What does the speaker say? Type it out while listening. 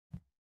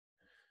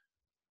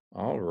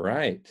All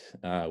right.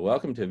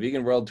 Welcome to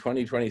Vegan World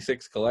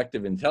 2026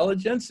 Collective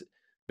Intelligence.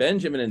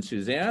 Benjamin and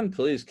Suzanne,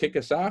 please kick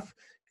us off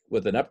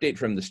with an update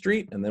from the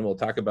street, and then we'll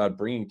talk about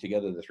bringing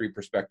together the three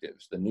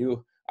perspectives, the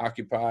new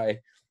Occupy,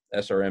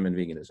 SRM, and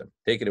veganism.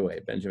 Take it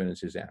away, Benjamin and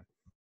Suzanne.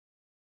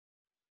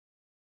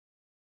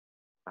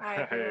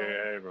 Hi,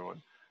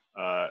 everyone.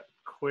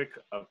 Quick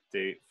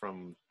update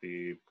from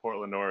the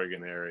Portland,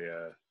 Oregon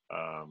area.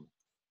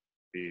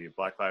 The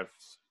Black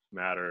Lives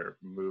Matter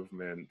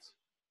movement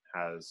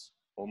has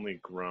only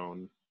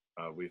grown.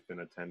 We've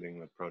been attending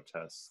the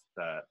protests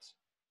that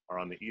are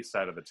on the east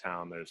side of the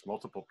town. There's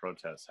multiple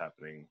protests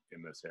happening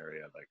in this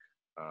area, like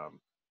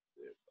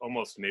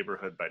almost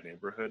neighborhood by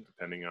neighborhood,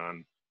 depending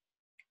on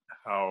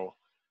how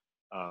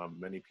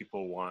many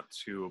people want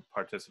to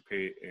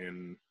participate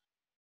in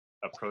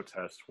a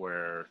protest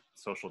where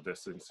social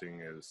distancing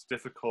is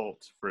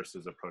difficult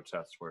versus a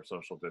protest where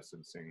social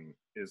distancing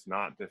is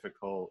not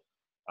difficult.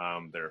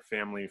 There are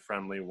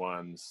family-friendly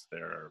ones.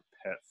 There are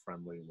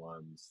pet-friendly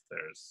ones.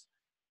 There's,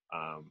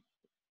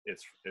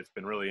 it's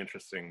been really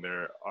interesting.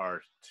 There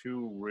are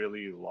two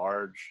really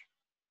large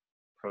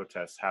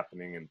protests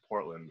happening in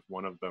Portland.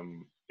 One of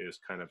them is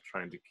kind of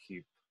trying to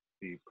keep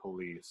the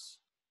police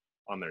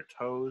on their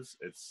toes.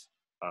 It's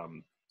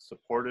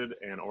supported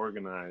and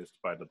organized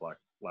by the Black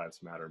Lives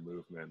Matter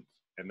movement.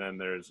 And then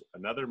there's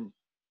another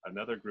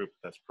group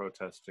that's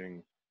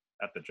protesting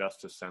at the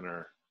Justice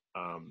Center.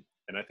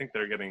 And I think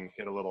they're getting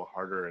hit a little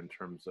harder in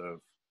terms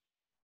of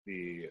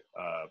the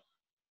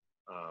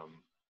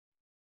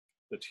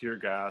tear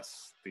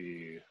gas,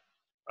 the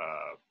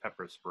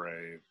pepper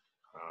spray,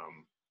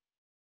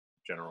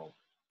 general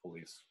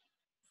police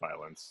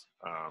violence.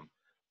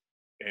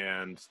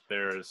 And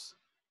there is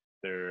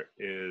a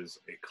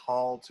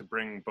call to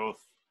bring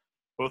both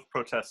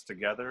protests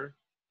together,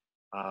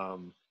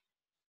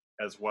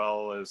 as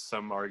well as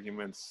some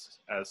arguments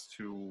as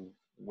to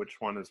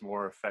which one is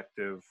more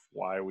effective,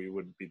 why we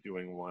would be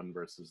doing one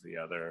versus the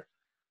other.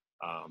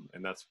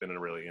 And that's been a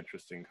really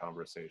interesting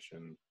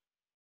conversation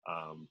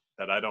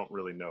that I don't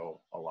really know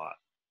a lot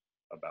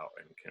about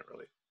and can't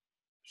really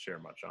share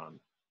much on.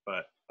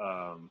 But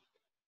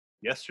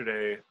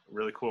yesterday,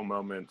 really cool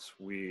moment,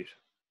 we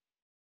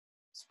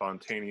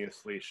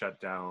spontaneously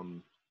shut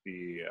down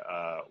the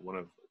one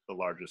of the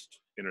largest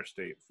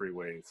interstate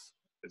freeways.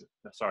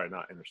 Sorry,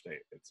 not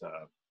interstate. It's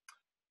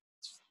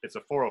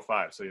a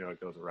 405, so it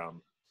goes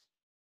around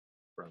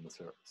the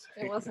circle.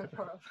 It wasn't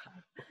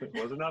 405.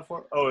 Was it not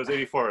 4? Oh, it was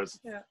 84. It's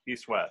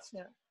east-west.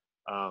 Yeah.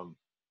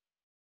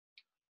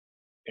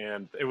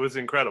 And it was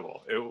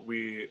incredible.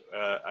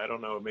 I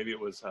don't know, maybe it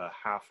was a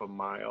half a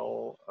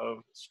mile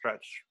of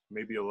stretch,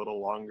 maybe a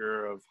little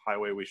longer of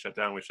highway we shut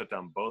down. We shut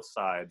down both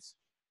sides.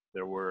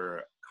 There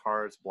were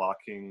cars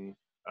blocking,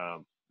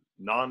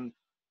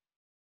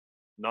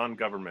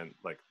 non-government,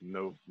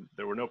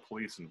 there were no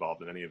police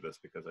involved in any of this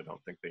because I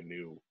don't think they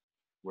knew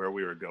where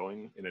we were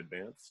going in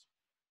advance.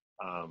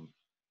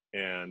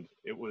 And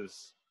it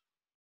was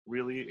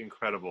really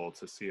incredible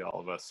to see all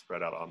of us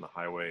spread out on the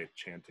highway,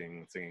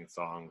 chanting, singing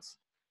songs.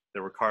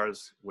 There were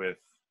cars with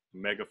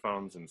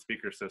megaphones and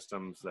speaker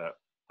systems that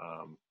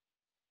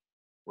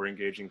were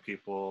engaging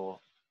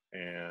people,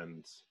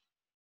 and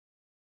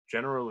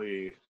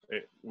generally,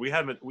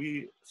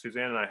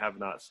 Suzanne and I have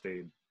not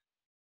stayed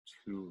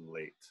too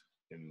late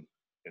in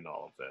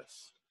all of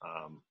this.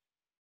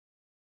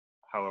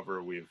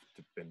 However, we've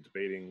been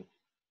debating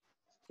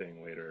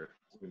staying later.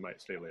 We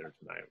might stay later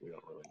tonight. We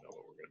don't really know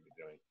what we're going to be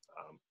doing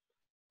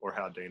or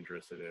how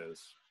dangerous it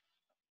is.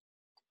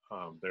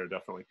 There are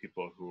definitely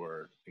people who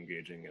are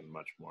engaging in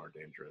much more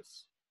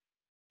dangerous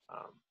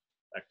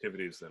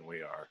activities than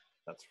we are.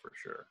 That's for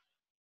sure.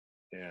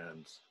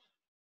 And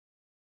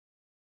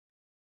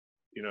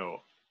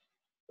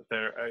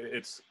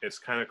it's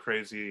kind of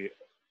crazy.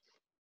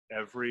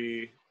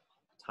 Every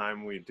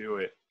time we do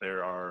it,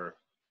 there are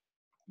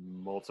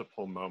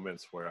multiple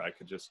moments where I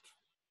could just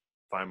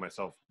find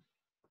myself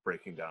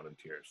breaking down in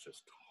tears,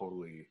 just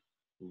totally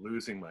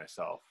losing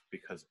myself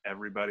because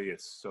everybody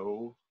is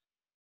so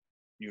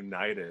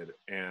united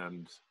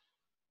and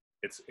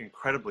it's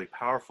incredibly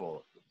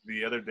powerful.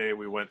 The other day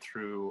we went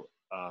through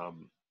a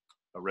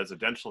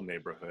residential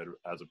neighborhood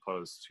as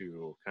opposed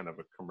to kind of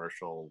a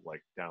commercial,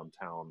 like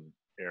downtown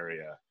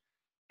area.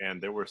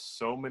 And there were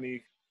so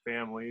many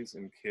families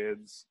and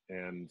kids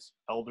and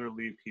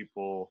elderly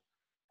people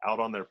out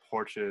on their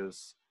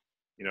porches,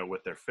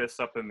 with their fists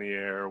up in the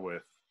air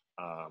with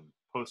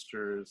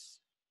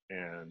posters.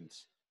 And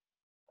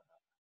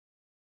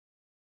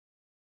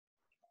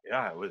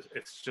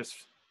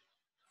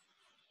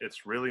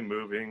it's really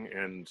moving.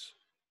 And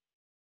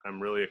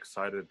I'm really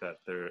excited that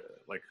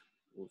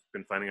we've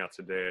been finding out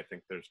today, I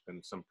think there's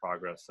been some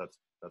progress that's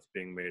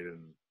being made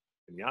in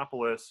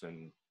Minneapolis,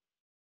 and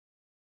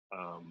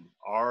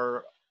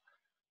our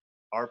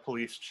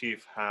police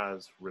chief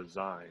has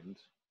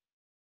resigned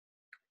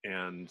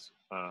and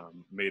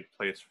made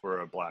place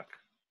for a Black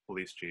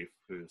police chief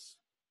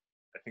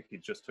I think he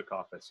just took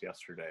office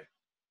yesterday.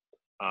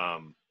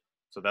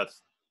 So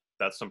that's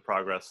some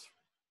progress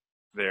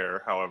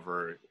there.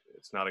 However,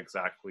 it's not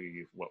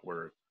exactly what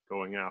we're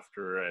going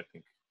after. I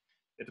think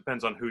it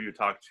depends on who you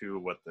talk to,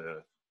 what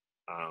the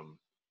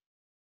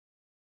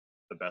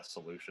best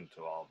solution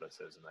to all of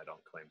this is, and I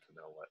don't claim to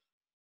know what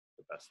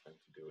the best thing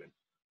to do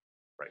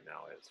right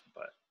now is.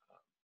 But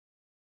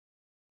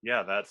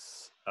yeah,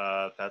 that's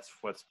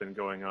what's been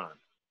going on.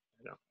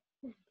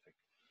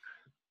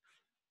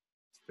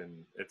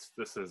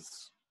 This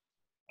is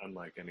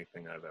unlike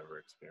anything I've ever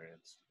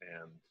experienced,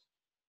 and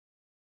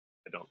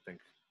I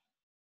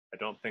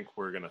don't think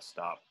we're gonna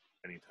stop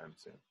anytime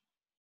soon.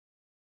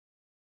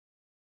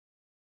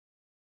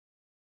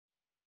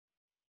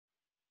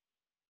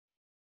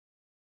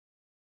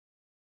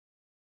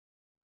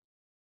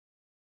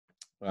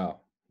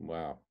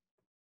 Wow.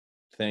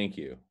 Thank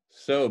you.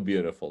 So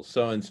beautiful,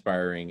 so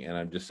inspiring, and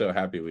I'm just so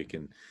happy we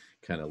can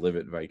kind of live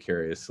it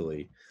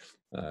vicariously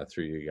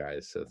through you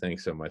guys. So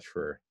thanks so much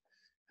for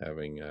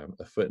having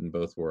a foot in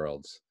both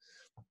worlds.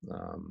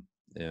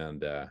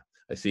 And I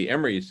see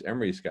Emery's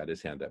got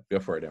his hand up. Go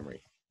for it,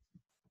 Emery.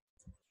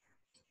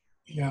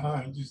 Yeah,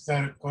 I just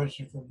had a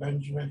question for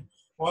Benjamin.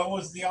 What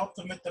was the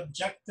ultimate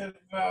objective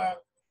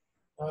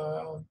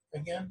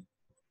again?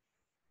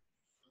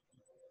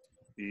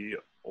 The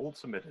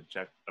ultimate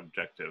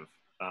objective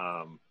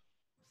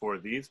for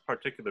these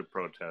particular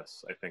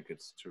protests, I think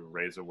it's to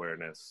raise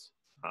awareness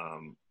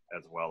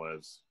as well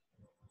as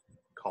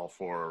call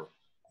for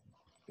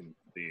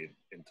the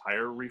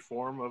entire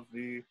reform of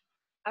the.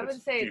 I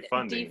would say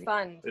defunding.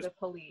 defund the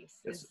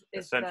police. It's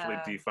essentially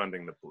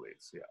defunding the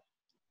police, yeah.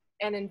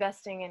 And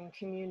investing in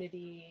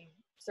community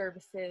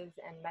services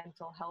and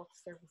mental health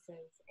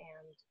services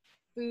and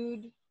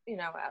food,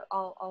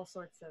 all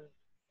sorts of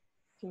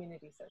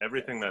community services.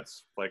 Everything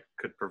that's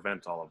could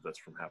prevent all of this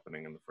from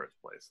happening in the first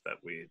place,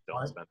 that we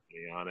don't spend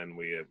money on and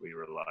we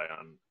rely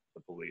on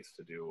the police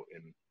to do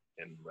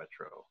in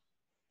retro.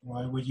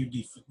 Why would you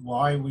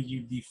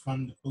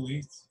defund the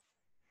police?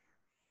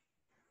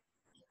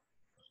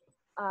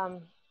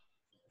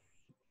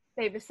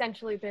 They've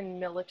essentially been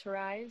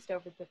militarized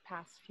over the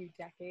past few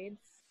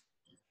decades,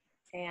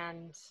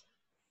 and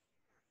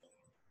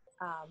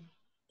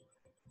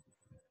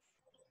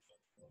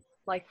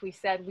like we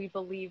said, we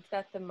believe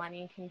that the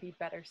money can be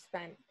better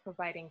spent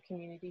providing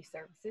community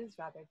services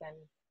rather than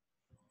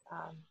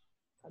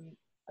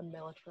a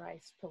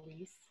militarized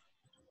police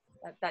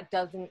that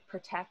doesn't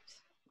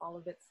protect all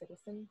of its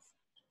citizens.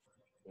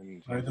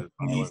 Are the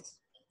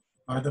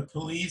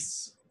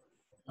police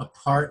a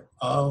part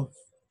of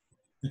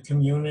the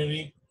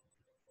community?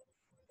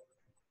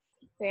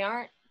 They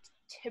aren't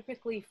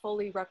typically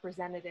fully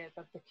representative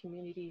of the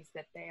communities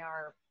that they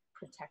are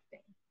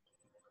protecting.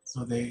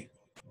 So they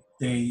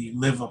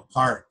live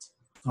apart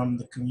from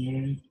the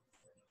community?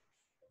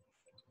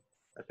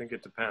 I think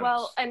it depends.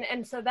 Well,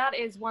 and so that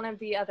is one of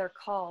the other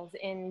calls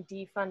in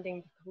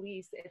defunding the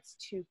police. It's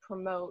to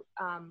promote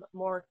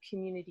more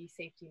community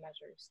safety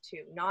measures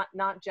too,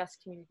 not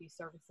just community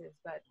services,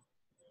 but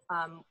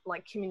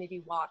like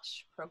community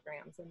watch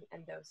programs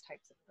and those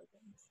types of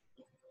programs.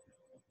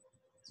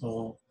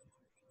 So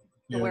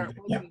Where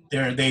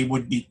they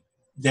would be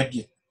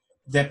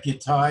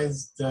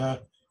deputized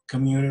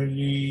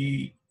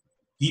community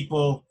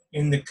people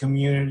in the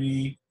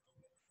community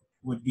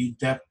would be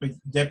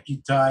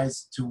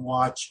deputized to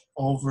watch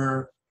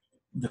over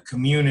the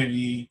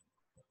community,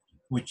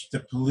 which the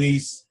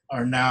police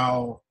are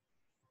now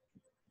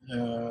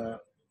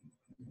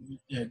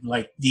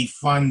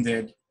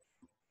defunded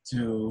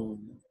to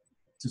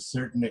a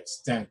certain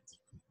extent.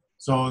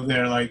 So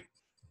they're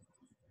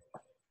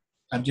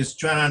I'm just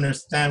trying to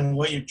understand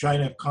what you're trying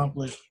to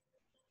accomplish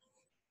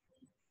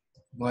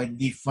by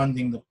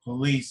defunding the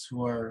police,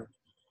 who are,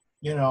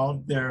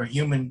 they're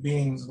human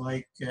beings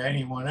like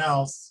anyone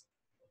else.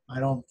 I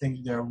don't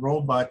think they're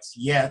robots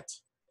yet,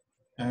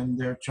 and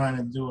they're trying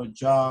to do a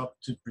job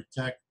to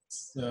protect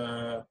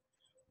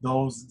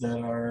those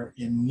that are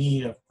in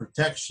need of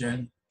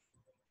protection.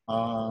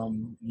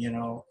 I'm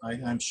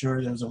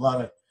sure there's a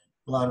lot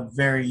of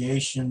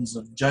variations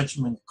of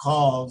judgment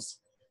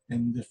calls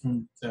in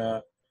different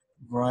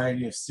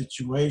variety of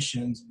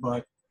situations,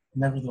 but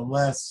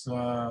nevertheless,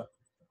 I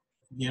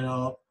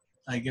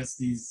guess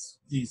these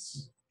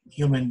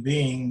human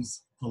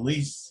beings,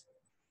 police,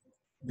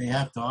 they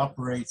have to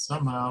operate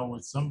somehow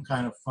with some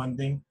kind of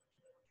funding.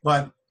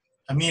 But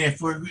I mean,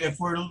 if we're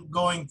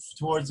going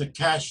towards a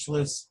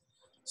cashless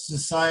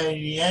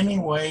society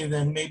anyway,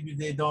 then maybe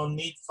they don't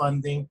need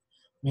funding.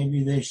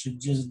 Maybe they should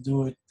just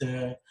do it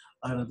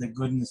out of the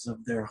goodness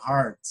of their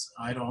hearts.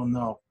 I don't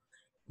know.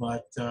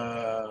 But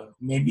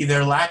maybe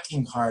they're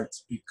lacking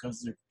hearts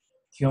because they're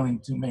killing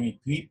too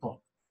many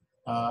people.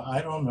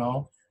 I don't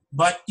know.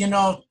 But,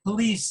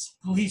 police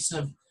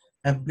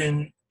have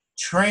been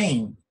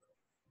trained.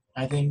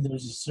 I think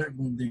there's a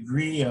certain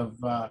degree of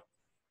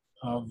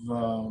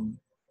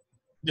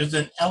there's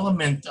an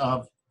element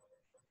of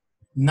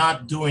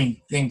not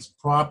doing things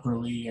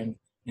properly in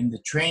the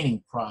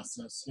training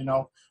process,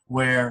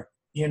 where,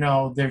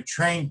 they're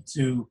trained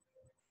to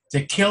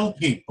kill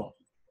people,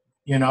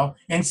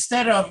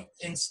 instead of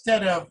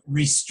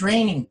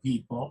restraining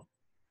people,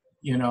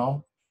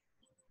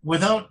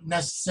 without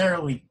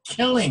necessarily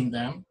killing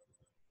them.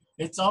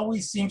 It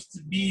always seems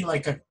to be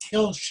like a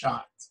kill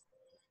shot.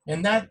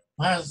 And that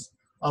has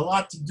a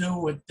lot to do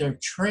with their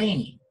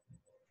training.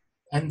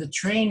 And the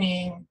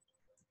training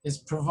is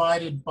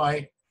provided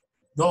by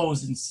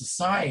those in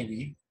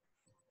society,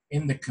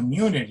 in the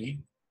community.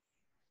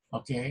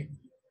 Okay,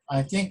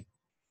 I think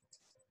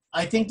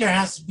there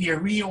has to be a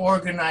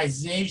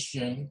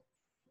reorganization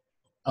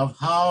of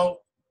how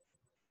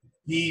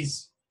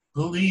these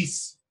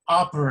police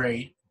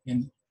operate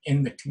in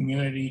the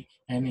community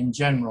and in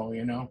general,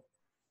 you know,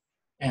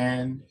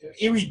 and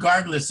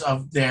irregardless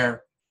of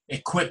their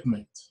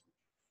equipment,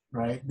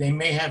 right? They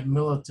may have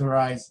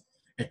militarized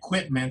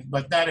equipment,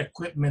 but that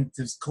equipment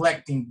is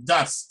collecting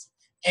dust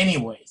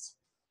anyways,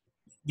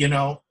 you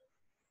know.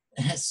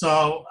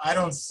 So I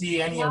don't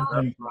see any of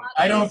them.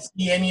 I don't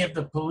see any of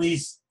the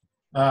police,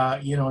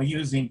 you know,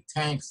 using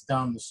tanks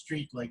down the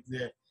street like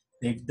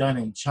they've done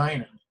in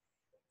China.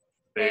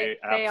 They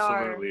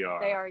absolutely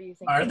are. They are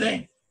using. Are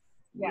they?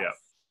 Yes. Yep.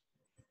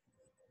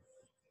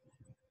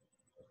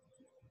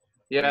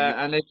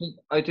 Yeah, and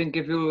I think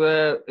if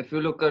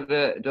you look at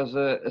there's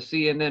a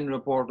CNN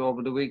report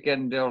over the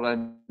weekend there,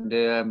 and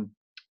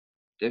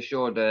they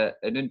showed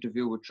an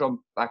interview with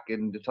Trump back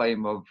in the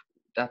time of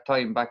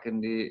back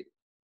in the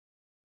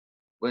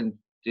when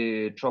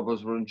the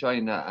troubles were in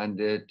China and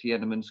the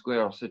Tiananmen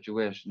Square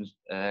situations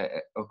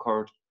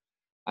occurred,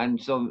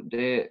 and so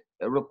a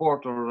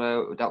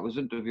reporter that was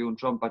interviewing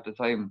Trump at the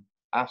time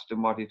asked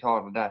him what he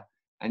thought of that,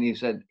 and he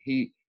said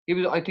he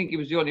was, I think he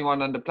was the only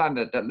one on the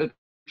planet that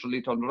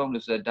literally turned around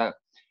and said that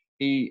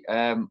he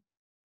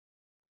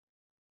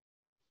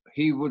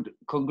would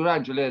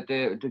congratulate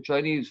the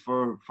Chinese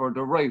for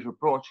the right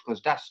approach,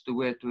 because that's the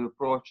way to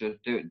approach it.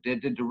 They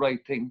did the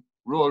right thing,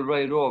 roll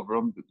right over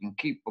them and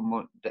keep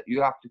them. That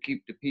you have to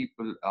keep the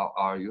people,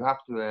 or you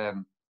have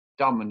to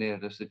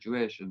dominate the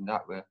situation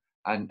that way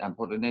and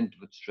put an end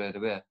to it straight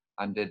away.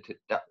 And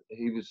that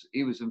he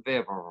was in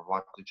favor of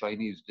what the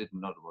Chinese did.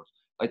 In other words,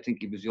 I think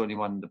he was the only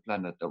one on the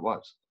planet that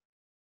was.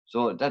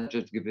 So that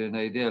just gives you an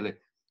idea. Like,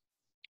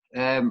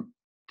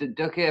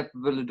 they're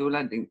capable of doing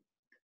anything.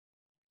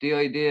 The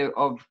idea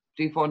of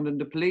defunding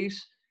the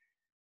police,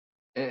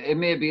 it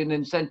may be an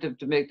incentive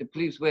to make the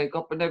police wake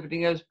up and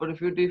everything else, but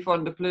if you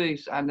defund the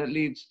police and it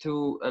leads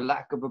to a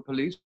lack of a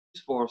police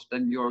force,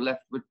 then you're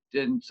left with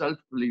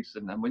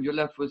self-policing. And when you're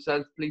left with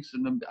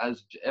self-policing them,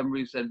 as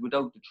Emery said,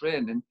 without the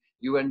training,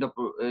 you end up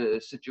with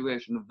a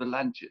situation of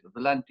vigilante.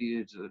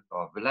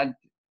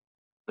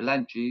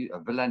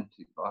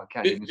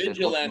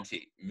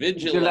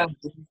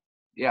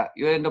 Yeah,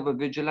 you end up with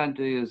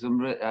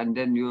vigilantism, and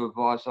then you have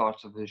all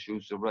sorts of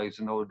issues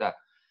arising out of that.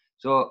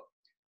 So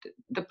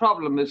the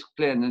problem is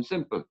plain and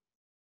simple.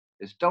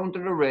 It's down to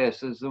the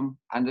racism,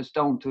 and it's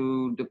down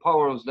to the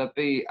powers that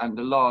be and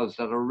the laws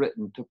that are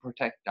written to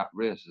protect that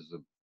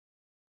racism.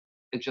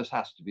 It just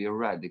has to be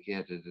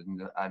eradicated,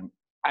 and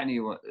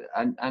anyone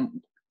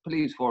and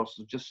police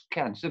forces just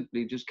can't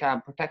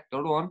protect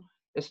their own.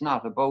 It's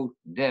not about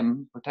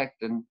them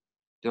protecting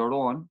their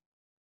own.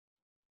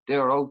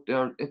 They're out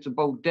there. It's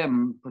about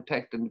them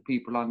protecting the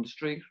people on the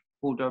street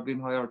who they're being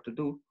hired to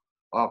do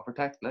or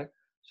protect. Like,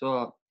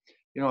 so,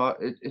 you know,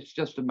 it's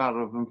just a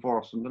matter of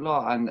enforcing the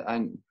law.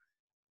 And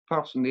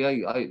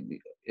personally,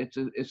 it's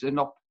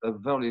a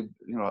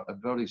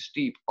very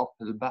steep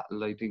uphill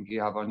battle. I think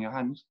you have on your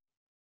hands.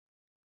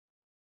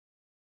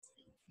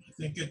 I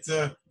think it's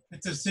a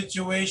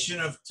situation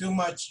of too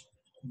much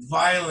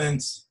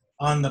violence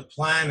on the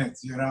planet.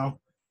 You know,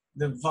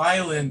 the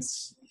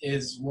violence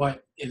is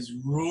what is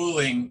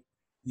ruling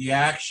the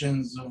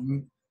actions of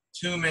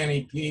too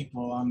many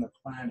people on the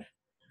planet.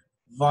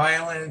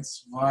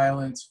 Violence,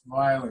 violence,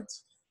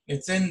 violence.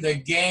 It's in the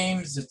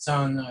games, it's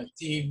on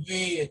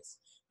TV,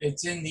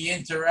 it's in the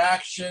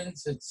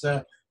interactions, it's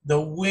the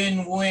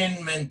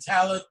win-win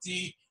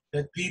mentality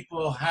that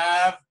people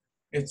have.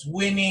 It's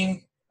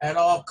winning at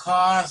all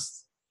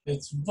costs.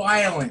 It's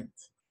violent.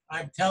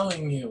 I'm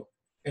telling you,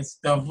 it's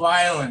the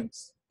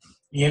violence.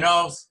 You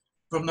know,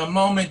 from the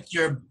moment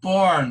you're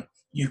born,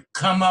 you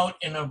come out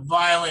in a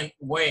violent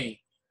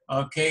way.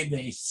 Okay,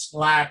 they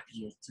slap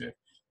you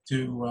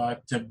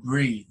to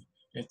breathe.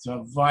 It's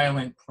a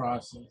violent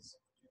process.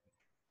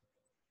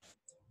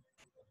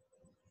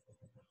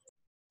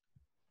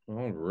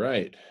 All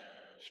right.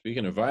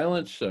 Speaking of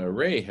violence,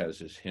 Ray has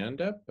his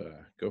hand up.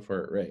 Go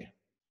for it, Ray.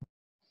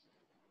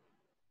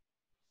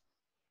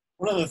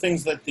 One of the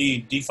things that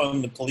the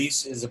defund the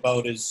police is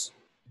about is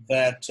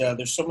that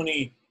there's so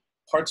many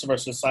parts of our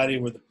society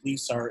where the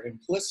police are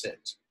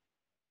implicit.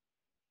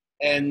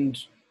 And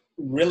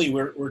really,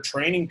 we're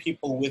training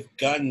people with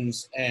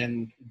guns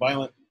and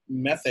violent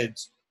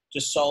methods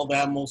to solve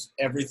almost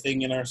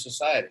everything in our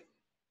society.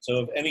 So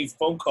if any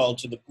phone call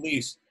to the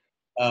police,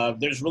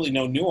 there's really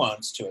no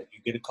nuance to it. You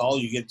get a call,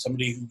 you get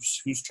somebody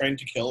who's trained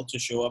to kill to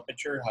show up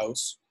at your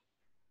house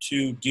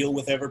to deal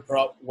with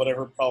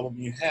whatever problem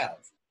you have.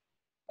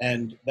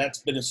 And that's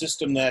been a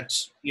system that,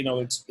 you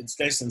know, it's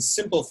nice and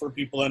simple for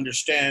people to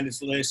understand.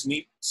 It's nice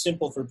and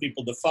simple for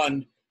people to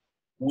fund.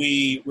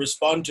 We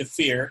respond to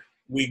fear.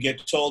 we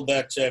get told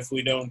that if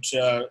we don't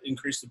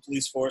increase the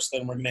police force,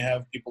 then we're going to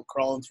have people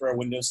crawling through our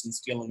windows and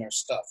stealing our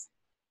stuff.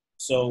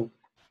 So,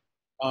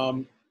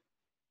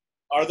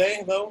 are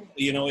they though?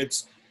 You know,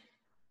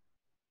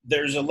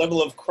 there's a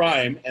level of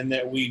crime, and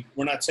that we're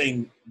not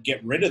saying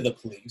get rid of the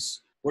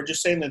police. We're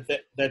just saying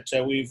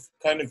that we've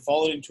kind of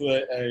fallen into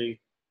a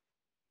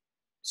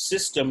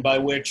system by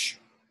which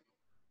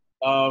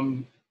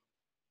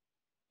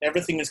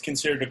everything is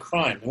considered a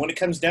crime. And when it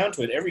comes down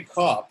to it, every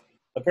cop,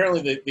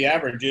 apparently the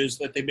average is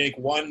that they make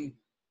one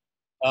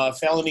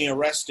felony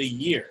arrest a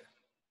year.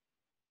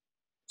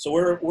 So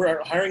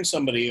we're hiring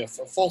somebody a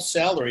full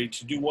salary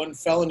to do one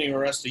felony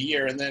arrest a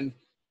year, and then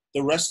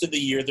the rest of the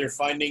year they're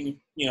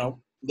finding, you know,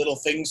 little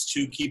things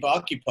to keep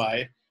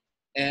occupied.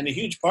 And a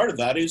huge part of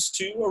that is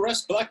to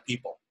arrest black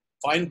people,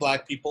 find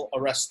black people,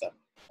 arrest them.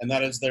 And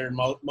that is their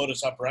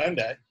modus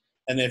operandi.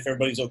 And if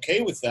everybody's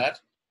okay with that,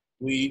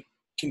 we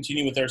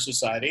continue with our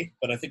society.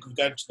 But I think we've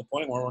got to the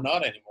point where we're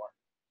not anymore.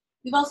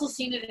 We've also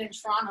seen it in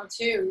Toronto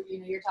too. You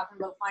know, you're talking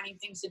about finding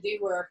things to do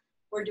where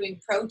we're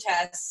doing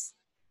protests,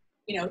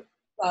 you know,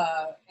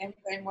 and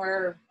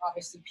we're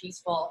obviously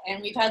peaceful.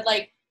 And we've had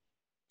like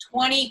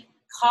 20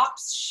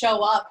 cops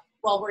show up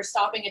while we're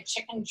stopping a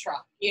chicken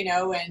truck, you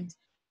know, and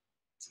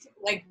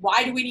like,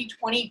 why do we need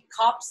 20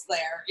 cops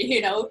there?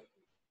 You know,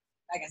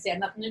 like I said,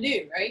 nothing to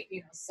do, right? You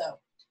know, so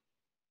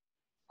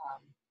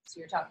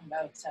you're talking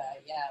about,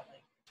 yeah,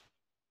 like,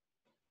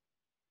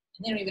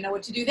 they don't even know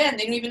what to do then.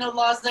 They don't even know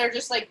laws. They're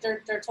just like,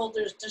 they're told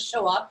to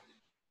show up.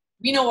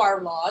 We know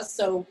our laws.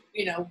 So,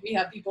 you know, we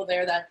have people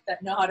there that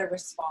know how to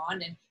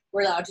respond, and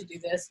we're allowed to do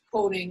this,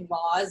 quoting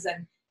laws,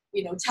 and,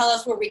 you know, tell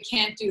us where we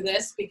can't do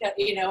this because,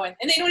 you know, and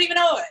they don't even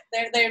know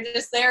it. They're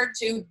just there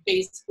to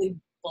basically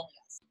bully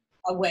us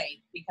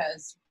away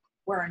because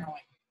we're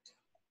annoying.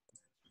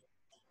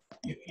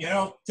 You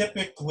know,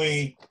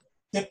 typically,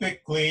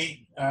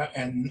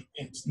 and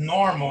it's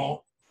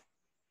normal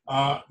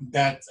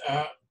that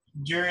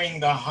during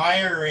the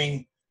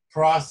hiring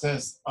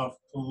process of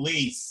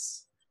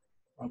police,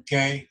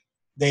 okay,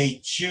 they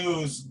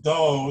choose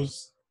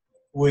those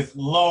with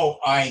low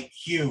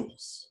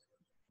IQs,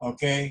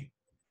 okay,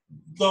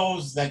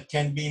 those that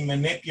can be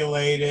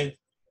manipulated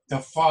to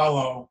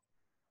follow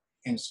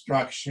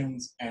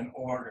instructions and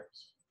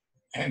orders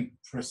and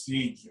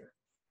procedure.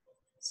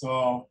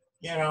 So,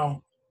 you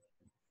know,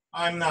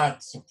 I'm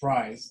not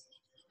surprised.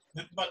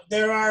 But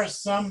there are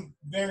some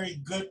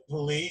very good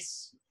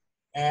police,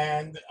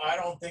 and I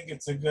don't think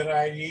it's a good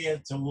idea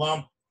to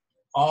lump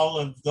all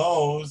of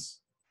those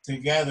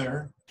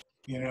together,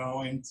 you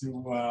know, into,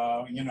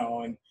 you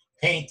know, and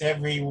paint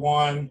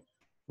everyone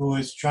who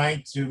is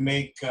trying to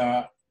make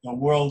the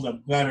world a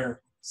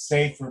better,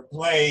 safer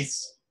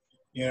place,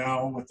 you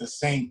know, with the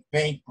same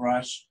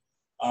paintbrush.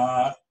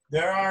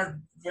 There are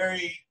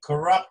very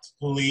corrupt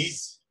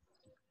police,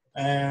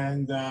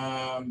 and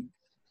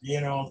you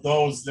know,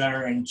 those that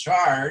are in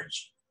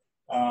charge,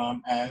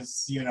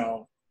 as you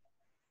know,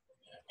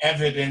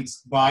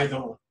 evidenced by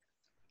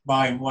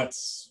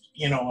what's,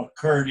 you know,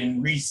 occurred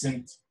in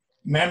recent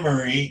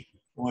memory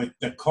with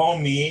the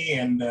Comey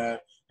and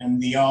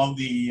all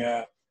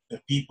the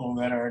people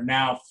that are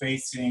now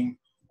facing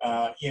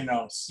you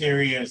know,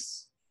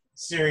 serious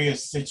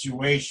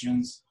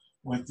situations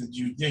with the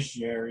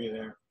judiciary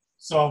there.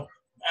 So,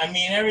 I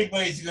mean,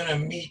 everybody's going to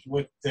meet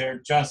with their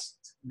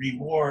just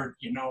reward,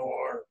 you know,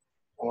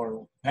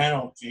 or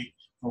penalty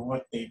for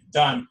what they've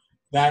done.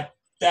 That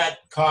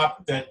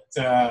cop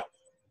that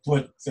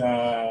put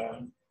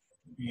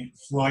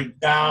Floyd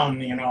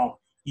down, you know,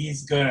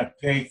 he's going to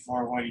pay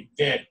for what he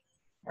did,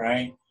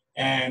 right?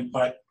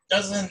 But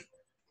doesn't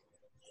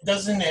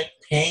it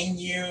pain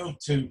you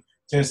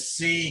to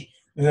see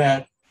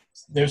that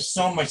there's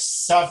so much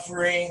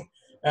suffering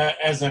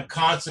as a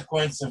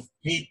consequence of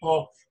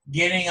people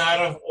getting out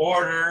of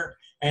order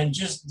and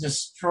just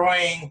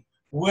destroying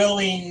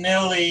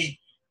willy-nilly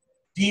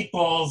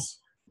people's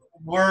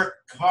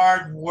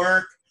hard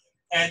work,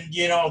 and,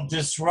 you know,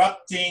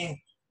 disrupting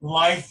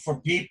life for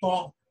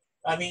people?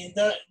 I mean,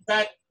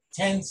 that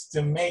tends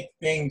to make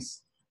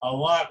things a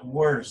lot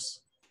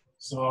worse.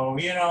 So,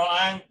 you know,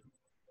 I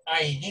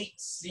hate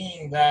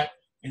seeing that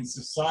in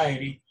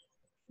society,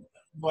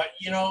 but,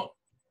 you know,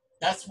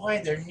 that's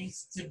why there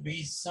needs to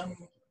be some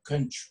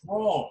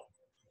control.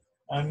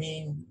 I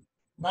mean,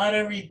 not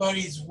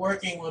everybody's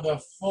working with a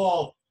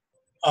full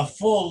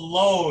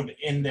load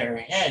in their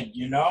head,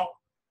 you know,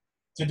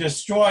 to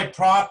destroy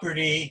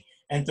property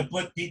and to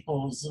put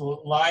people's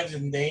lives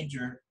in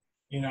danger,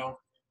 you know.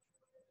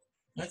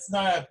 That's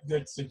not a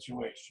good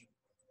situation.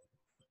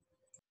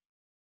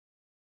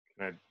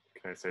 Can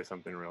I say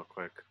something real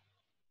quick?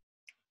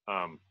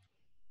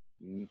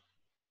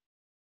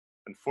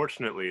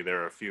 Unfortunately,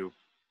 there are a few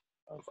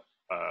of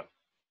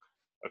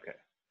okay,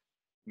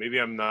 maybe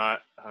I'm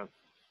not.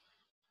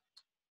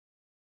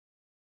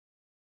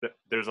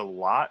 There's a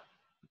lot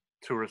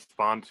to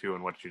respond to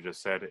in what you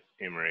just said,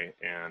 Amory,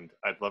 and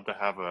I'd love to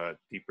have a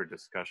deeper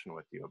discussion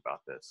with you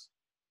about this.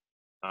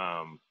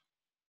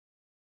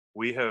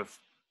 We have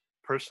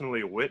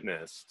personally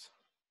witnessed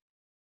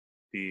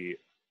the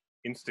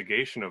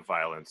instigation of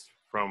violence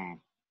from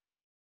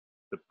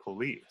the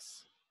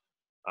police,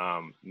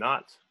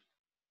 not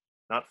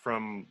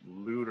from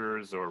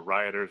looters or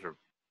rioters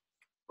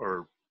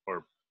or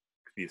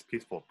these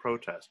peaceful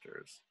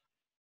protesters.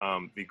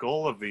 The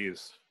goal of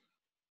these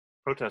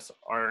protests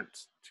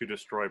aren't to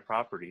destroy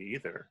property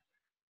either,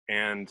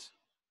 and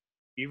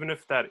even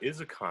if that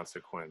is a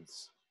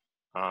consequence,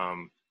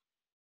 how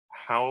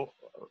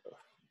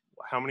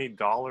many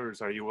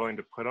dollars are you willing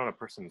to put on a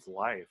person's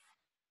life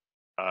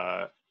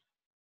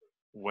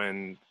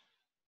when,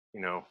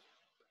 you know,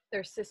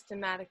 they're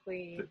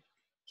systematically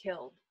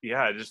killed?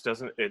 Yeah, it just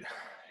doesn't,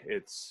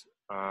 it's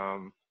I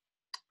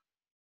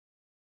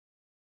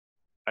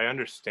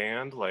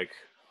understand, like,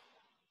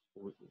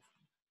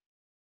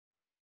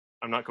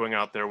 I'm not going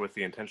out there with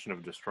the intention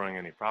of destroying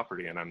any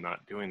property, and I'm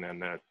not doing that.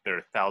 And there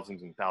are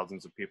thousands and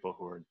thousands of people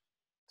who are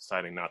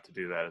deciding not to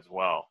do that as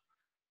well.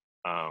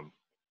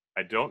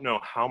 I don't know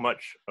how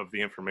much of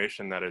the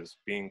information that is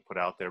being put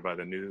out there by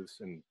the news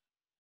and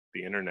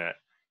the internet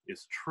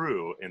is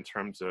true in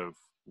terms of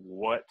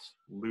what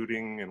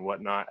looting and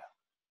whatnot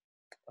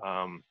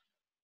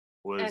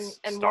was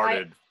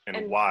started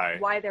and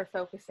why they're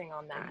focusing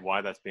on that, and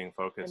why that's being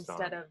focused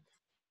instead on. of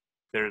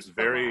There's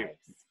very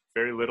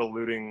little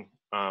looting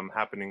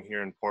happening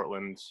here in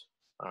Portland.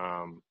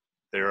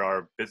 There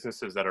are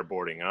businesses that are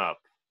boarding up,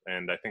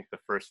 and I think the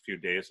first few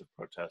days of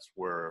protests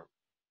were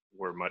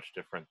much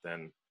different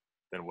than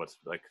what's,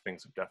 like,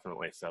 things have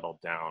definitely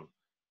settled down.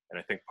 And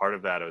I think part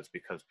of that is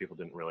because people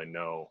didn't really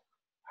know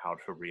how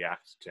to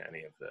react to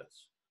any of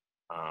this.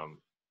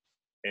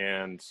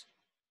 And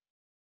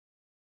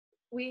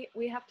we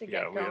have to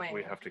get going.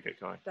 we have to get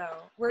going. So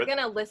we're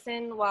gonna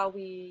listen while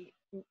we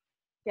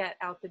get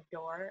out the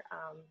door.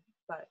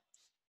 But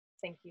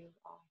thank you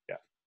all. Yeah.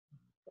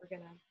 We're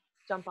gonna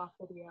jump off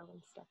video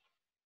and stuff.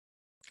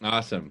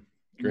 Awesome.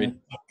 Great.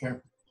 Okay.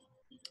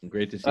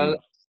 Great to see you.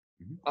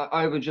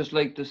 I would just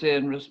like to say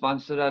in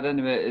response to that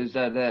anyway, is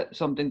that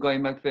something Guy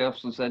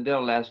McPherson said there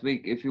last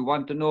week. If you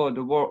want to know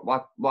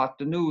what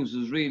the news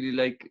is really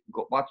like,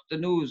 what the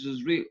news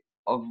is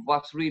of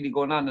what's really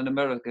going on in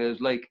America is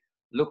like,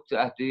 look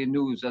at the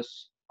news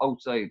that's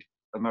outside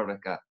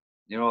America.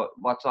 You know,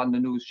 what's on the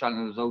news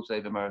channels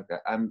outside America.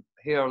 I'm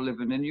here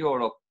living in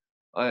Europe.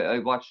 I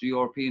watch the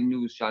European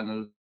news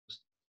channels,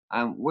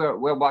 and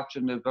we're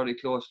watching it very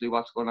closely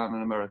what's going on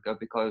in America,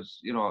 because,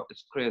 you know,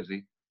 it's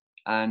crazy.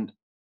 And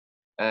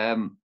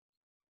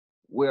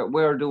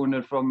we're doing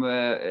it from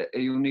a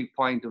unique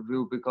point of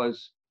view,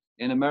 because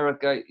in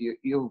America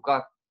you've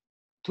got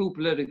two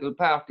political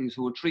parties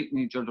who are treating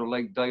each other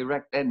like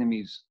direct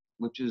enemies,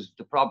 which is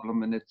the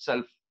problem in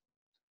itself.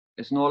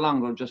 It's no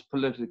longer just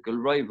political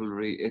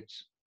rivalry,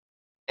 it's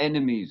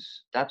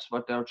enemies. That's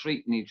what they're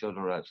treating each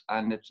other as,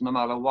 and it's no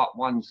matter what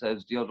one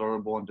says, the other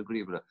won't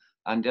agree with it.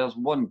 And there's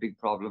one big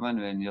problem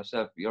anyway in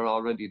yourself. You're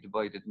already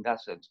divided in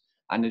that sense,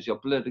 and it's your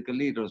political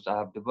leaders that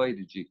have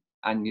divided you.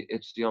 And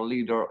it's your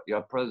leader,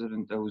 your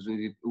president,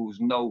 who's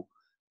now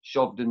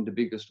shoved in the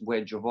biggest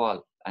wedge of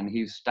all, and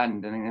he's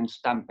standing and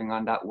stamping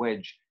on that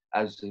wedge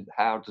as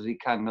hard as he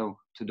can now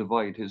to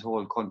divide his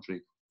whole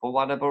country. For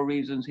whatever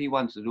reasons he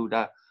wants to do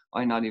that,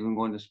 I'm not even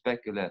going to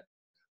speculate.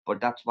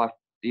 But that's what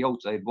the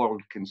outside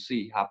world can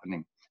see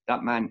happening.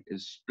 That man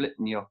is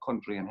splitting your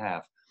country in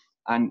half,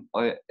 and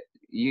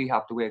you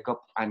have to wake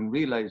up and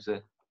realize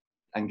it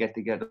and get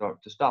together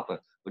to stop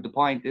it. But the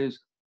point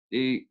is,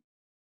 the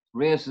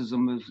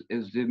racism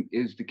is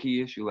the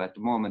key issue at the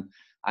moment.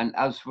 And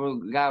as for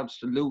regards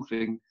to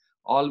looting,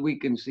 all we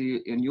can see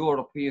in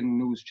European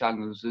news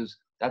channels is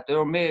that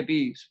there may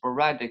be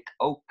sporadic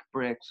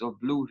outbreaks of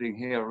looting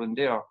here and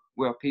there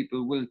where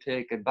people will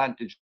take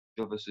advantage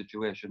of a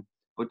situation.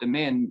 But the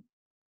main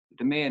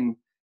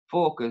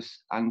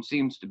focus, and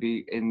seems to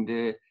be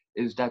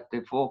is that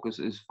the focus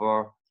is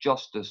for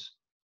justice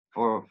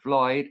for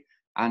Floyd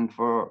and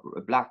for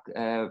Black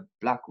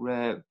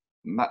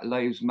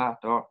Lives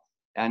Matter,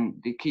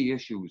 and the key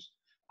issues.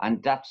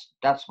 And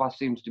that's what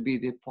seems to be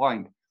the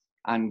point.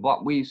 And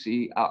what we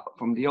see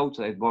from the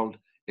outside world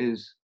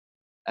is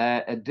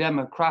a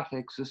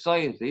democratic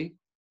society,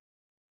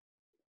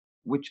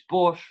 which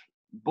both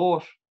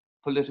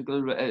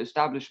political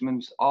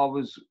establishments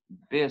always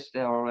base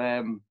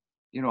their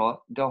the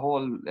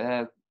whole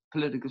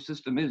political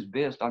system is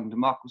based on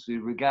democracy,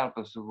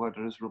 regardless of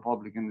whether it's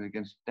Republican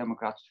against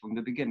Democrats from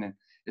the beginning.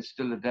 It's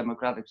still a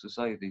democratic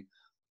society.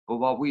 But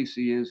what we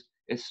see is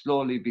it's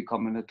slowly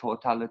becoming a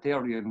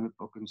totalitarian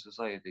fucking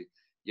society.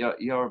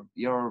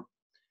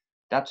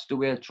 That's the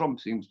way Trump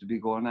seems to be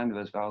going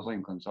anyway, as far as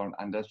I'm concerned,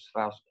 and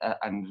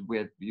and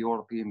with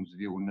Europeans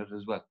viewing it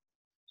as well.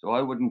 So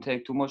I wouldn't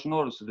take too much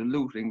notice of the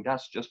looting.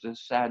 That's just a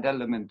sad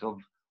element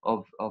of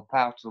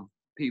parts of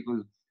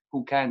people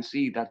who can't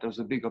see that there's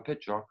a bigger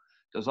picture.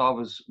 There's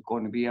always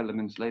going to be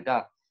elements like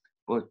that.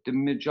 But the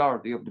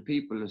majority of the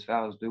people, as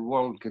far as the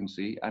world can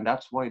see, and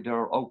that's why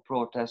they're out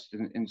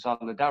protesting in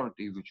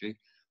solidarity with you,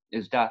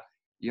 is that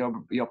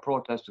you're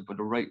protesting for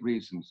the right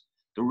reasons.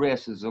 The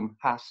racism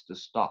has to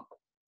stop,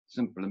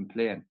 simple and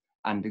plain.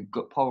 And the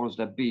powers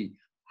that be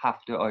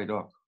have to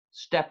either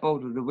step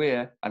out of the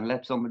way and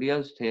let somebody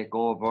else take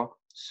over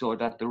so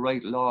that the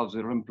right laws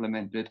are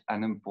implemented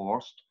and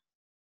enforced,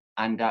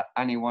 and that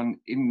anyone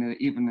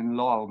even in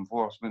law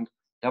enforcement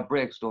that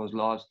breaks those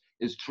laws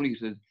is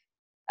treated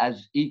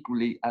as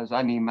equally as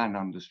any man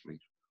on the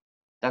street.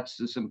 That's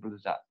as simple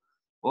as that.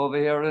 Over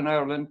here in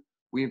Ireland,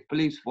 we have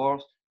police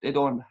force, they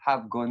don't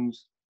have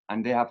guns,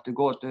 and they have to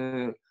go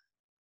to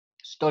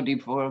study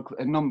for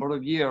a number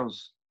of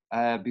years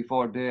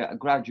before they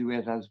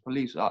graduate as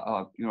police,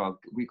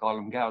 we call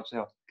them guards,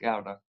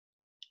 Garda,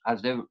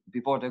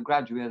 before they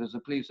graduate as a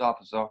police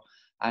officer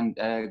and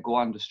go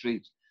on the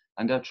streets.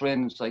 And they're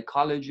trained in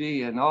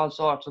psychology and all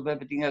sorts of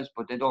everything else,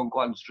 but they don't go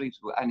on the streets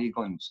with any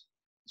guns.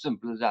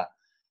 Simple as that.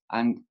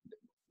 And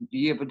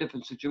you have a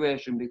different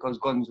situation because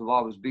guns have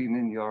always been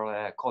in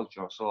your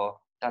culture. So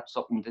that's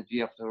something that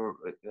you have to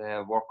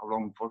work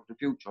around for the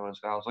future as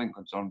far as I'm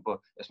concerned, but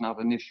it's not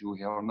an issue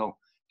here, no.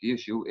 The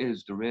issue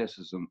is the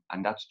racism,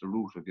 and that's the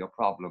root of your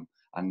problem.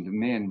 And the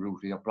main root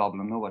of your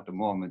problem now at the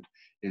moment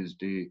is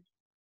the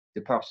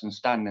person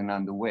standing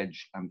on the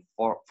wedge and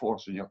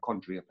forcing your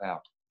country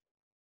apart.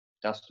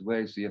 That's the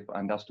way I see it,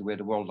 and that's the way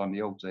the world on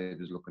the outside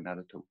is looking at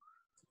it too.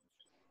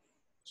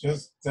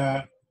 Just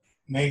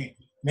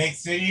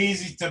makes it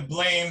easy to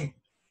blame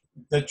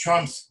the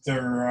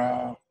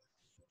Trumpster.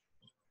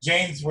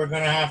 James, we're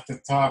going to have to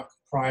talk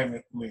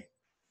privately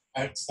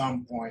at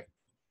some point.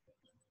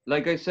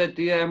 Like I said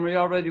to you, Emery,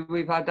 already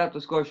we've had that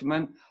discussion,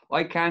 man.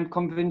 I can't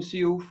convince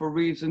you for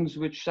reasons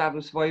which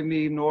satisfy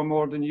me, nor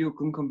more than you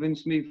can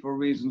convince me for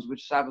reasons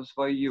which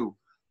satisfy you.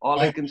 All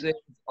I can say is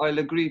I'll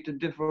agree to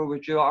differ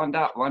with you on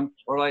that one.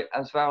 Or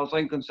as far as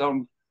I'm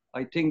concerned,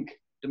 I think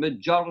the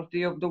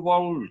majority of the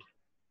world,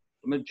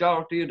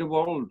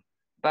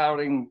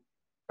 barring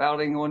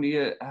only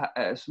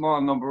a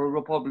small number of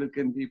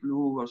Republican people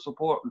who are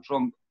supporting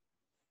Trump,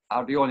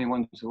 are the only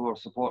ones who are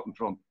supporting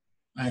Trump.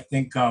 I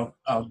think I'll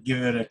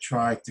give it a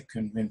try to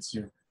convince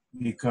you,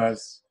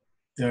 because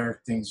there are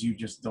things you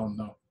just don't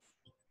know.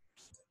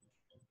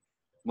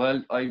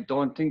 Well, I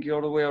don't think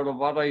you're aware of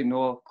what I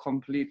know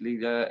completely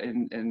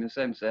in a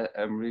sense,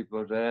 Emery,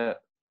 but,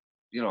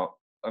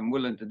 I'm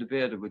willing to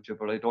debate it with you,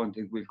 but I don't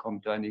think we'll come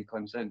to any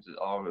consensus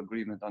or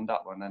agreement on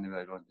that one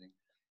anyway, I don't think.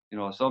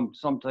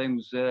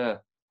 Sometimes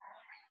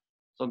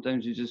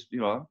you just,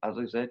 as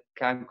I said,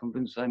 can't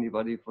convince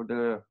anybody for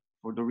the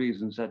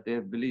reasons that they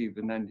believe,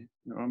 and then, you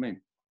know what I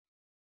mean?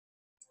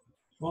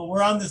 Well,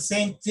 we're on the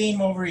same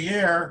team over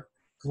here,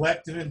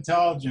 collective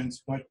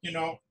intelligence, but we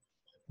don't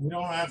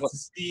have to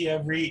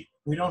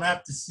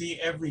see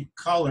every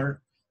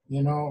color,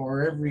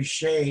 or every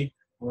shade,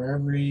 or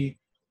every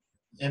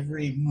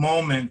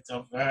moment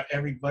of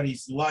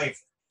everybody's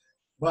life.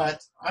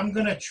 But I'm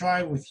gonna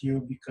try with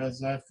you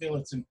because I feel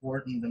it's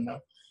important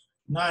enough.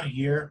 Not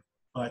here,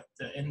 but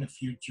in the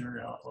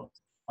future,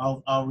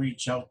 I'll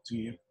reach out to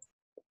you.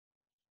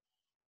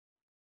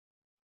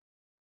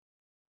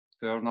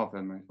 Fair enough,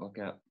 Emery.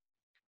 Okay.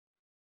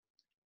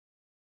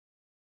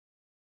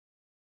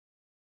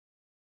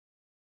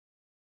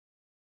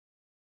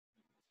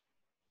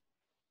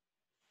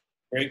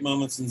 Great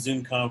moments in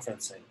Zoom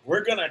conferencing.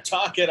 We're going to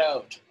talk it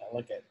out. I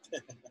like it.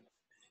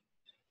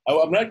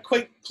 I'm not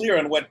quite clear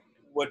on what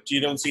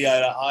you don't see eye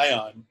to eye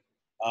on.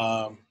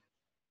 I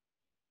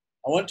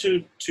want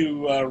to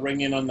ring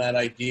in on that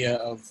idea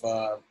of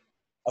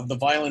the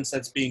violence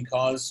that's being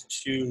caused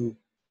to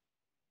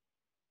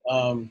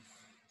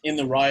in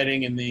the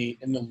rioting, in the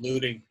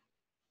looting,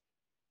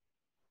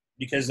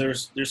 because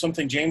there's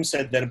something James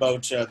said that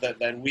about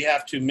that we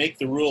have to make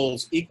the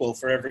rules equal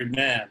for every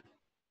man,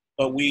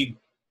 but we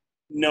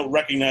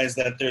recognize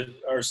that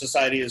our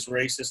society is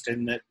racist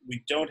and that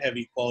we don't have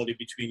equality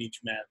between each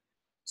man.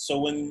 So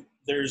when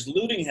there's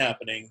looting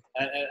happening,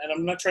 and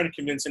I'm not trying to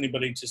convince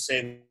anybody to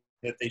say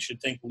that they should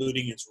think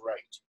looting is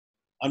right.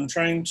 I'm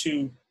trying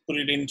to put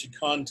it into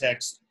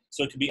context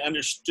so it can be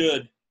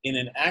understood in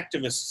an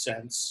activist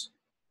sense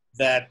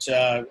that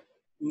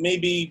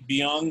maybe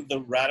beyond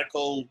the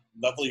radical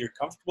level you're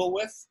comfortable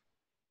with,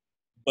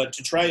 but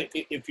to try,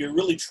 if you're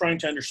really trying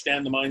to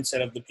understand the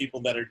mindset of the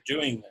people that are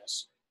doing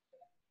this,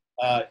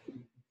 a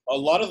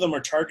lot of them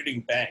are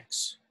targeting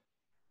banks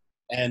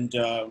and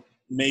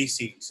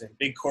Macy's and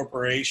big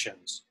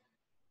corporations.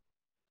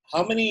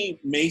 How many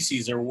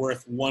Macy's are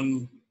worth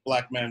one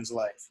black man's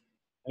life?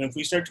 And if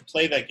we start to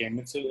play that game,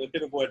 it's a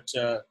bit of what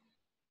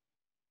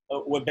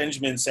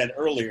Benjamin said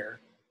earlier,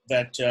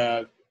 that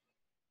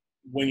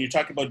when you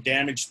talk about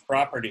damaged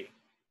property,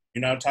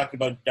 you're now talking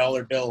about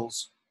dollar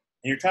bills,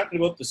 and you're talking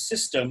about the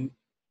system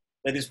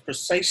that is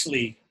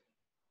precisely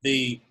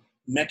the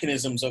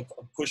mechanisms of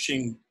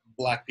pushing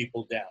black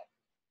people down.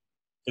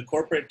 The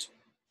corporate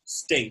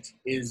state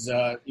is,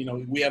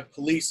 we have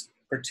police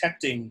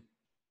protecting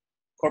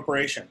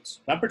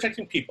corporations, not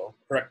protecting people,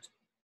 correct?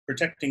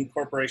 Protecting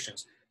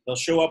corporations. They'll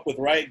show up with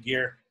riot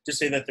gear to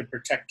say that they're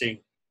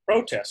protecting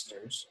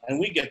protesters, and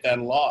we get that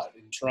a lot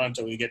in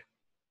Toronto. We get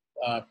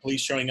police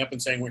showing up and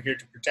saying, we're here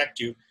to protect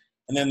you,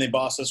 and then they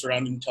boss us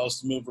around and tell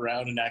us to move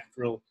around and act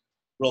real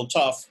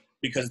tough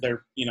because they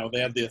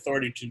have the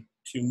authority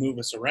to move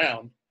us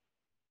around.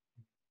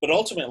 but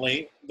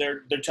ultimately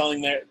they're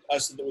telling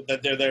us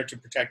that they're there to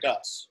protect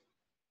us.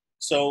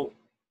 So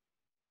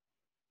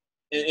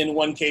in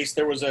one case,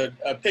 there was a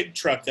pig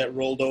truck that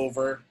rolled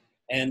over,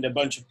 and a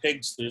bunch of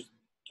pigs. There's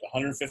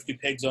 150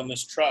 pigs on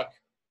this truck,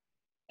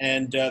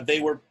 and they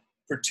were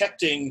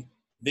protecting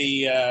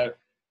the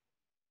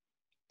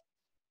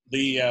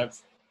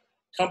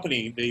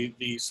company,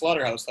 the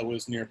slaughterhouse that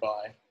was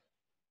nearby.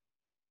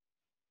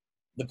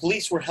 The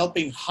police were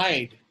helping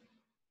hide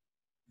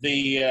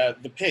the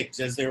pigs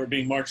as they were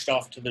being marched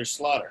off to their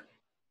slaughter.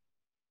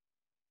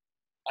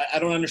 I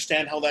don't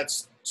understand how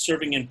that's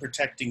serving and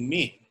protecting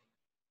me.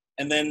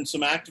 And then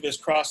some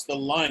activists crossed the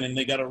line and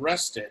they got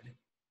arrested.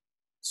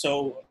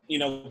 So,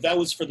 that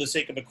was for the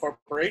sake of a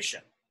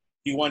corporation.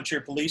 Do you want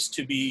your police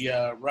to be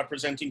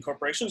representing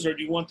corporations, or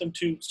do you want them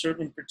to serve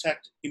and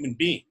protect human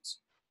beings?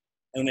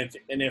 And if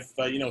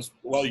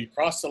you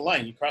cross the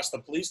line, you cross the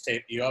police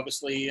tape, you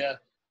obviously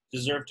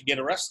deserve to get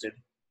arrested.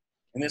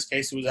 In this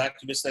case, it was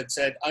activists that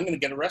said, I'm going to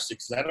get arrested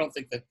because I don't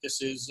think that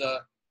this is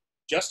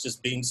justice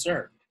being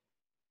served.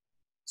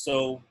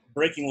 So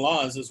breaking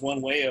laws is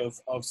one way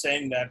of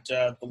saying that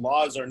the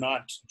laws are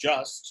not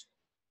just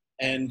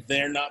and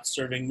they're not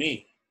serving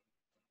me.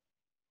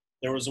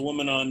 There was a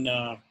woman on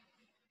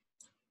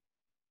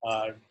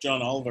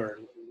John Oliver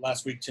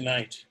last week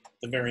tonight,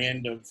 the very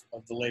end of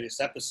the latest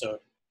episode.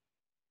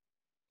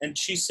 And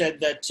she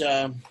said that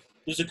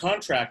there's a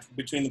contract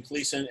between the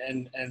police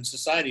and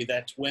society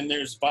that when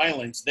there's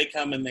violence, they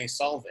come and they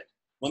solve it.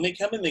 When they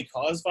come and they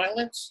cause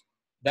violence,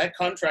 that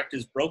contract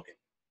is broken.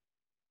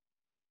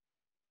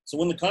 So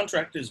when the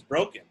contract is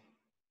broken,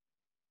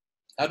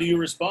 how do you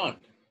respond?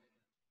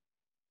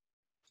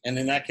 And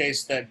in that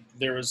case, that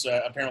there was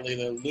apparently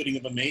the looting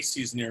of a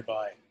Macy's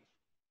nearby.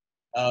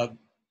 It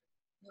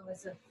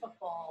was a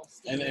football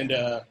stadium and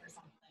or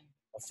something.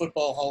 A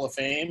football Hall of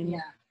Fame. Yeah,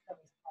 that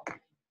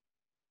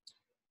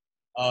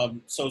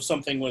was So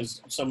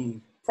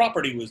some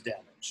property was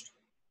damaged.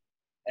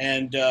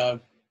 And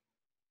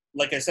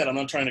like I said, I'm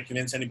not trying to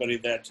convince anybody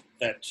that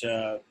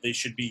they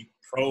should be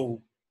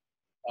pro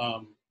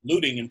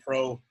looting and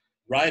pro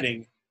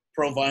rioting,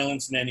 pro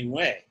violence in any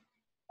way.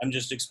 I'm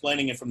just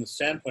explaining it from the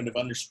standpoint of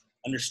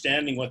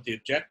understanding what the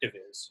objective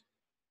is.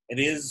 It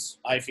is,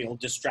 I feel,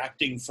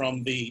 distracting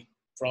from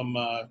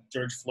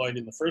George Floyd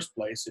in the first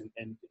place,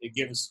 and it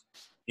gives,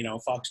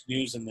 Fox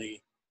News and the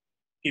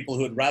people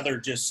who would rather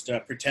just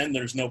pretend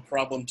there's no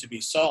problem to be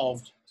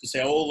solved to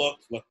say, oh,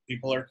 look,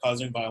 people are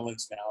causing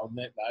violence now.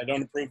 I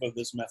don't approve of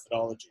this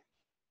methodology.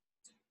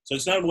 So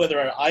it's not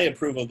whether I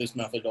approve of this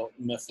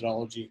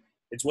methodology,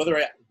 it's whether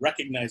I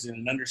recognize it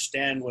and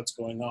understand what's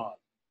going on.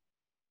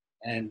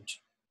 And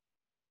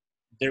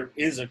there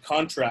is a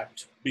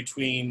contract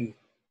between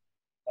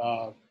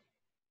the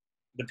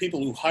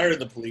people who hire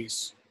the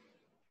police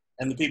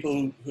and the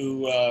people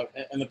who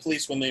and the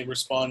police when they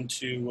respond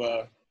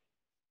to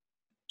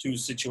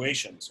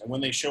situations, and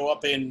when they show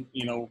up in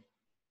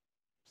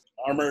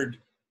armored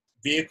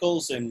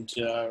vehicles and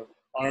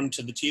armed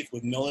to the teeth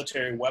with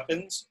military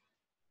weapons.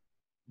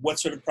 What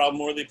sort of problem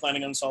were they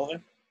planning on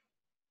solving?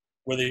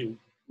 Were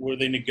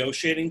they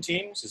negotiating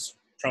teams? Is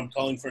Trump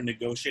calling for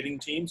negotiating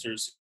teams, or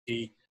is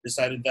he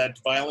decided that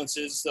violence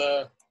is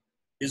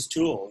his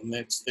tool, and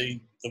that's the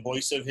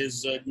voice of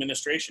his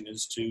administration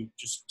is to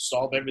just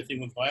solve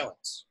everything with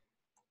violence?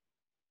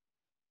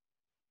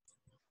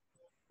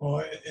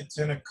 Well, it's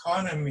an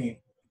economy.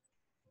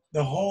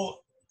 The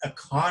whole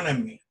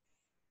economy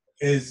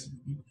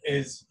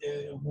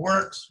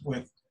works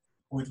with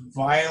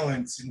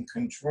violence and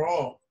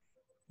control.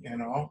 It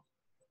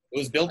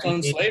was built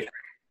on slavery.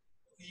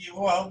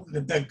 Well,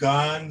 the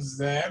guns,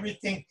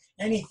 everything,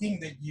 anything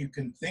that you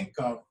can think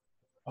of.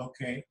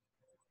 Okay,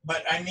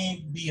 but I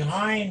mean,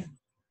 behind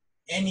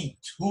any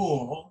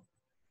tool,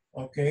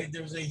 okay,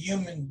 there's a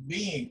human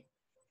being.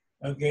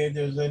 Okay,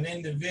 there's an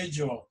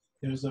individual.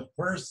 There's a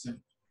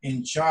person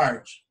in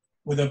charge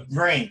with a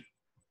brain.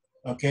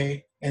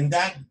 Okay, and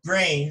that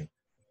brain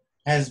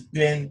has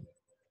been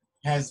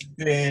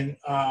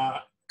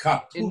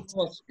kaput.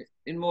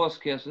 In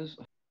most cases,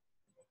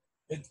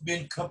 it's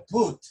been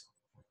kaput.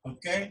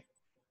 Okay,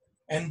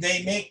 and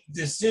they make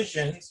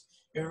decisions,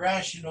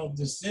 irrational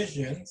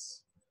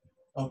decisions.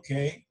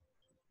 Okay,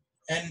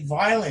 and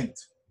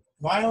violence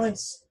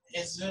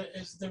is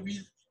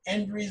the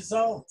end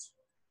result,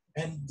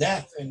 and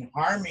death and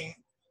harming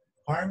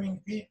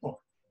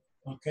people.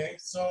 Okay,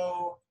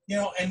 so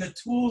and the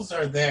tools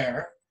are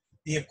there,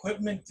 the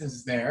equipment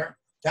is there.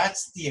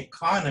 That's the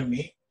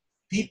economy.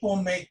 People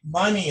make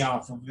money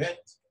off of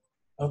it.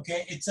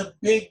 Okay, it's a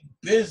big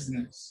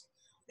business.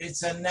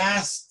 It's a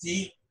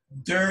nasty,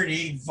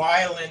 dirty,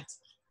 violent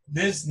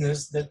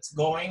business that's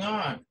going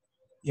on,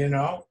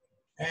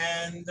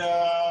 And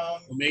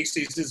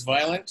Macy's is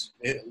violent.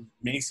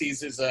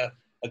 Macy's is a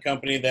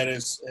company that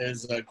is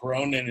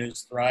grown and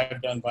has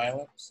thrived on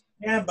violence.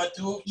 Yeah, but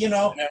the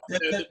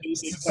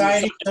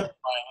society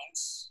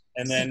violence,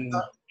 and then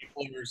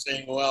people are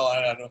saying, "Well,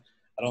 I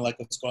don't like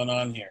what's going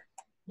on here."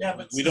 Yeah,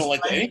 but we don't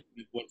like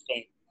anything what's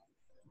going on.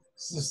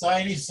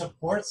 Society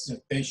supports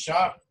it. They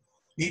shop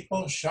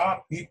People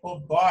shop,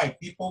 people buy,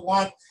 people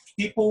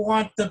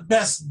want the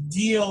best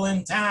deal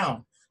in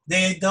town.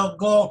 They'll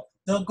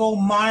go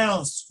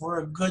miles for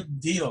a good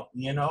deal,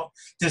 you know,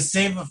 to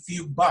save a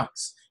few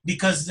bucks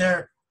because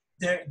the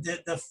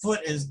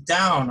foot is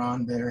down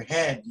on their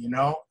head, you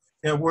know.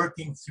 They're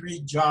working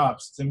 3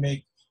 jobs to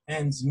make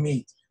ends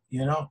meet,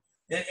 you know.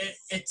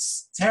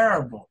 It's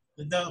terrible.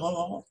 The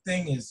whole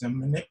thing is a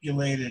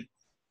manipulated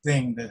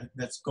thing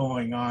that's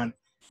going on.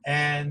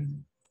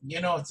 And,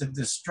 you know, it's a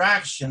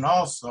distraction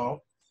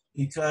also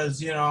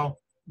because, you know,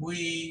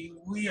 we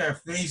are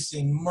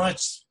facing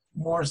much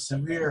more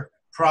severe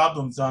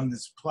problems on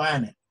this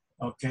planet,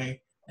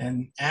 okay?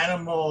 And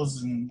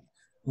animals and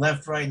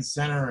left, right, and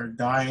center are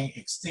dying.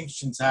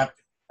 Extinctions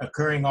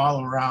occurring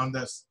all around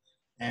us.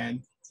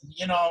 And,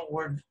 you know,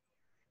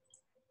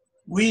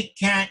 we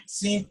can't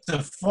seem to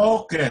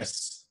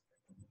focus.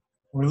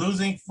 We're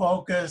losing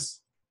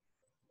focus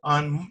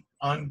on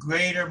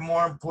greater,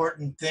 more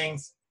important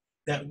things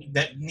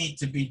that need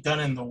to be done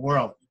in the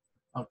world,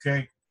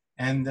 okay?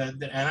 And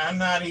I'm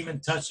not even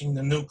touching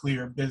the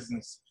nuclear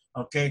business,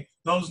 okay?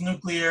 Those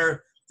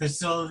nuclear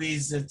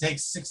facilities, it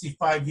takes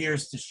 65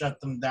 years to shut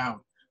them down,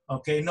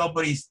 okay?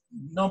 Nobody's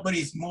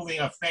moving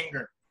a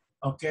finger,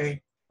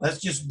 okay? Let's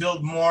just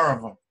build more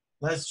of them.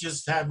 Let's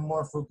just have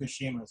more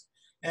Fukushimas.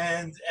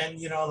 And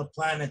you know, the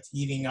planet's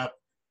heating up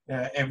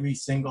every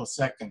single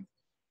second.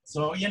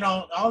 So, you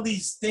know, all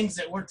these things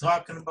that we're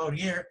talking about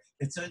here,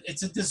 it's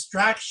a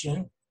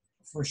distraction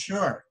for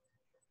sure.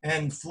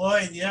 And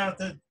Floyd, yeah,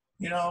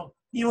 you know,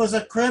 he was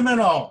a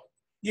criminal.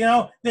 You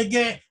know, they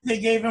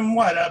gave him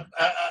what,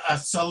 a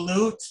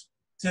salute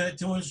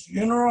to his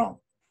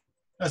funeral,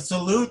 a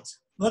salute.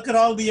 Look at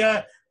all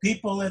the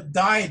people that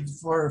died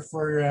for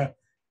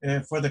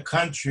the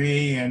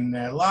country, and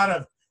a lot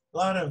of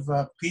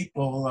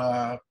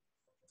people,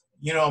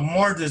 you know,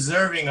 more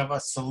deserving of a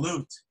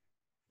salute.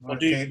 Well,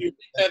 do you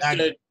think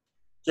that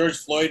George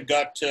Floyd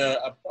got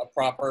a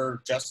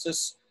proper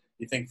justice?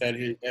 You think that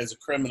he, as a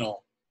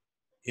criminal,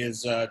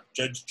 his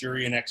judge,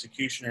 jury, and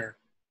executioner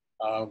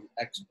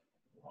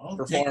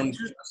performed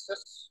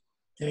justice?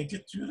 Take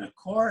it to the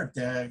court.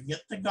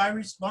 Get the guy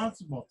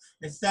responsible.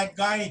 It's that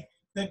guy.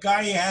 The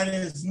guy had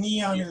his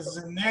knee on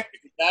his neck.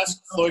 If you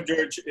ask Floyd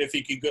George if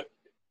he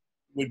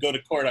would go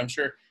to court, I'm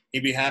sure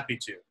he'd be happy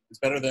to. It's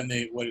better than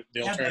the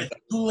alternative. But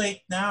it's too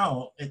late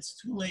now. It's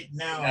too late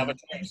now.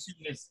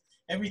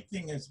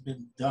 Everything has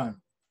been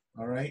done.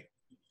 All right.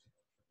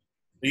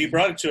 You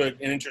brought it to an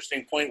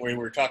interesting point where we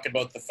were talking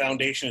about the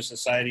foundation of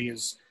society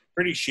is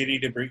pretty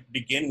shitty to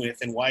begin with,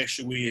 and why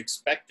should we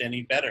expect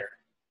any better?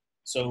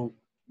 So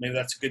maybe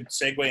that's a good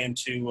segue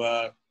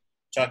into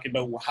talking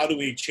about how do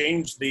we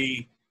change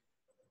the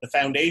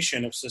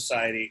foundation of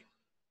society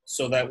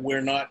so that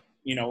we're not,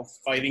 you know,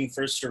 fighting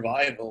for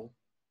survival.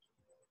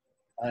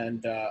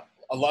 And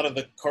a lot of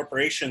the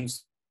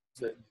corporations,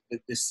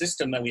 the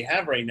system that we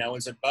have right now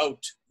is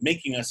about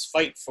making us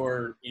fight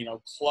for, you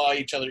know, claw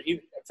each other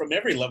from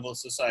every level of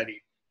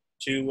society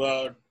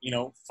to, you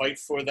know, fight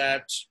for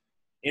that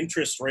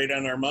interest rate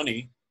on our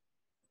money.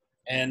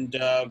 And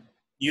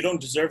you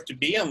don't deserve to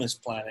be on this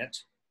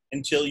planet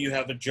until you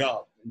have a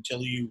job,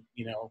 until you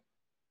know,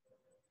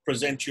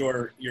 present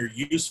your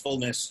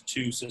usefulness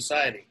to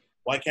society.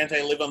 Why can't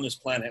I live on this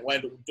planet? Why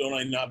don't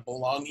I not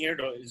belong here?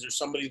 Is there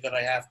somebody that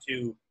I have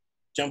to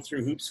jump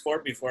through hoops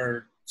for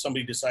before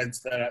somebody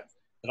decides that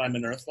I'm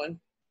an Earthling?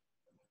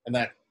 And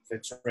that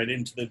fits right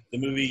into the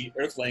movie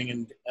Earthling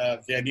and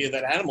the idea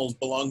that animals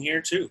belong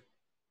here too.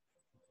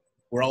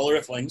 We're all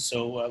Earthlings,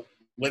 so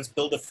let's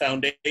build a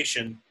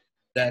foundation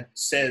that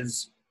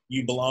says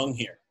you belong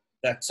here.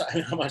 That's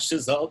how much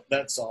does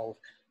that solve?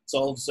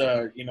 Solves,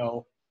 you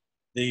know,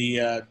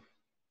 the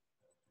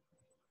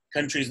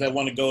countries that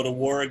want to go to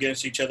war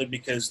against each other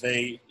because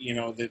they, you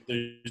know,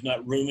 there's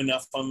not room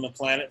enough on the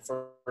planet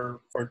for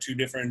 2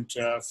 different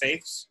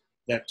faiths,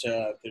 that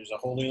there's a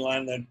holy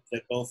land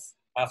that both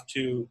have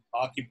to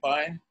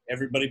occupy.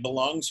 Everybody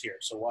belongs here,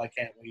 so why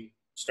can't we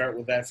start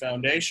with that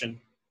foundation?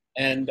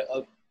 And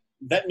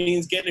that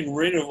means getting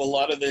rid of a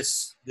lot of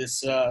this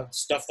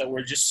stuff that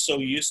we're just so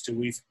used to.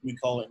 We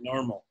call it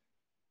normal.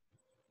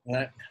 And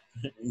that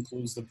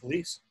includes the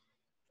police.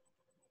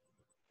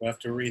 We have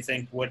to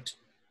rethink what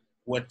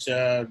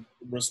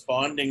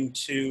responding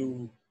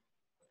to,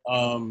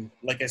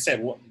 like I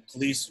said, what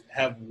police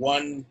have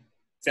 1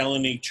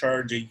 felony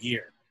charge a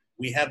year.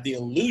 We have the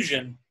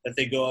illusion that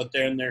they go out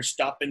there and they're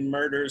stopping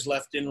murders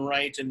left and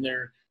right and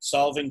they're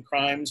solving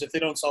crimes. If they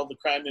don't solve the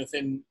crime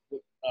within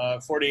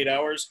 48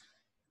 hours,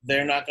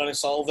 they're not going to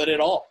solve it at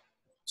all.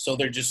 So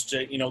they're just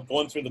you know,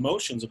 going through the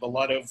motions of a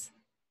lot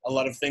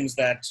of things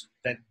that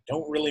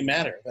don't really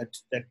matter,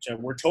 that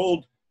we're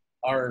told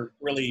are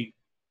really,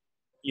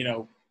 you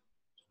know,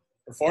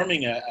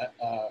 performing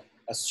a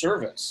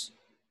service.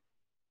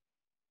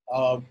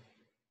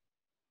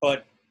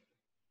 But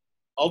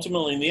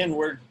ultimately, in the end,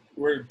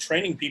 we're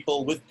training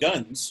people with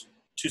guns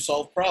to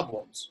solve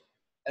problems.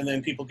 And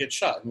then people get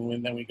shot.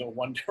 And then we go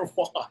wonder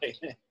why.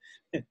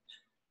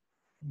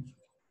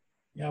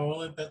 Yeah,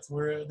 well, that's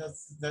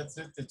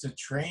it. It's a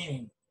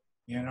training.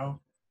 you know.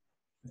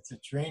 It's a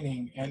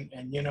training, and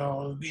you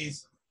know,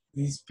 these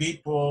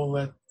people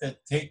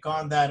that take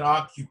on that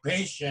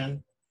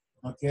occupation,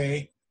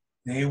 okay,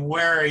 they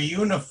wear a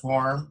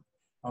uniform,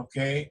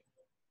 okay,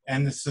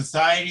 and the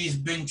society's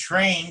been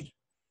trained,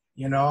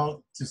 you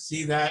know, to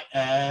see that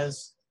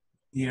as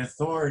the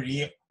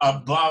authority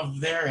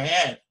above their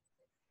head.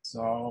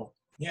 So,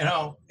 you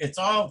know, it's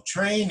all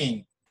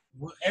training.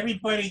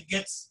 Everybody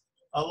gets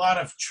a lot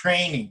of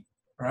training,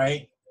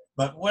 right?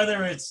 But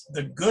whether it's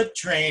the good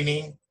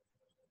training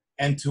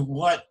and to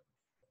what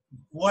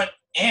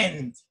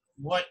end,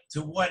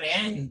 to what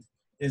end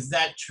is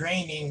that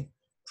training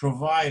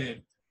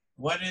provided?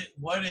 What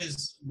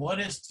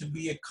is to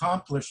be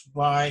accomplished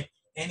by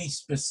any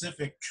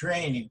specific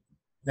training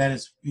that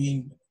is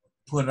being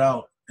put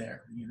out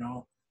there, you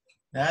know?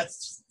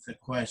 That's the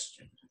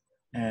question.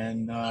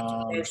 And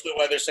Mostly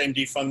why they're saying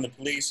defund the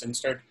police and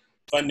start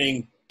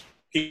funding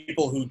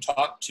people who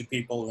talk to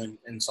people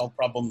and solve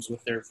problems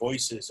with their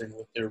voices and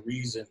with their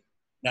reason,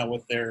 not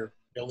with their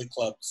billy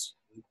clubs,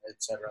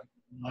 etc.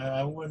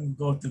 I wouldn't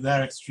go to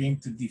that extreme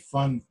to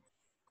defund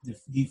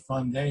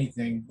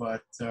anything,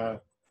 but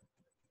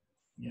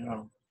you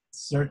know,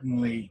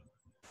 certainly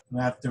we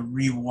have to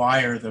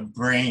rewire the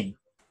brain.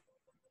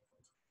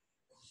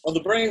 Well,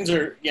 the brains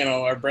are, you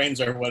know, our brains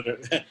are what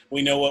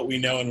we know what we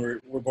know, and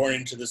we're born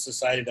into the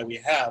society that we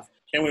have.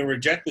 Can we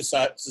reject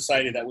the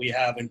society that we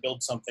have and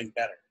build something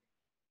better?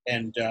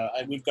 And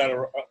we've got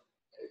to,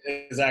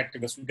 as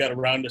activists, we've got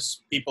around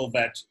us people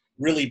that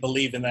really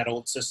believe in that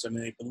old system,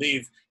 and they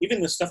believe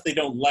even the stuff they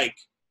don't like,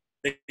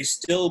 they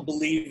still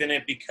believe in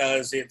it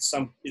because it's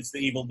the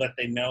evil that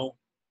they know,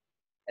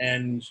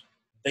 and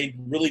they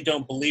really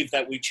don't believe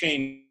that we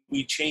change.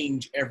 We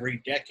change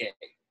every decade.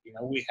 You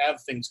know, we have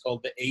things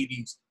called the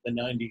 80s, the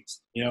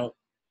 90s, you know,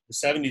 the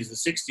 70s,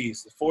 the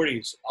 60s, the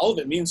 40s. All of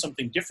it means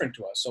something different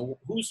to us. So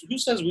who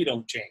says we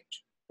don't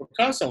change? We're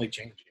constantly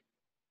changing,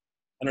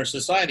 and our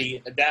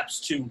society adapts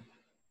to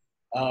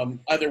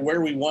either where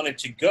we want it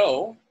to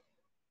go,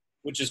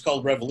 which is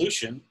called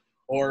revolution,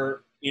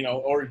 or, you know,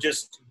 or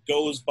just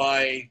goes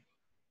by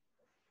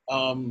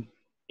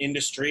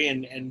industry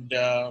and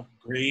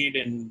greed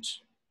and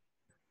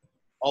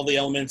all the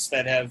elements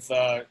that have,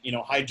 you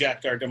know,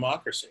 hijacked our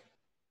democracy.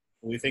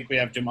 We think we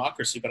have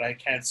democracy, but I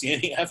can't see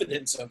any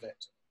evidence of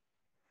it.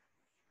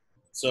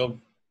 So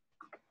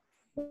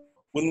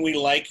wouldn't we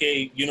like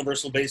a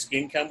universal basic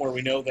income where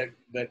we know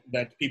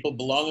that people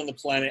belong on the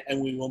planet,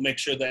 and we will make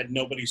sure that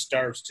nobody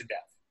starves to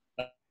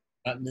death?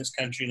 Not in this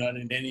country, not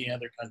in any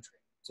other country.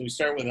 So we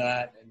start with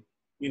that, and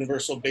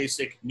universal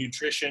basic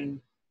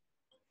nutrition,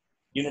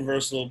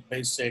 universal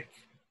basic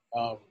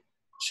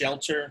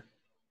shelter.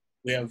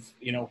 We have,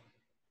 you know,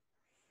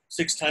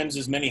 6 times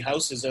as many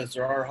houses as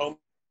there are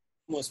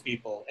homeless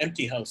people,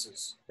 empty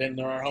houses, than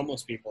there are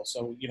homeless people.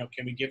 So, you know,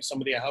 can we give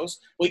somebody a house?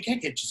 Well, you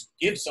can't just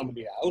give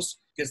somebody a house,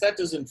 because that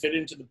doesn't fit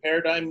into the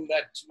paradigm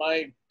that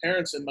my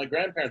parents and my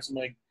grandparents and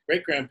my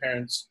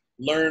great-grandparents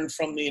learned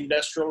from the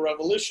Industrial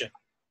Revolution.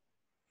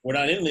 We're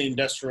not in the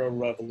Industrial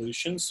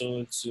Revolution, so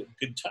it's a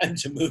good time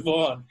to move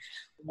on.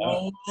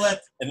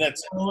 And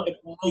that's part of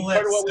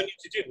what we need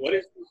to do. What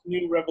is this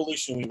new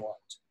revolution we want?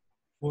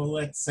 Well,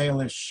 let's say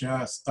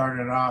start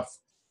it off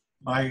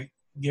by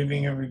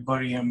giving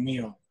everybody a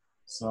meal.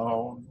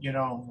 So, you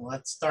know,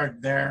 let's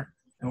start there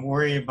and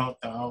worry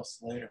about the house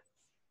later.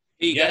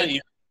 Yeah,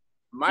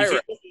 Myra. You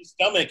feed their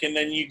stomach, and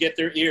then you get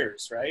their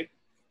ears, right?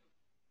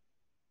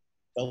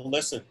 They'll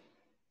listen.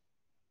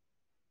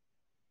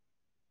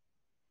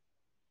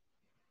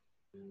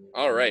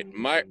 All right.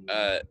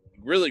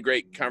 Really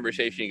great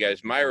conversation, you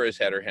guys. Myra's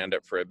had her hand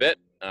up for a bit.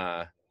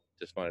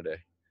 Just wanted to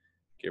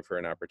give her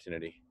an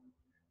opportunity.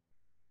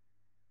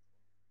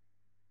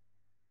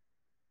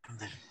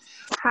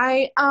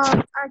 Hi,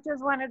 I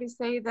just wanted to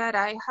say that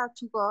I have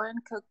to go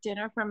and cook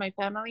dinner for my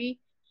family.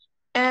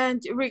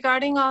 And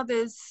regarding all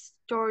this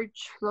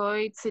George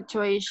Floyd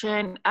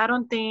situation, I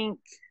don't think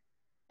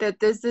that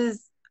this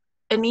is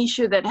an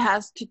issue that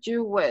has to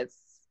do with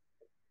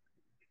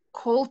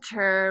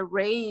culture,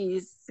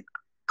 race,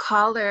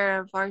 color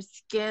of our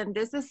skin.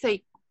 This is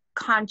a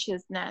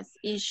consciousness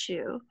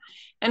issue.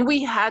 And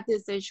we had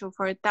this issue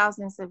for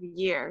thousands of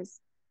years.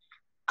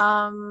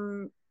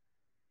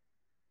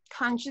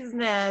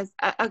 Consciousness,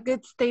 a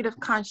good state of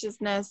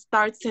consciousness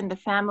starts in the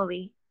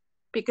family,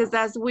 because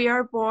as we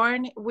are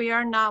born, we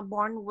are not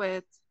born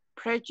with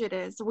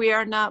prejudice. We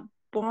are not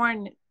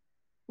born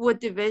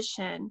with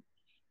division.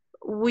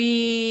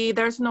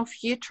 There's no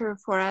future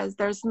for us.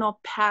 There's no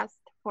past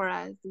for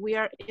us. We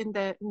are in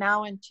the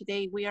now and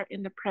today. We are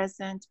in the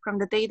present from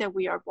the day that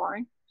we are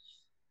born.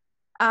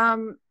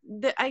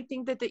 I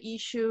think that the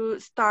issue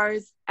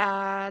starts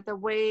the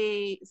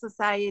way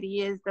society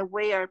is, the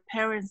way our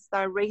parents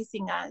are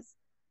raising us.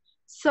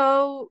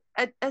 So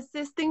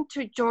assisting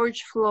to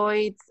George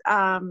Floyd's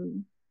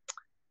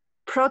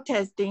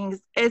protesting,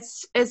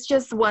 it's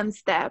just one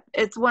step.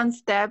 It's one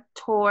step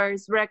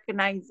towards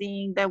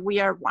recognizing that we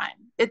are one.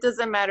 It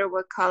doesn't matter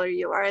what color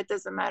you are. It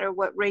doesn't matter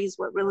what race,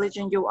 what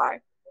religion you are.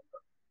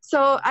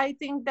 So I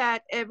think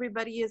that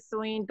everybody is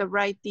doing the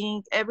right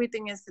thing.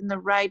 Everything is in the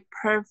right,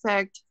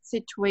 perfect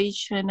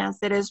situation as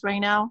it is right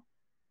now.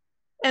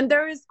 And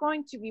there is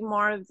going to be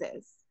more of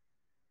this.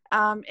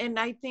 And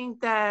I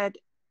think that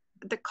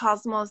the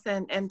cosmos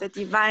and the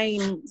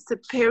divine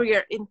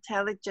superior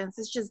intelligence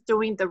is just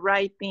doing the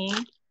right thing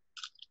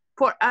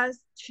for us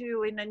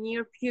to, in the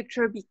near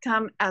future,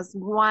 become as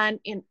one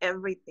in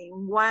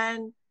everything,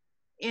 one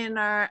in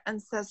our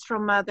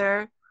ancestral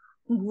mother,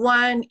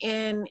 one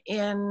in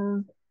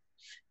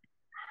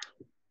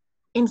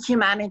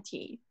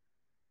humanity.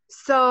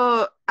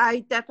 So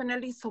I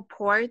definitely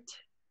support.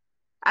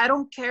 I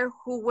don't care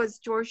who was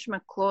George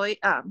McCloy,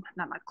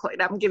 not McCloy,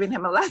 I'm giving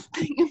him a last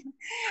name.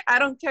 I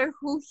don't care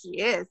who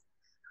he is.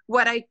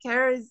 What I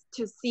care is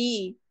to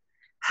see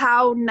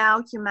how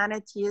now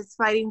humanity is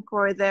fighting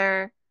for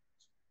their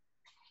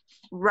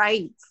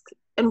rights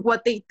and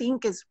what they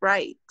think is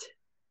right.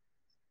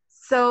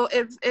 So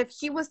if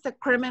he was the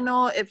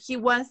criminal, if he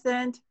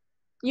wasn't,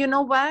 you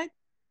know what?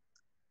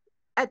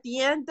 At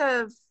the end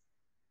of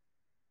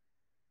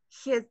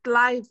his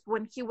life,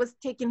 when he was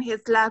taking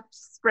his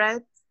last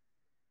breath,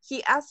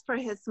 he asked for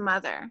his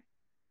mother.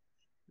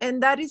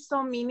 And that is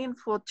so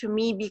meaningful to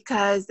me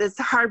because it's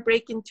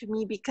heartbreaking to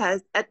me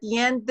because at the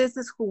end, this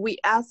is who we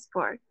ask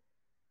for.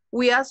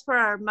 We ask for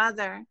our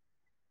mother.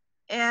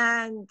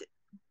 And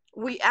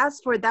we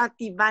ask for that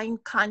divine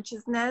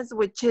consciousness,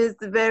 which is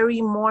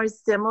very more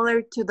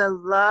similar to the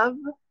love.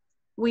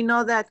 We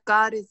know that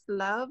God is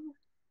love.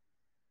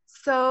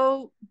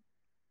 So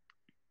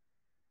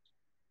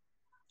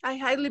I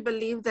highly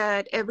believe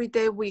that every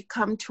day we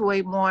come to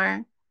a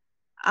more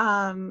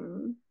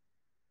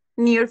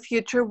near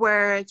future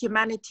where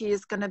humanity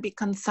is going to be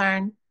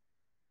concerned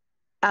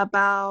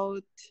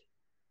about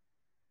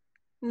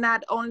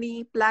not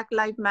only Black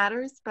Lives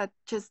Matters, but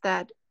just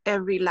that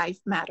every life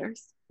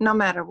matters, no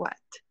matter what.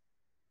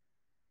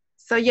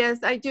 So yes,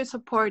 I do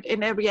support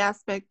in every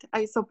aspect.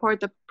 I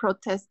support the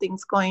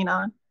protestings going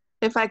on.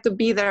 If I could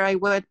be there, I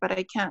would, but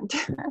I can't.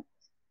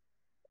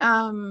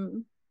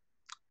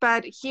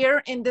 But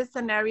here in this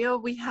scenario,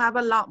 we have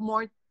a lot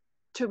more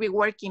to be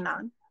working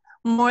on.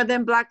 More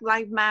than Black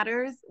Lives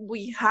Matters,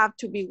 we have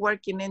to be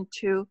working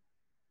into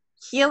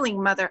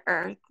healing Mother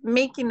Earth,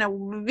 making a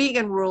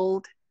vegan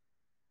world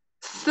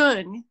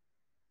soon,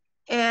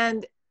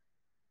 and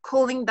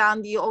cooling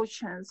down the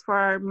oceans for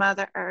our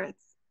Mother Earth.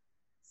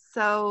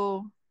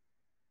 So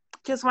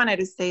just wanted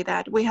to say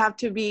that we have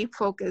to be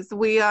focused.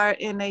 We are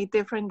in a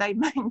different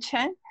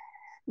dimension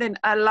than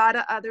a lot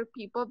of other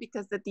people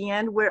because at the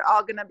end, we're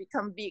all gonna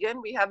become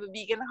vegan. We have a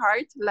vegan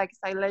heart, like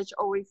Silege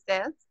always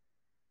says.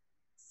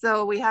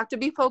 So we have to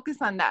be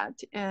focused on that.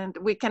 And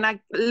we cannot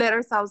let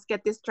ourselves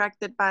get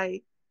distracted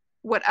by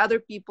what other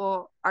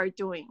people are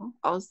doing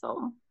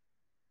also.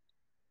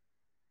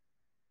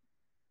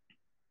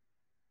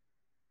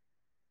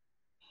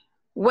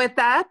 With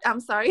that, I'm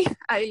sorry,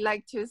 I'd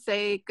like to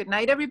say good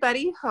night,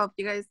 everybody. Hope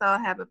you guys all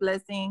have a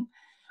blessing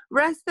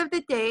rest of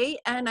the day.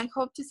 And I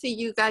hope to see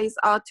you guys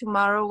all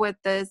tomorrow with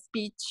the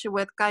speech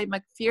with Guy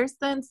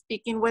McPherson,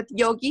 speaking with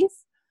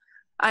yogis.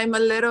 I'm a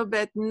little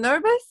bit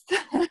nervous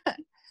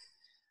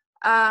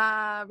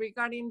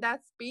regarding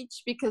that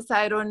speech because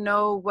I don't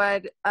know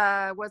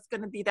what's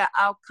going to be the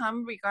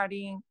outcome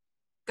regarding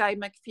Guy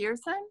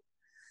McPherson.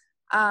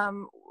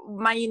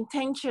 My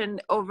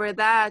intention over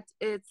that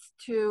is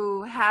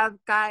to have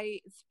Guy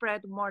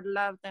spread more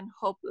love than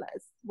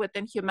hopeless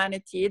within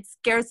humanity. It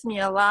scares me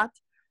a lot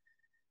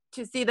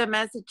to see the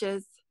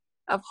messages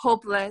of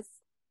hopeless,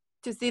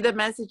 to see the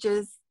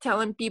messages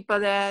telling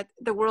people that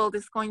the world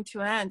is going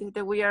to end,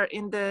 that we are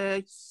in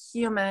the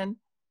human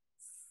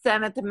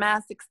seventh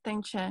mass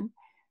extinction,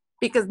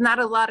 because not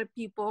a lot of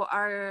people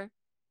are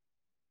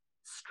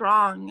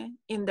strong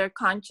in their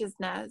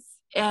consciousness.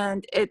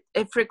 And it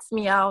freaks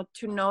me out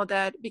to know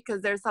that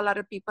because there's a lot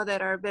of people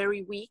that are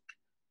very weak,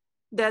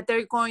 that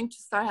they're going to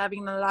start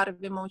having a lot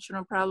of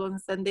emotional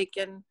problems and they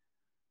can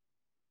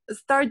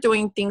start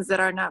doing things that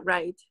are not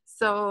right.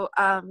 So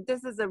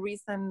this is a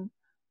reason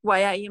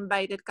why I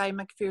invited Guy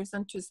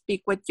McPherson to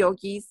speak with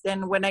yogis.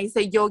 And when I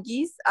say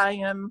yogis, I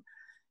am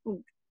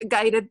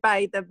guided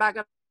by the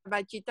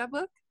Bhagavad Gita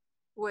book,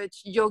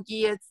 which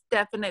yogi is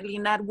definitely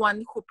not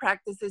one who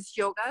practices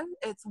yoga.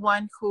 It's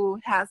one who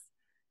has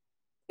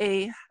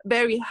a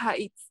very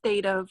high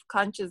state of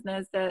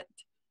consciousness that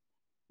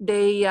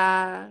they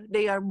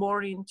are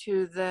more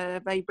into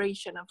the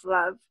vibration of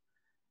love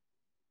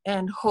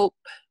and hope.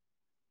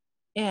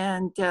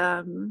 And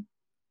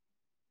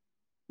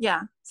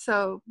yeah,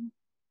 so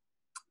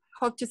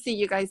hope to see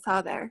you guys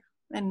all there,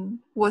 and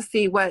we'll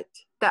see what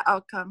the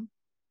outcome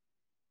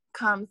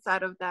comes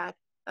out of that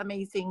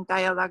amazing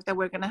dialogue that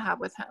we're gonna have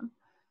with him.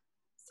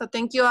 So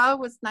thank you all. It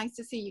was nice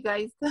to see you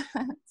guys.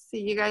 See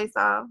you guys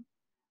all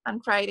on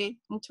Friday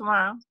and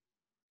tomorrow.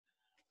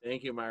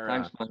 Thank you, Myra.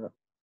 Thanks, Myra.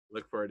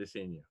 Look forward to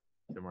seeing you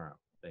tomorrow.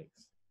 Thanks.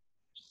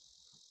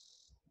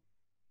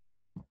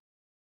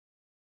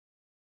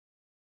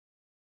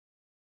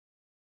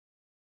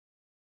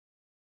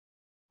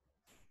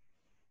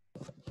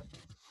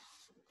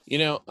 You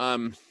know,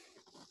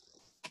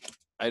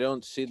 I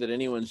don't see that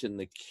anyone's in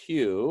the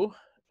queue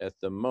at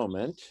the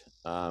moment.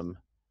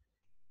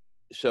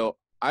 So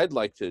I'd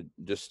like to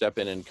just step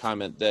in and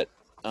comment that,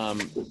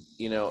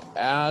 you know,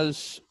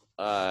 as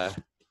I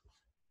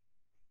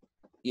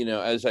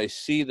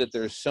see that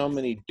there's so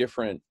many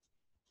different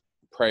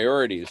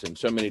priorities and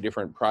so many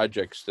different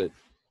projects that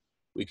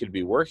we could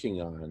be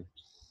working on,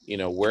 you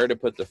know, where to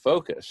put the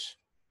focus,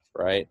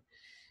 right?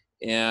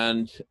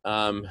 And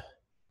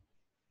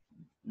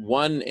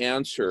one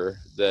answer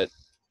that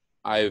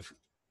I've,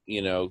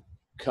 you know,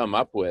 come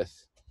up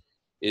with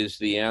is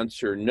the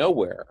answer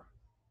nowhere.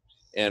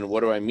 And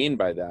what do I mean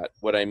by that?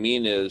 What I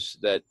mean is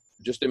that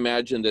just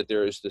imagine that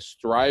there is this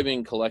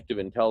thriving collective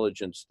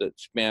intelligence that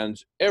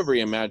spans every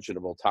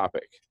imaginable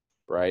topic,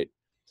 right?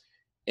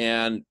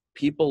 And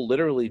people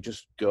literally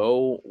just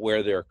go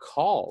where they're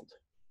called.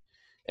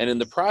 And in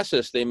the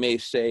process, they may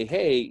say,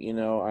 hey, you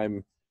know,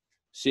 I'm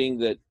seeing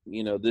that,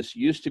 you know, this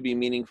used to be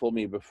meaningful to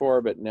me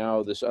before, but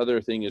now this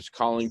other thing is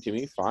calling to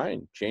me.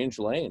 Fine, change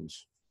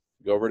lanes,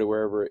 go over to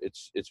wherever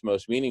it's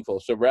most meaningful.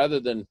 So rather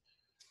than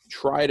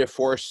try to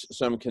force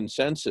some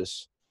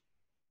consensus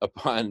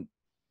upon,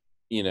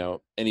 you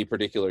know, any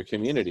particular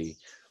community,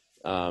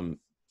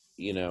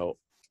 you know,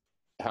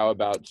 how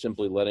about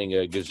simply letting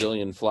a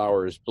gazillion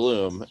flowers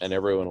bloom and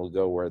everyone will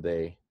go where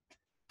they,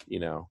 you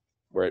know,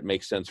 where it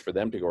makes sense for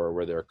them to go or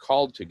where they're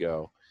called to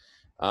go.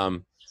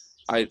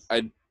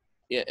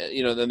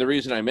 You know, then the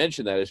reason I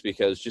mention that is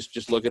because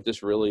just look at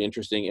this really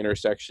interesting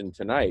intersection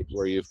tonight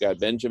where you've got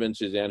Benjamin and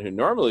Suzanne who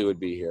normally would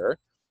be here,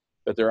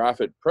 but they're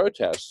off at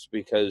protests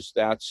because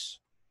that's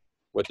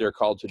what they're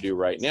called to do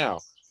right now.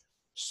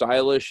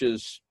 Silas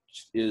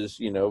is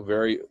you know,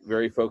 very,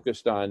 very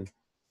focused on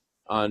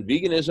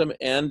veganism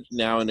and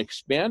now an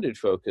expanded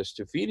focus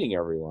to feeding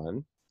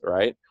everyone,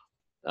 right?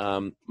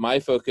 My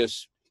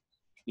focus,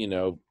 you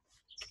know,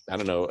 I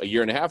don't know, a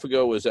year and a half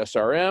ago was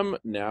SRM.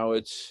 Now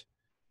it's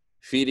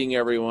feeding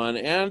everyone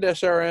and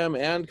SRM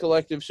and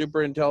collective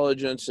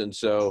superintelligence. And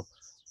so,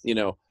 you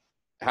know,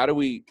 how do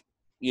we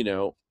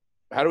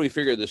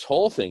figure this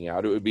whole thing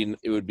out? It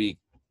would be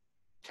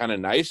kind of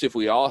nice if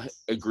we all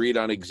agreed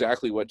on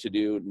exactly what to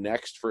do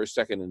next, first,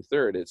 second, and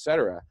third, et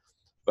cetera.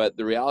 But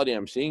the reality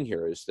I'm seeing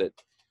here is that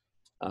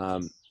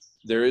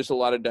there is a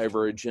lot of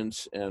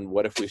divergence. And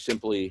what if we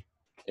simply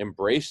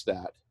embrace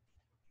that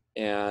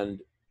and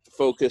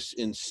focus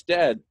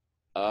instead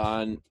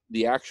on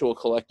the actual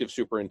collective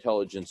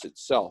superintelligence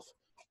itself,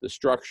 the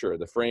structure,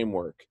 the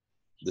framework,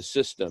 the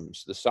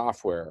systems, the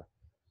software,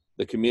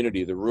 the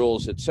community, the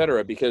rules, et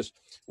cetera. Because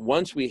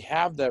once we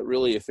have that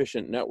really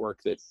efficient network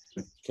that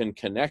can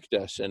connect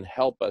us and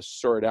help us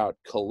sort out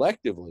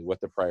collectively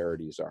what the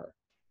priorities are,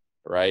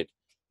 right?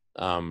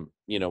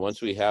 You know,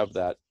 once we have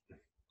that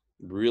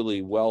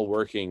really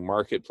well-working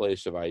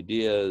marketplace of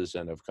ideas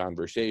and of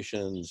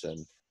conversations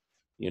and,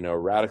 you know,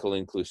 radical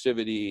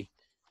inclusivity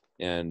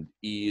and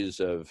ease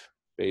of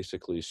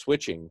basically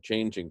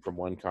changing from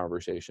one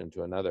conversation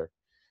to another,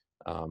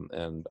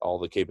 and all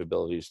the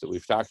capabilities that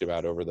we've talked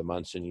about over the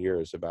months and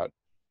years about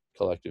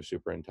collective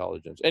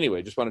superintelligence.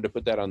 Anyway, just wanted to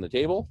put that on the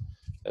table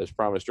as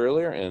promised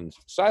earlier, and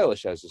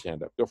Silas has his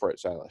hand up. Go for it,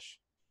 Silas.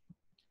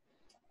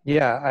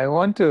 Yeah, I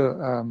want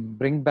to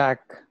bring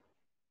back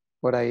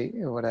what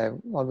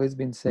I've always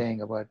been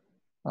saying about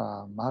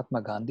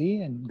Mahatma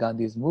Gandhi and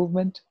Gandhi's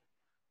movement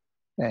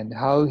and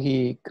how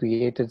he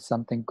created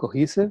something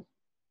cohesive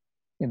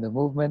in the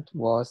movement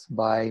was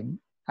by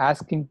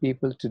asking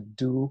people to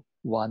do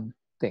one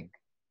thing.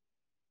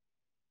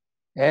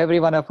 Every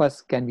one of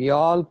us, can we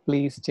all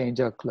please change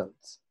our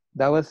clothes?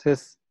 That was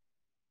his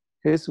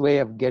way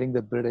of getting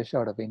the British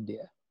out of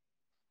India,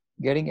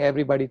 getting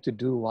everybody to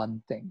do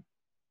one thing.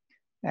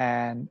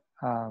 And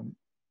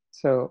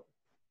so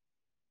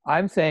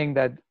I'm saying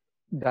that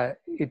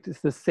it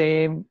is the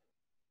same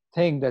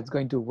thing that's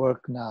going to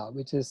work now,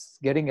 which is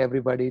getting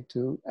everybody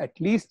to at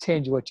least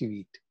change what you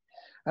eat.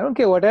 I don't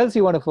care what else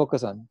you want to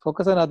focus on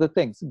other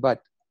things,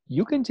 but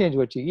you can change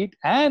what you eat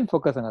and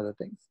focus on other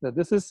things. So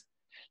this is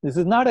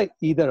not a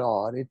either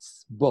or,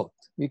 it's both.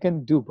 You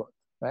can do both,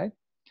 right?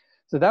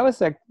 So that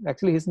was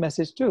actually his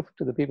message too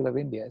to the people of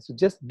India. So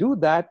just do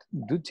that,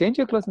 change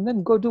your clothes, and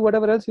then go do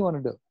whatever else you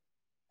want to do.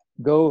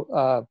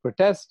 Go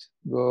protest,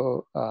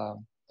 go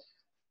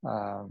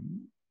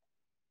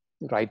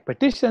write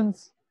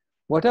petitions,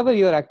 whatever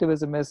your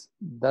activism is,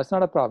 that's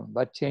not a problem,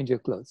 but change your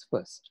clothes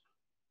first.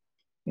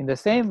 In the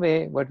same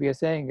way, what we are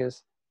saying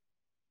is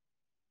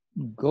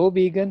go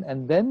vegan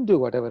and then do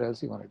whatever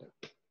else you want to do,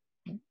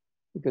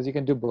 because you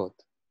can do both.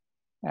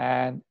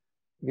 And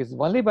because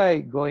only by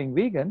going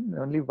vegan,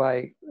 only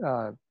by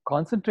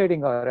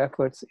concentrating our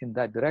efforts in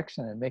that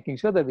direction and making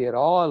sure that we are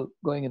all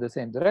going in the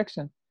same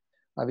direction,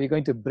 are we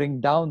going to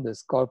bring down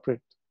this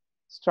corporate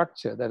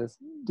structure that is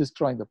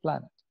destroying the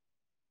planet.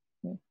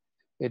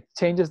 It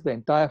changes the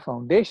entire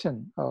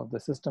foundation of the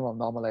system of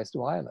normalized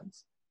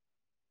violence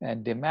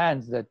and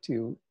demands that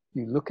you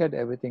look at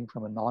everything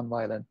from a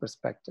nonviolent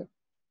perspective.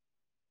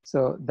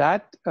 So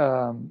that,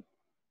 so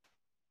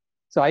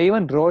I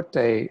even wrote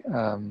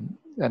an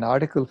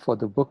article for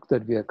the book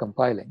that we are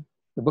compiling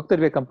The book that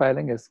we're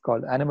compiling is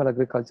called Animal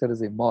Agriculture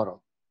is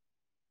Immoral.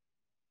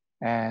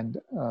 And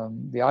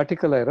the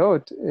article I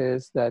wrote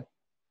is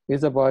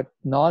about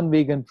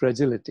non-vegan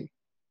fragility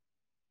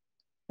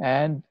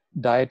and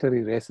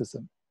dietary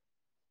racism.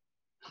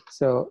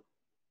 So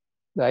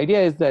the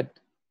idea is that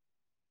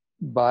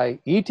by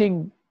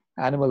eating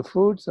animal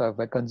foods or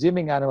by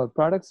consuming animal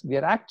products, we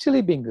are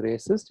actually being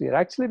racist, we are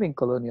actually being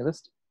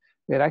colonialist,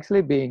 we are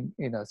actually being,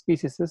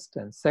 speciesist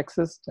and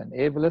sexist and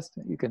ableist,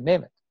 you can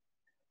name it.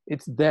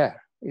 It's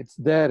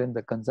there in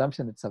the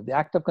consumption itself. The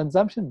act of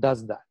consumption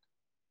does that.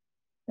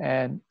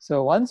 And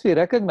so once we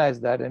recognize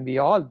that, and we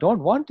all don't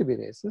want to be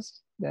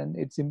racist, then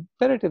it's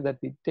imperative that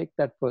we take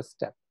that first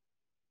step,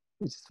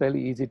 which is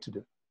fairly easy to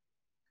do.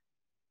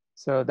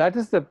 So that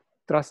is the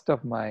thrust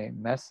of my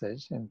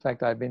message. In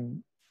fact, I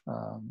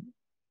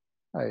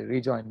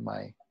rejoined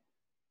my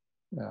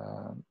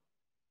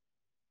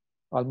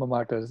alma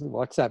mater's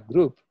WhatsApp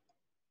group,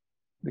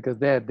 because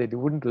they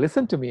wouldn't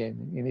listen to me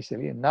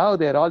initially. And now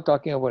they're all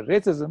talking about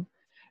racism.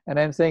 And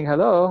I'm saying,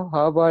 hello,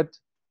 how about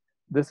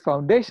this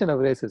foundation of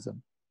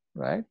racism,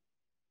 right?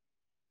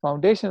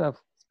 Foundation of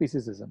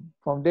speciesism,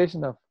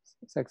 foundation of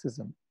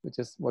sexism, which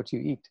is what you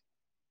eat.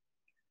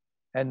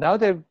 And now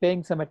they're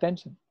paying some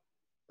attention,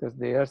 because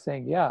they are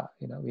saying, yeah,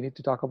 we need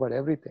to talk about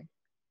everything.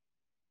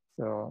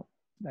 So,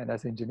 and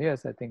as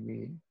engineers, I think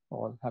we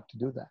all have to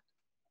do that.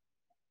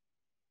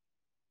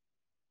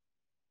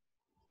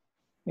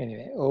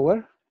 Anyway,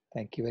 over.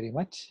 Thank you very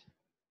much.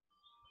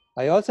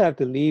 I also have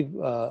to leave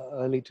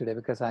early today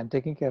because I'm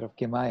taking care of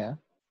Kimaya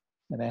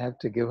and I have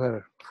to give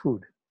her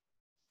food.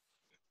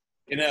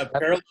 In a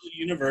parallel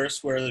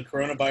universe where the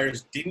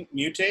coronavirus didn't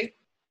mutate,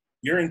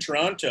 you're in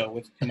Toronto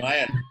with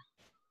Kimaya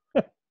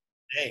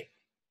today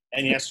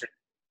and yesterday.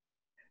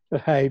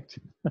 Right.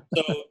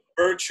 So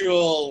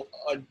virtual,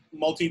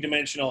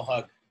 multi-dimensional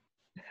hug.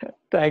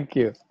 Thank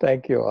you.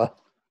 Thank you all.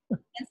 And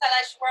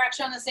Sailesh, we're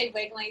actually on the same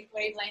wavelength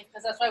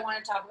because that's what I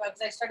want to talk about,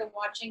 because I started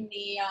watching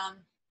the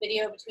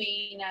video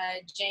between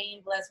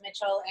Jane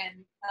Velez-Mitchell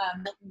and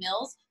Milton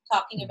Mills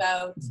talking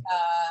about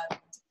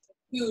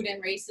food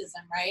and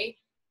racism, right?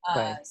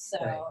 Right.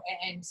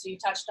 And so you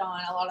touched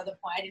on a lot of the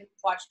point. I didn't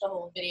watch the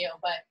whole video,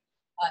 but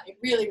it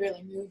really,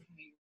 really moved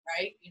me,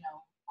 right?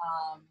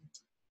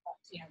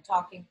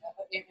 Talking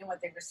in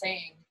what they were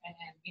saying, and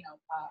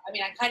I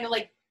mean, I kind of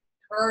like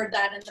heard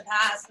that in the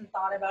past and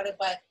thought about it,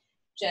 but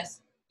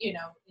just in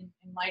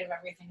light of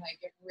everything, like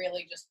it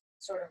really just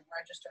sort of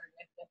registered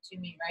it to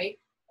me, right?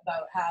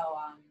 About how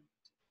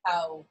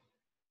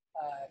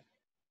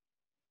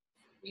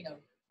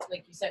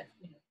like you said,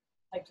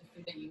 types of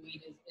food that you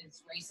eat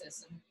is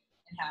racist, and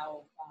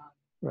how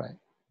right.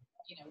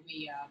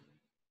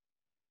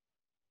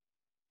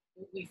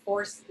 We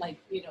force, like,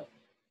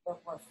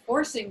 we're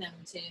forcing them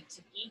to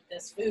eat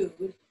this food,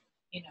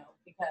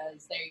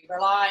 because they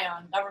rely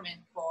on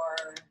government for,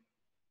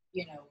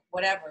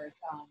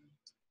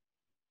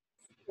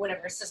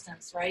 whatever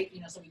assistance, right?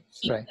 So we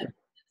keep right. them in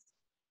this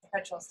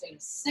perpetual state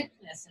of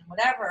sickness and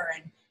whatever,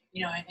 and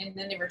and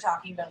then they were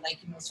talking about, like,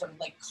 sort of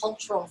like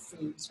cultural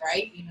foods,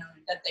 right?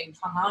 That they've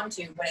hung on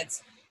to,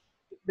 but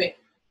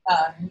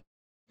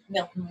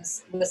Milton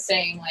was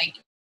saying,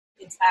 like,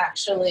 it's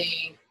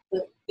actually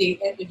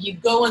if you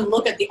go and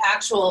look at the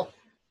actual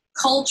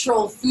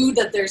cultural food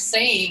that they're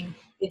saying,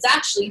 it's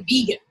actually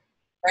vegan,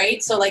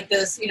 right? So like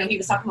this, he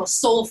was talking about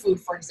soul food,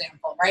 for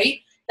example,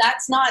 right?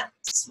 That's not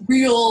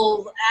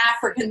real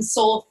African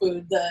soul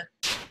food, the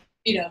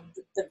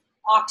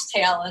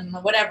oxtail and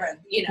whatever,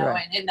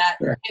 right. and that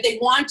right. if they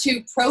want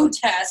to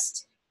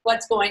protest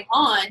what's going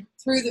on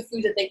through the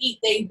food that they eat,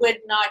 they would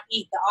not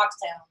eat the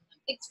oxtail and the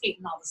pig's feet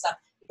and all this stuff,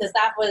 because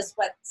that was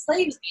what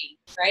slaves ate,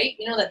 right?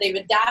 That they've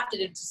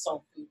adapted into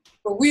soul food.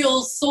 But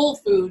real soul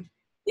food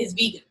is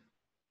vegan.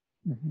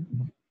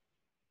 Mm-hmm.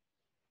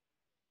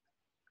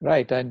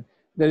 Right, and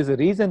there is a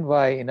reason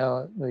why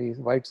these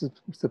white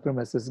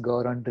supremacists go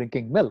around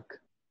drinking milk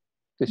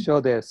to show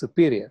they're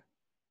superior,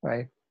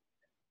 right?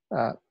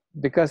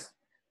 Because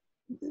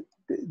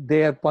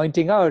they are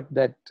pointing out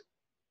that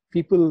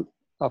people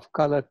of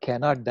color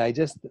cannot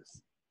digest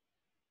this,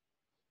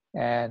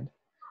 and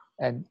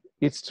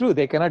it's true,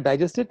 they cannot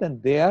digest it,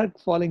 and they are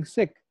falling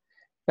sick.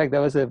 In fact,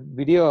 there was a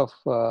video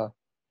of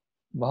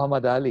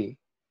Muhammad Ali.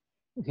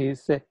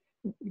 He's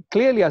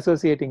clearly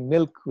associating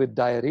milk with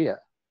diarrhea.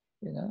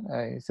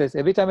 He says,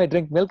 every time I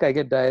drink milk, I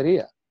get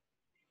diarrhea.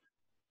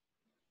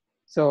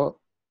 So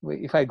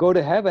if I go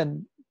to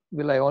heaven,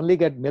 will I only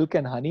get milk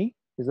and honey?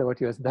 That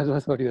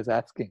was what he was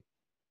asking.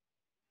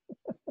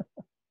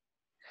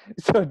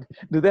 So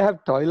do they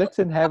have toilets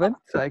in heaven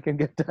so I can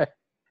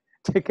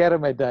take care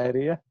of my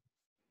diarrhea?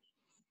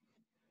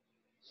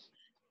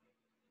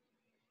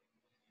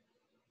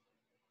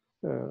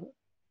 So,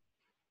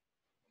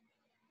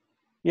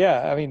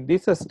 yeah, I mean,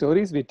 these are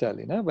stories we tell,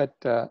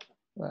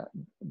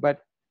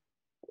 but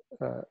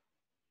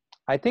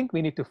I think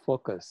we need to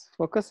focus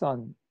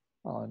on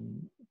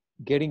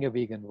getting a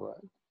vegan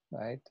world,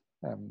 right?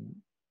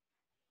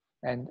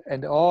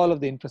 And all of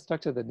the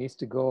infrastructure that needs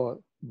to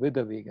go with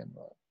a vegan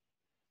world.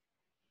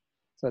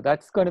 So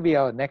that's going to be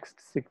our next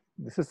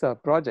this is a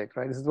project,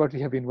 right? This is what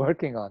we have been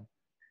working on.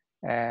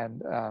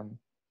 And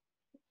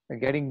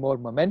getting more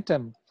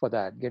momentum for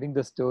that, getting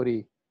the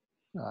story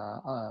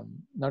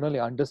not only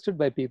understood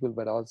by people,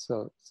 but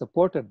also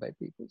supported by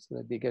people, so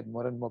that we get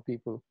more and more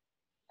people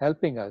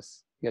helping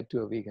us get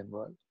to a vegan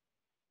world,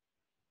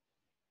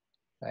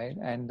 right?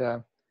 And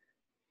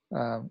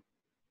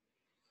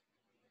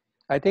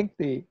I think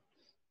the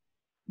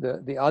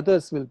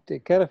others will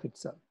take care of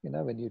itself,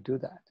 when you do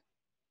that.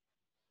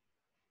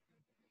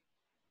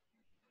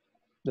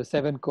 The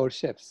 7 core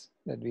shifts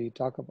that we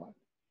talk about,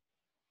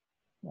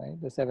 right?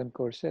 The 7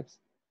 core shifts.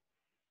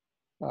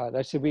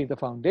 That should be the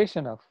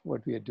foundation of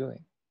what we are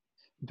doing.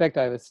 In fact,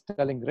 I was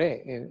telling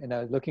Ray, and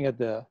I was looking at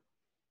the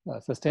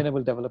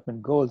Sustainable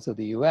Development Goals of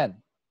the UN.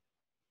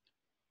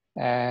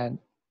 And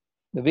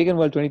the Vegan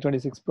World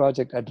 2026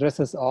 project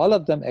addresses all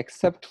of them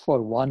except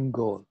for one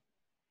goal.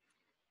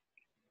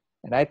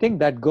 And I think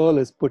that goal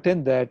is put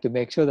in there to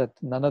make sure that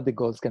none of the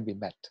goals can be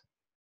met.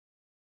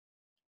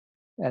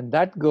 And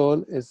that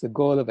goal is the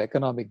goal of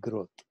economic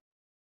growth.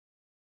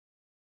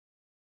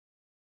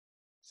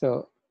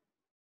 So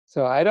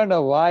I don't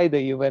know why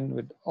the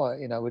UN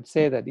would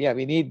say that, yeah,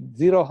 we need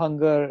zero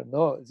hunger,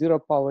 zero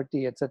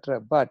poverty, etc.,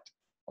 but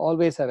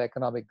always have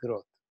economic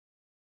growth.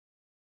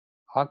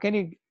 How can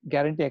you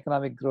guarantee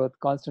economic growth,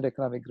 constant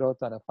economic growth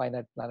on a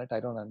finite planet?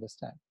 I don't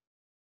understand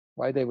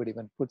why they would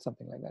even put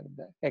something like that in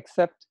there,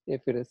 except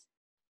if it is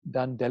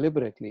done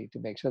deliberately to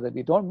make sure that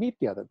we don't meet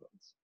the other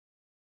goals.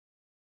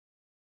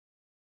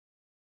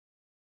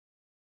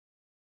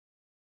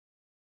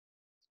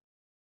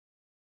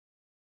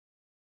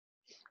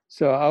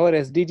 So our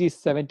SDG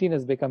 17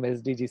 has become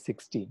SDG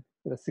 16.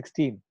 There are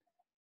 16.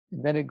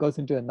 And then it goes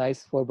into a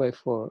nice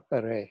 4x4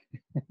 array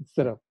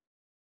instead of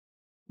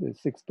the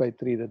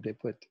 6x3 that they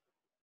put.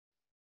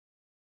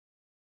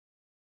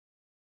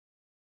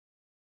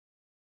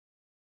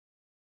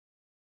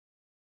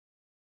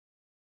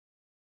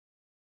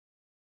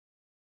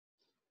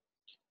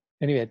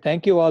 Anyway,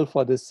 thank you all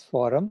for this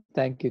forum.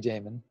 Thank you,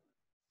 Jamin,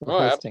 for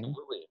hosting.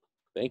 Absolutely.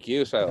 Thank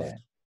you, Silas. Yeah.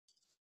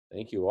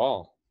 Thank you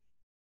all.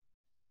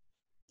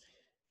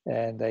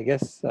 And I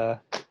guess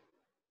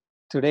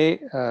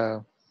today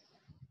I'm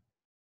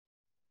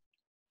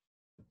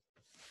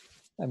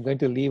going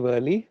to leave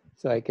early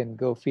so I can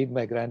go feed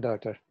my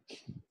granddaughter.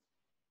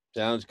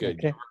 Sounds good.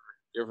 Okay.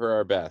 Give her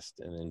our best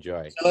and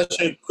enjoy. So let's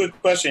a quick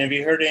question. Have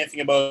you heard anything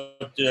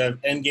about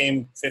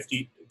Endgame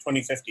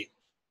 2050?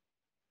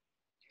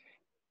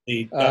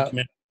 The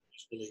documentary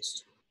was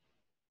released.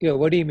 Yeah,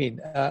 what do you mean?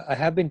 I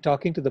have been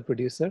talking to the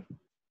producer.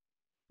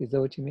 Is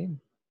that what you mean?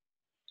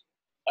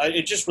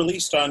 It just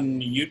released on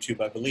YouTube,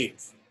 I believe.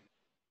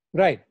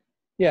 Right.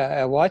 Yeah,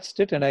 I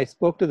watched it and I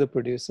spoke to the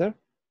producer.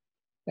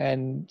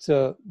 And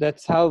so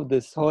that's how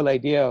this whole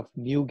idea of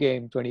New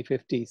Game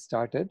 2050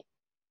 started.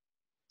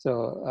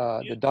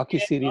 So the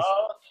docuseries.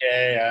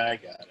 Okay, I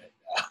got it.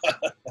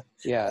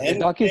 Yeah, the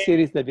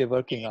docuseries that we're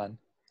working on.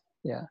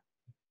 Yeah.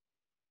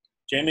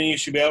 Jamin, you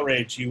should be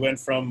outraged. You went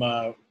from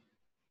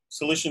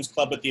Solutions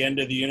Club at the end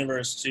of the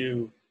universe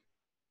to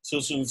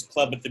Solutions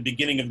Club at the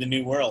beginning of the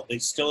new world. They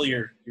stole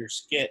your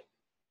skit,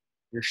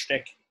 your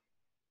shtick.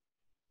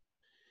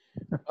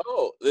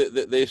 Oh,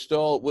 they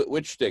stole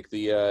which stick?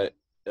 The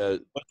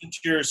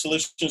wasn't your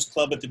Solutions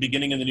Club at the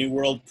beginning of the new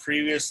world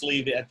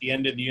previously at the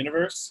end of the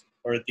universe,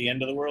 or at the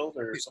end of the world,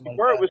 or something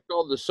before like that? it was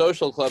called the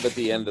Social Club at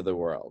the end of the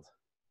world.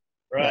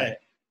 Right.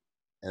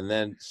 And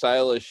then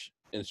Silas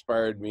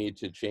inspired me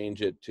to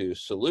change it to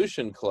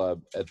Solution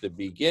Club at the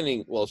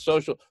beginning. Well,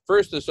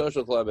 first the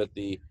Social Club at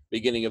the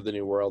beginning of the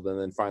new world, and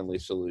then finally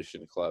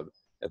Solution Club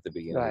at the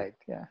beginning. Right.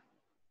 Yeah.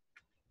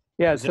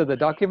 Yeah. So the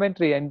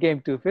documentary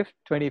Endgame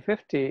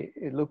 2050,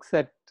 it looks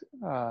at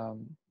the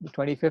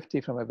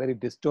 2050 from a very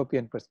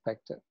dystopian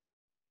perspective.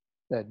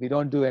 That we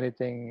don't do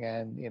anything,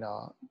 and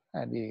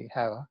and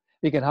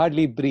we can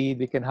hardly breathe,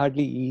 we can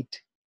hardly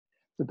eat.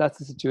 So that's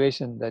the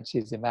situation that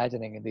she's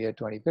imagining in the year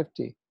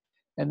 2050.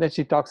 And then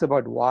she talks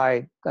about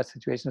why that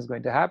situation is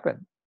going to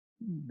happen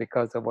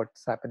because of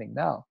what's happening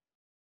now.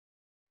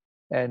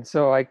 And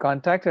so I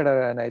contacted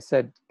her and I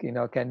said,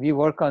 can we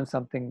work on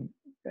something,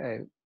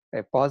 a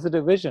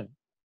positive vision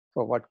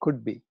for what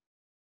could be?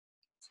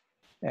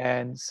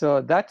 And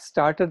so that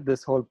started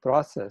this whole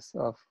process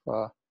of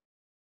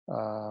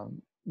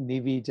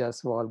Nivi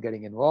Jaswal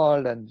getting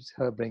involved and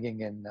her bringing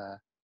in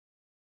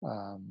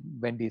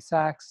Wendy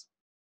Sachs.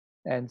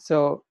 And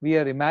so we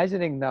are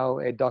imagining now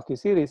a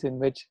docuseries in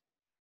which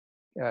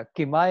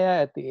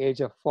Kimaya at the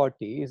age of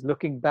 40 is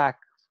looking back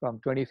from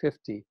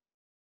 2050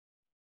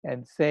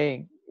 and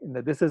saying,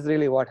 this is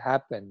really what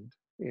happened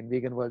in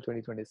Vegan World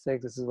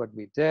 2026. This is what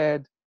we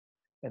did.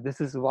 And this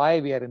is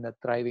why we are in a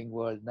thriving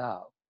world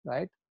now,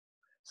 right?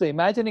 So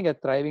imagining a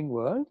thriving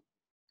world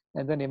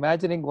and then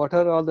imagining what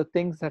are all the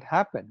things that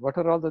happened? What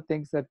are all the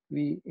things that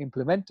we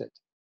implemented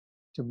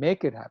to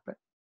make it happen?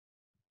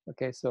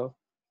 Okay, so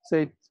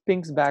it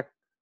pings back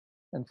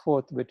and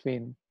forth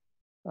between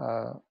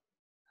her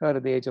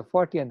at the age of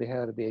 40 and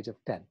her at the age of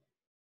 10.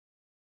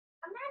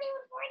 I'm not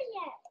even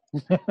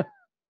 40 yet.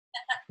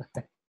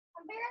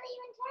 I'm barely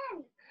even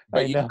 10.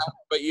 But I know.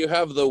 but you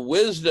have the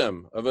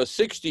wisdom of a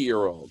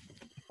 60-year-old.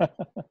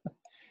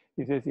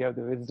 He says you have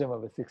the wisdom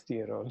of a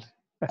 60-year-old.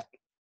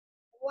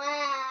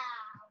 Wow.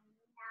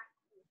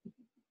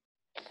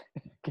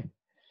 Okay.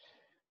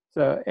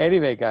 So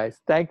anyway, guys,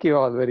 thank you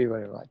all very,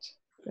 very much.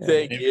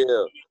 Thank you.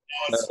 Now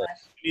it's,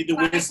 we need the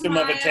wisdom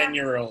of a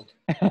 10-year-old.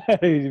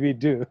 We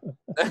do.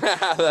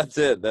 That's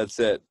it. That's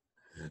it.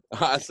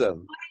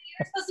 Awesome.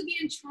 You're supposed to be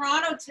in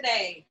Toronto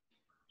today.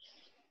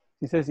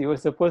 He says he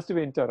was supposed to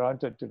be in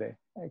Toronto today,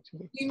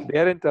 actually. You-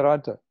 They're in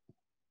Toronto.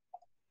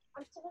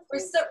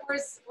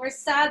 We're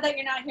sad that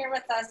you're not here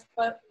with us,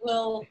 but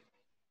we'll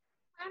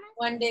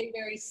one day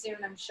very soon,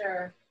 I'm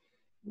sure.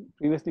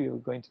 Previously, we were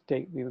going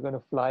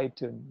to fly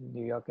to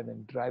New York and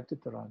then drive to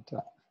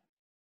Toronto.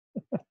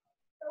 For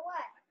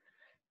what?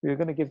 We were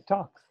going to give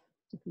talks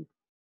to people.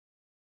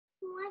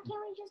 Why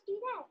can't we just do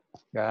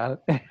that?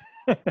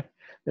 Well,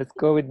 that's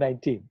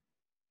COVID-19.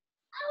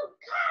 Oh,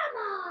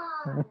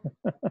 come on!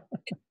 You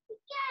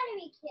gotta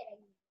be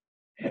kidding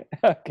me.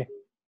 Okay.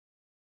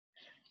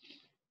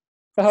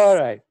 All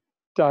right.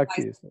 Talk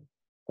to you soon.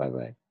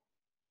 Bye-bye.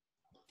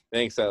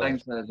 Thanks, Alex.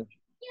 Thanks, Adam.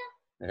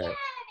 You gotta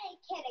be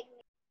kidding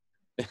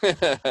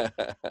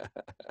me.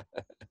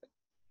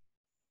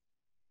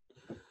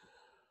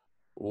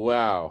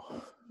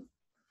 Wow.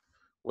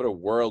 What a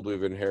world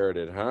we've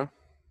inherited, huh?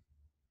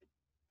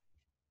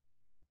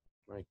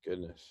 My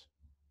goodness.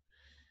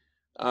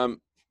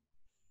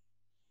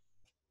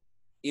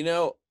 You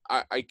know,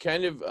 I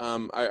kind of,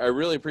 I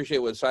really appreciate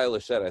what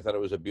Silas said. I thought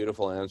it was a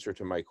beautiful answer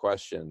to my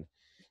question.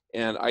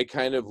 And I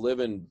kind of live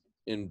in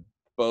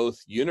both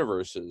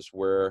universes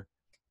where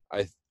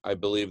I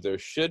believe there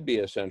should be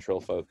a central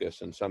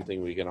focus and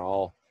something we can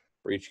all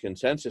reach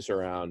consensus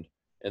around.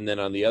 And then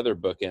on the other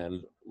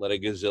bookend, let a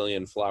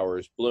gazillion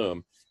flowers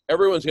bloom.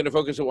 Everyone's going to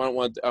focus on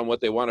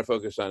what they want to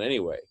focus on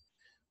anyway.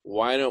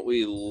 Why don't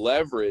we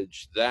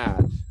leverage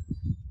that,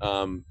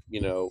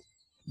 you know,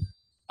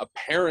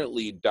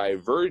 apparently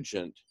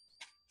divergent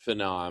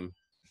phenomenon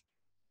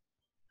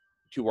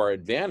to our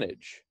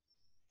advantage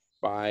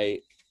by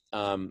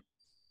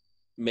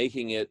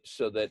making it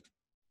so that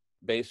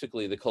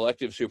basically the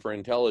collective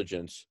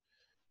superintelligence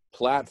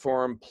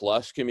platform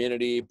plus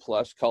community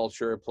plus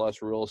culture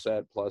plus rule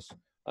set plus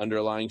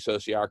underlying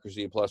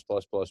sociocracy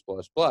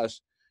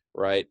plus,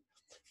 right?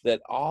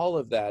 That all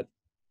of that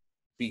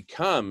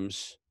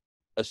becomes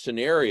a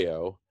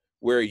scenario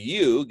where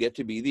you get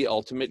to be the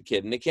ultimate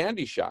kid in a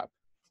candy shop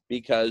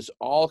because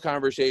all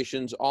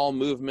conversations, all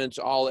movements,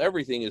 all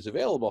everything is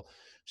available.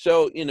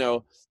 So, you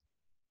know,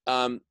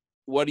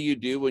 what do you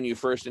do when you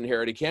first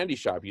inherit a candy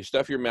shop? You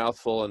stuff your mouth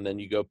full and then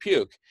you go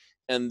puke.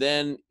 And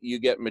then you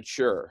get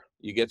mature.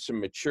 You get some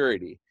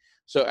maturity.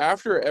 So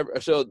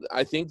so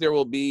I think there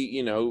will be,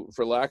 you know,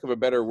 for lack of a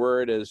better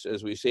word, as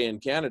we say in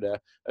Canada,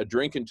 a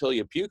drink until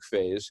you puke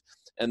phase.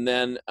 And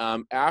then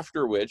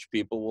after which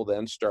people will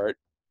then start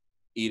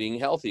eating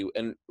healthy.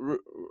 And,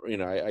 you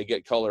know, I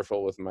get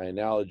colorful with my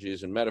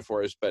analogies and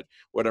metaphors, but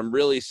what I'm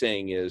really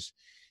saying is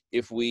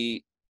if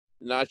we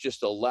not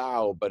just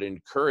allow, but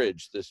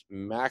encourage this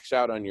max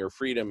out on your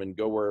freedom and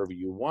go wherever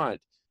you want,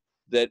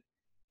 that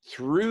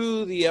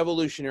through the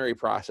evolutionary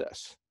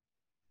process,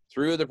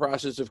 through the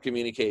process of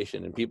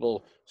communication and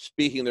people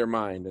speaking their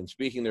mind and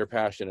speaking their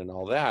passion and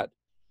all that,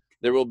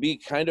 there will be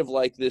kind of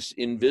like this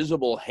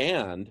invisible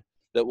hand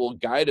that will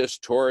guide us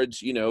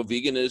towards, you know,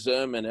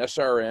 veganism and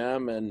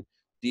SRM and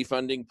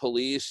defunding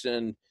police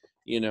and,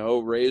 you know,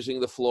 raising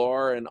the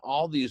floor and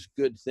all these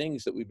good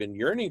things that we've been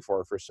yearning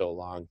for so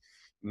long.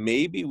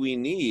 Maybe we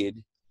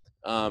need,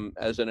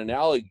 as an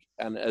analogy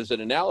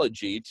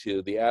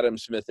to the Adam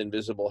Smith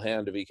invisible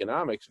hand of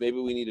economics, maybe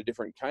we need a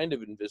different kind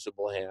of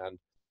invisible hand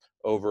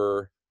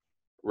over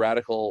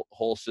radical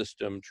whole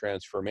system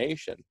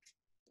transformation,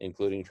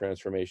 including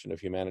transformation of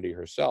humanity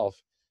herself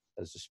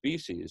as a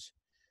species,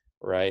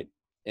 right?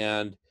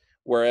 And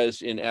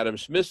whereas in Adam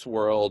Smith's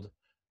world,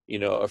 you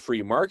know, a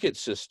free market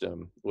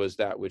system was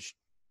that which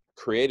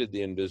created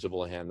the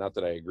invisible hand. Not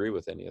that I agree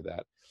with any of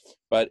that,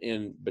 but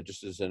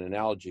just as an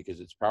analogy because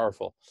it's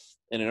powerful.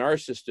 And in our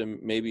system,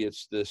 maybe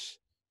it's this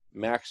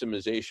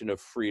maximization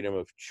of freedom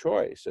of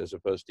choice as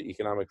opposed to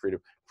economic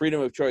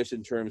freedom of choice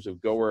in terms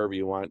of go wherever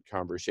you want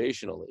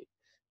conversationally,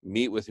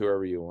 meet with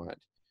whoever you want,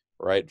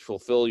 right?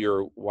 Fulfill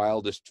your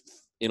wildest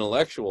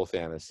intellectual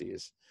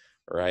fantasies,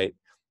 right?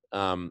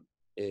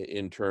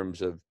 In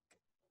terms of,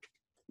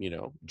 you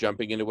know,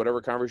 jumping into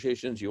whatever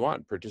conversations you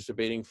want,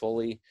 participating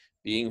fully,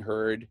 being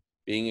heard,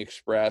 being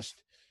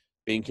expressed,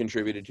 being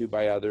contributed to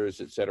by others,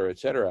 et cetera, et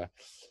cetera.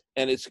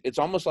 And it's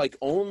almost like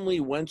only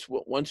once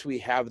we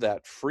have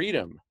that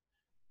freedom,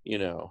 you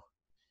know,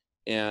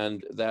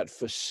 and that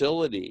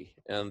facility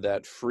and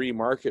that free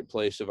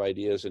marketplace of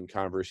ideas and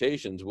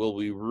conversations will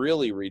we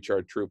really reach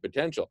our true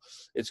potential.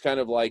 It's kind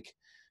of like,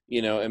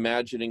 you know,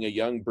 imagining a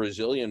young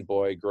Brazilian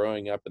boy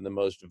growing up in the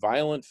most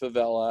violent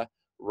favela,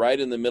 right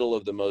in the middle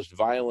of the most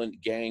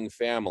violent gang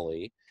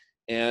family,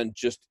 and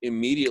just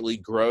immediately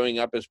growing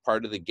up as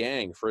part of the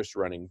gang, first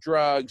running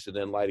drugs and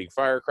then lighting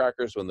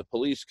firecrackers when the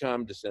police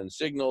come to send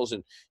signals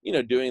and, you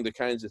know, doing the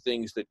kinds of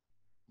things that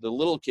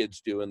little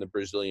kids do in the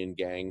Brazilian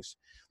gangs.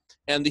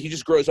 And he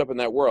just grows up in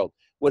that world.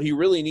 What he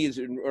really needs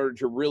in order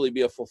to really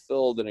be a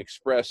fulfilled and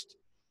expressed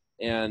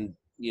and,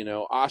 you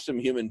know, awesome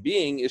human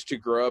being is to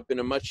grow up in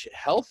a much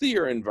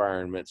healthier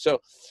environment. So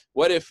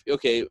what if,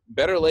 okay,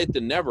 better late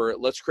than never,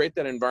 let's create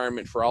that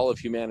environment for all of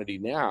humanity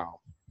now,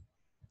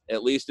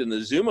 at least in the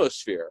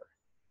Zoomosphere,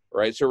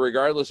 right? So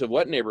regardless of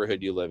what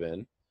neighborhood you live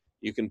in,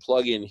 you can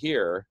plug in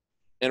here,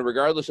 and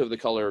regardless of the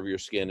color of your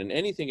skin and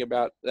anything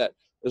about that,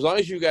 as long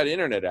as you've got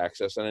internet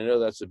access, and I know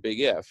that's a big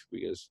if,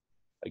 because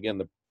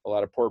again, a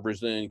lot of poor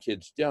Brazilian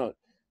kids don't,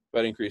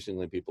 but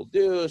increasingly people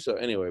do. So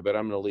anyway, but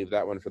I'm going to leave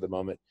that one for the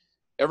moment.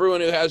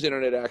 Everyone who has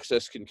internet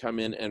access can come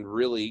in and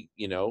really,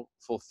 you know,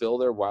 fulfill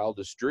their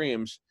wildest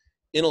dreams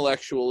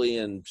intellectually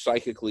and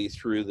psychically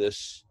through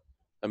this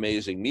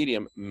amazing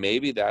medium.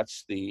 Maybe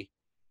that's the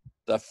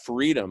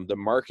freedom, the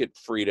market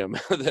freedom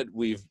that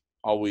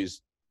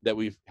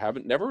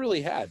haven't never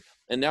really had.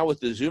 And now with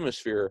the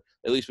Zoomosphere,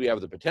 at least we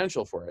have the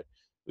potential for it.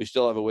 We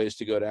still have a ways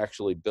to go to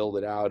actually build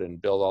it out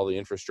and build all the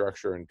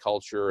infrastructure and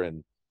culture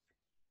and,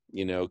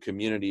 you know,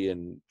 community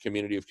and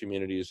community of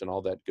communities and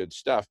all that good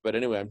stuff. But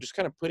anyway, I'm just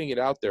kind of putting it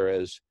out there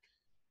as,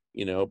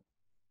 you know,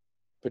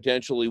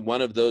 potentially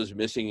one of those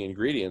missing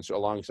ingredients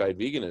alongside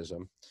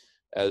veganism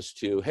as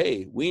to,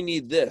 hey, we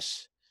need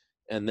this.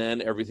 And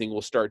then everything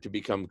will start to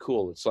become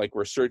cool. It's like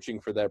we're searching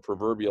for that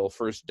proverbial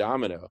first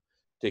domino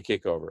to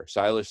kick over.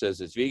 Silas says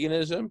it's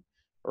veganism,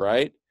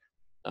 right?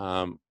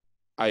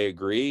 I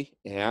agree.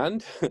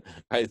 And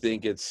I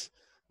think it's,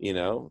 you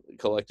know,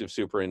 collective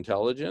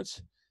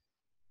superintelligence.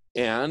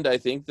 And I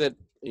think that,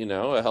 you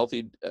know, a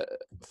healthy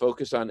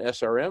focus on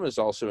SRM is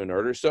also in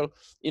order. So,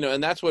 you know,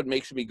 and that's what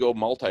makes me go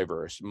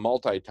multiverse,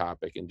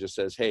 multi-topic, and just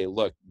says, hey,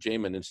 look,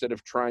 Jamin, instead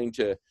of trying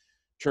to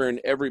turn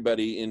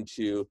everybody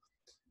into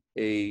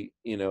a,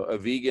 you know, a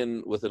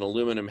vegan with an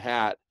aluminum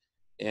hat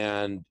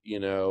and, you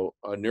know,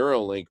 a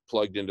Neuralink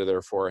plugged into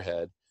their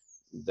forehead,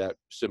 that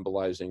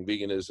symbolizing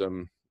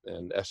veganism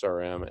and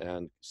SRM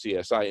and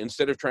CSI,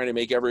 instead of trying to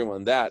make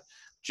everyone that,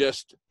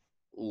 just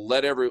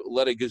let a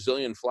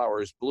gazillion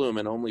flowers bloom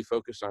and only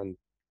focus on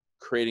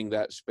creating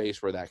that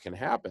space where that can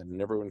happen,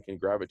 and everyone can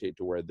gravitate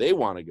to where they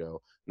want to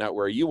go, not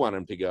where you want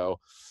them to go.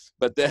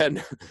 But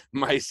then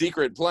my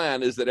secret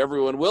plan is that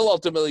everyone will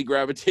ultimately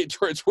gravitate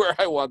towards where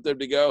I want them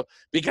to go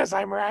because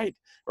I'm right,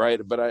 right?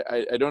 But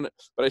I don't,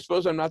 but I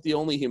suppose I'm not the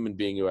only human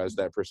being who has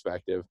that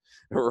perspective,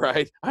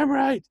 right? I'm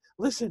right,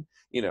 listen,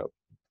 you know.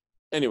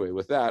 Anyway,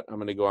 with that, I'm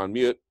going to go on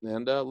mute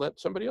and let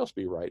somebody else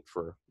be right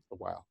for a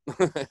while.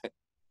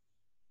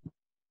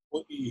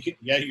 Well,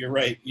 yeah, you're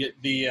right.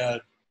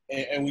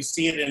 And we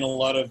see it in a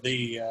lot of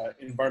the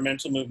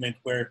environmental movement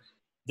where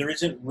there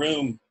isn't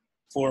room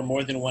for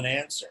more than one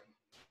answer.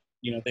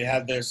 You know, they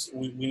have this,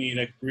 we need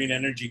a green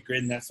energy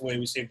grid, and that's the way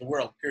we save the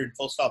world, period,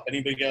 full stop.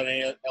 Anybody got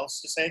anything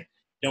else to say?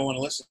 Don't want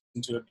to listen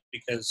to it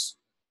because,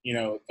 you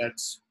know,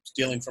 that's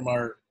stealing from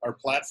our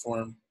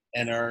platform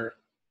and our,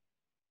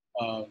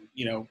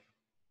 you know,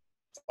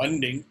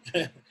 funding.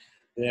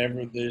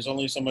 There's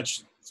only so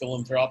much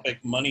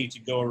philanthropic money to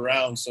go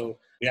around, so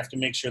we have to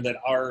make sure that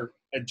our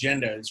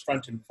agenda is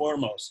front and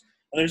foremost.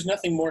 And there's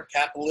nothing more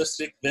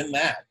capitalistic than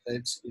that.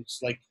 It's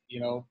like, you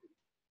know,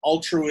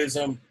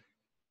 altruism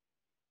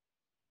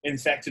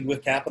infected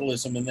with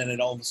capitalism, and then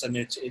all of a sudden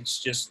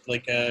it's just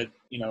like a,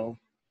 you know,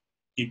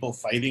 people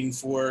fighting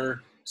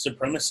for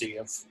supremacy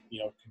of, you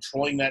know,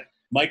 controlling that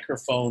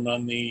microphone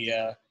on the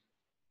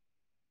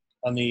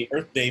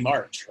Earth Day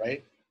March,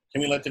 right? Can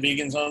we let the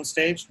vegans on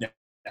stage? No,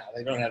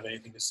 they don't have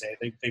anything to say.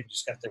 They've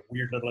just got their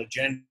weird little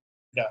agenda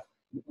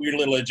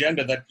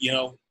that, you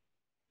know,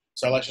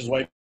 Sailash's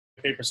white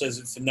paper says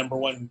it's the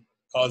 #1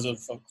 cause of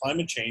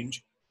climate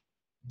change.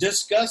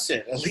 Discuss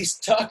it, at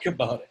least talk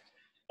about it.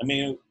 I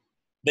mean,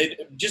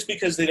 just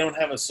because they don't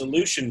have a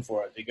solution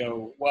for it, they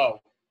go,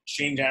 well,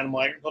 change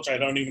animal agriculture, I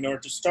don't even know where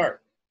to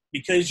start.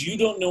 Because you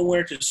don't know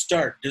where to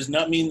start does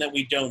not mean that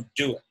we don't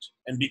do it.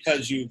 And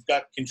because you've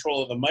got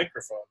control of the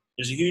microphone,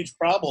 there's a huge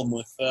problem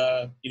with,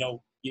 you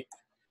know,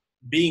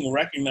 being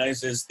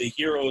recognized as the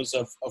heroes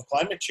of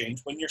climate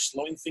change when you're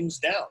slowing things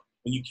down,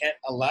 when you can't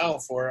allow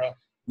for a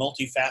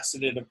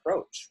multifaceted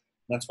approach.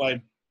 That's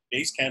why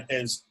Basecamp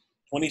has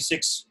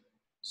 26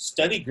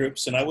 study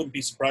groups, and I wouldn't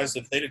be surprised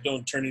if they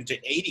don't turn into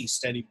 80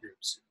 study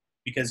groups,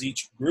 because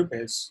each group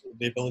has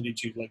the ability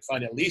to like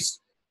find at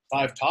least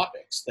 5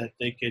 topics that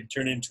they could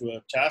turn into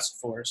a task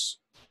force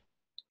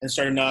and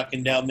start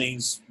knocking down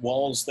these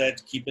walls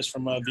that keep us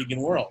from a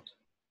vegan world.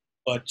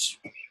 But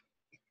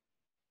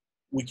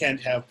we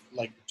can't have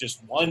like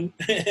just one.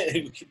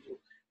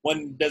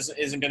 One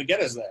isn't going to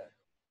get us there.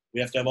 We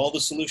have to have all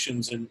the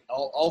solutions in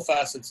all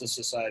facets of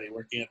society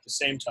working at the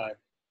same time.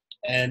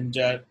 And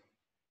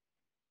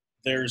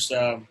there's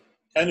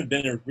kind of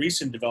been a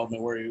recent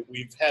development where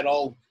we've had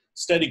all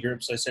study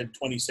groups. I said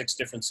 26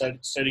 different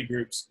study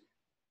groups,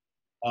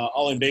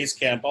 all in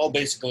Basecamp, all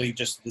basically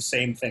just the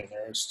same thing.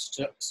 They're a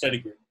study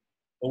group,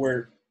 but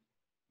we're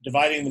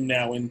dividing them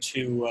now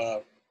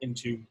into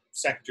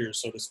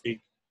sectors, so to speak,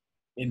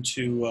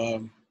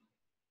 into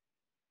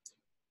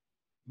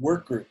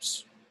work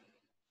groups.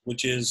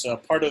 which is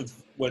part of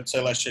what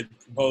Sailesh had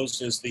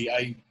proposed is the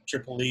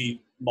IEEE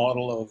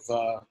model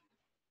of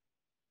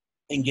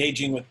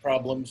engaging with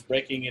problems,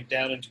 breaking it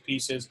down into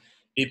pieces,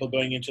 people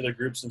going into their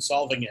groups and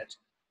solving it.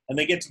 And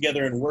they get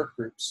together in work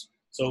groups.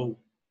 So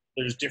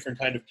there's different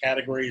kind of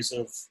categories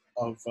of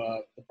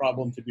the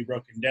problem to be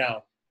broken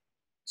down.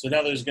 So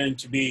now there's going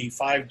to be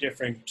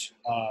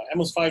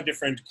almost five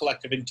different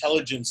collective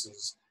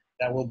intelligences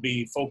that will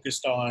be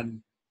focused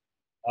on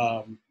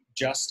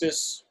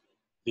justice,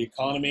 the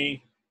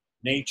economy,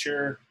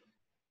 nature,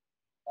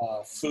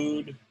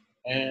 food,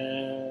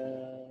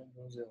 and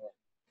what was the other one?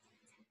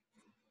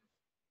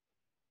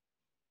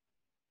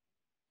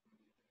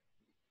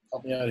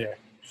 Help me out here.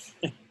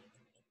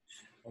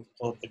 Let's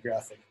pull up the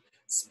graphic.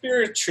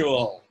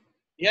 Spiritual.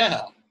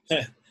 Yeah.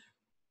 I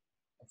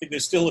think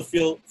there's still a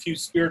few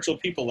spiritual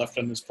people left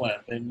on this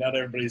planet, and not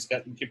everybody's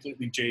gotten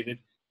completely jaded,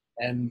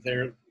 and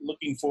they're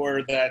looking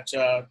for that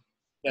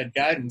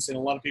guidance. And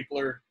a lot of people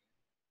are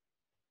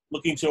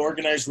looking to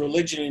organize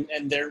religion,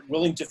 and they're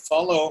willing to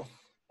follow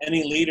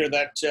any leader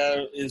that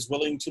is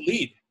willing to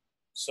lead.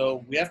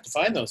 So we have to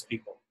find those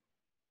people,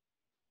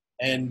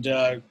 and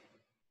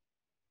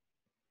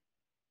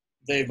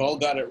they've all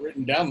got it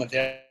written down that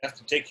they have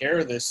to take care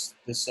of this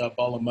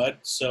ball of mud.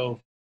 So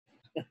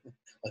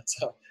let's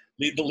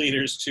lead the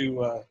leaders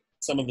to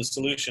some of the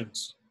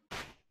solutions.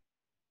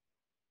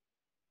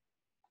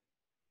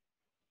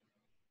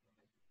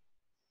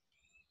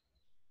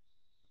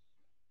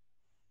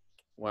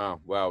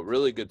 Wow.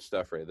 Really good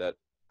stuff, Ray. That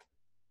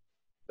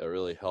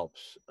really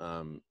helps.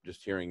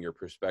 Just hearing your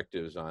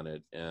perspectives on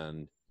it,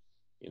 and,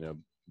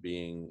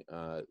 being,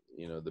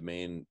 the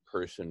main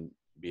person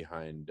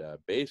behind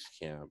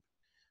Basecamp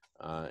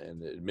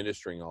and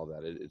administering all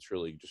that. It's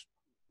really just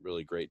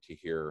really great to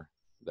hear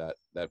that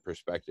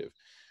perspective.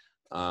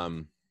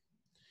 And,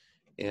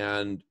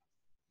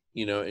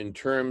 in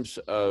terms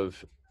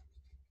of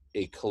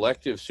a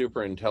collective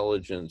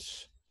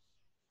superintelligence,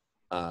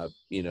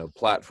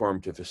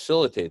 platform to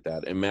facilitate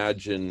that,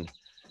 imagine,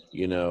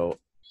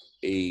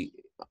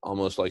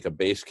 almost like a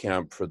base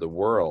camp for the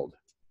world,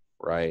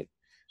 right?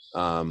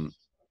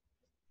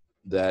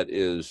 That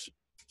is,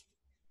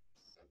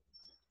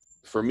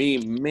 for me,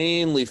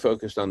 mainly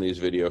focused on these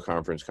video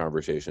conference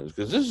conversations,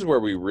 because this is where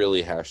we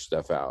really hash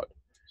stuff out,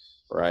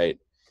 right?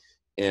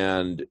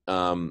 And,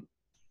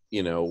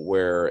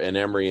 where an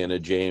Emory and a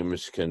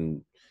James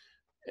can,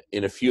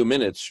 in a few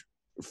minutes,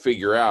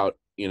 figure out,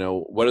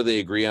 what do they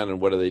agree on and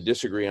what do they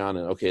disagree on?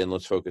 And okay, and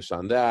let's focus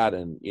on that,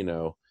 and,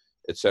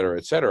 et cetera,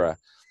 et cetera.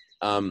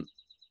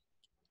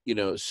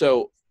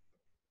 So,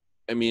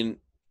 I mean,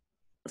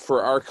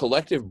 for our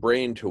collective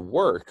brain to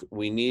work,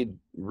 we need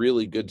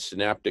really good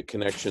synaptic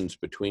connections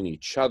between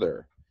each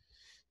other.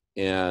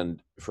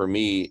 And for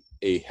me,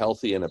 a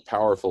healthy and a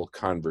powerful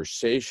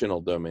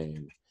conversational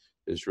domain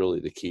is really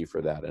the key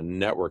for that. A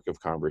network of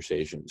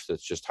conversations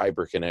that's just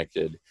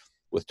hyper-connected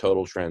with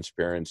total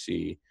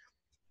transparency,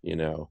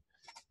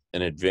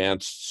 an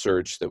advanced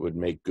search that would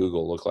make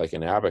Google look like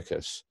an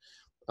abacus,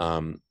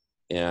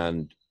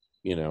 and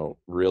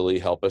really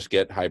help us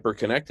get hyper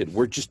connected.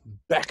 We're just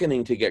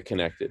beckoning to get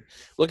connected.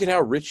 Look at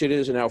how rich it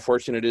is and how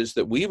fortunate it is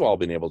that we've all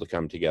been able to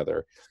come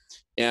together,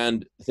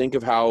 and think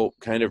of how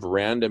kind of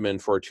random and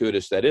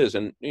fortuitous that is.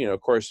 And,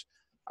 of course,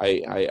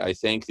 I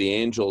thank the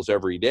angels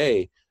every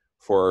day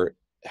for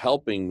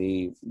helping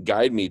me,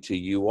 guide me to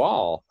you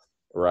all,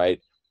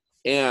 right?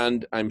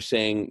 And I'm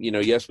saying,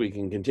 yes, we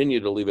can continue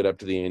to leave it up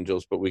to the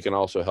angels, but we can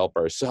also help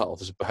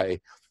ourselves by,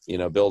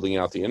 building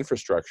out the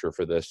infrastructure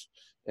for this.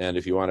 And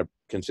if you want to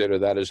consider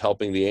that as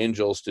helping the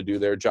angels to do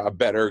their job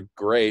better,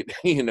 great,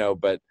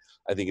 but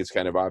I think it's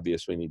kind of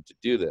obvious we need to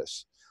do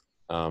this.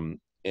 So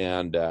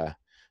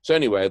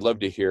anyway, I'd love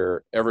to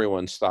hear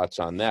everyone's thoughts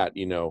on that,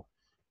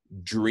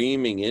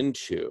 dreaming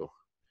into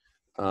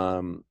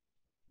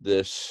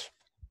this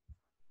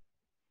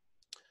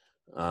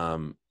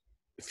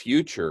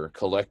future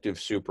collective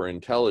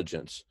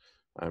superintelligence.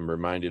 I'm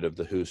reminded of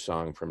the Who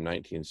song from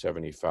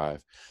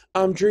 1975.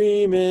 I'm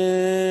dreaming.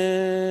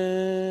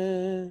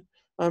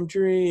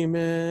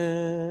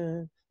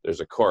 There's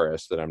a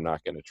chorus that I'm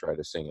not going to try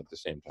to sing at the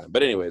same time.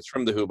 But anyway, it's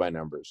from the Who by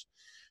Numbers.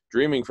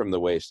 Dreaming from the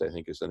Waste, I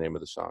think, is the name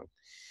of the song.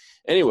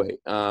 Anyway,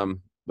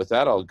 with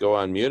that, I'll go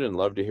on mute and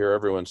love to hear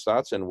everyone's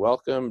thoughts, and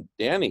welcome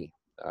Danny,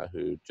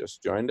 who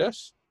just joined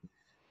us.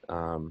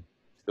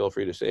 Feel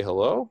free to say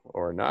hello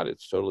or not.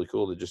 It's totally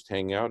cool to just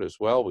hang out as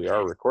well. We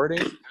are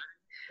recording.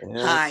 And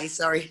hi,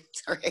 sorry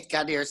I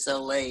got here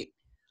so late.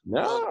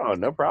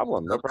 No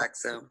problem. No problem.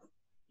 So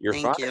You're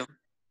thank fine. you.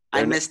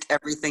 I missed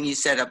everything you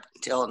said up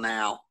till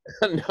now.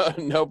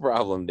 No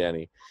problem,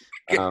 Danny.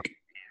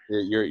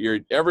 You're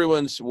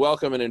everyone's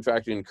welcome, and in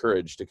fact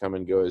encouraged to come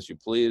and go as you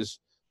please.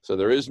 So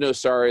there is no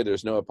sorry,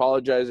 there's no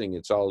apologizing.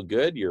 It's all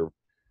good. You're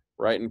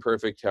right and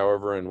perfect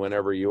however and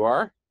whenever you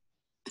are.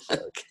 So,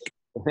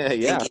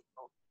 yeah,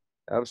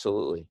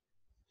 absolutely.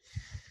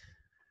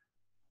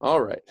 All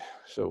right.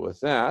 So with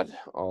that,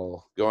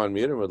 I'll go on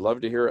mute and would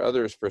love to hear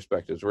others'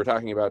 perspectives. We're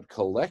talking about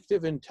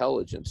collective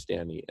intelligence,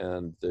 Danny,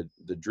 and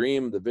the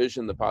dream, the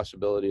vision, the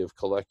possibility of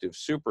collective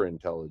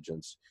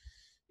superintelligence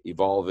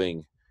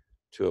evolving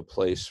to a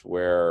place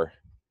where,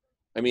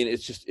 I mean,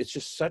 it's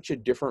just such a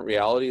different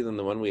reality than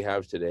the one we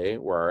have today,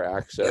 where our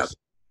access,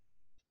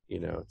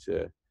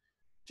 to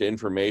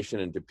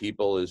information and to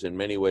people is in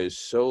many ways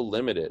so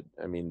limited.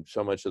 I mean,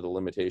 so much of the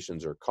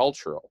limitations are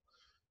cultural.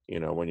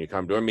 When you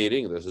come to a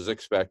meeting, this is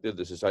expected.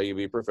 This is how you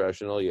be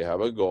professional. You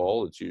have a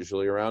goal. It's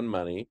usually around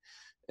money.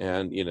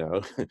 And,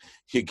 you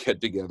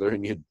get together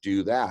and you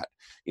do that.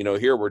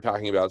 Here we're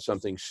talking about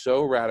something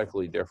so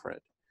radically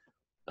different.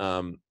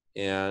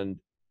 And,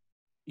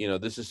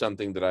 this is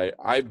something that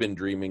I've been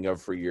dreaming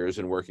of for years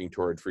and working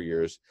toward for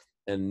years.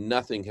 And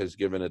nothing has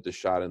given it the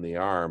shot in the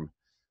arm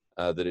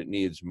that it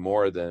needs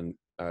more than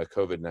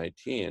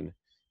COVID-19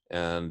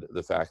 and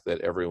the fact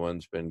that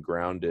everyone's been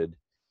grounded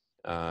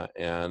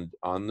and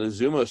on the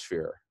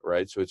Zoomosphere,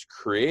 right? So it's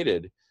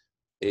created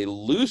a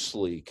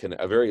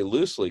very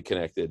loosely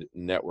connected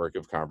network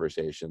of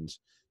conversations.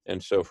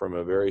 And so from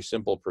a very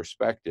simple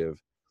perspective,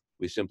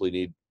 we simply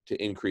need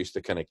to increase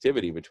the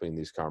connectivity between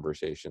these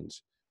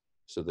conversations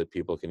so that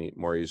people can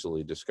more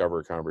easily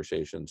discover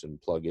conversations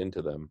and plug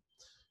into them,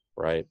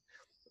 right?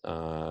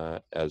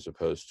 As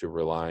opposed to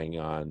relying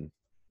on,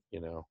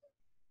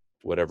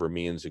 whatever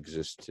means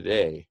exist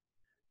today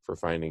for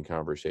finding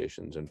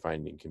conversations and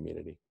finding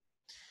community.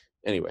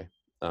 Anyway,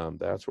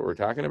 that's what we're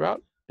talking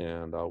about.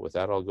 And with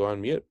that, I'll go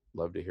on mute.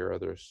 Love to hear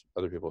other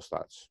people's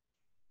thoughts,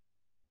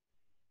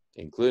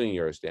 including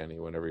yours, Danny,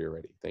 whenever you're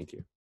ready. Thank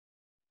you.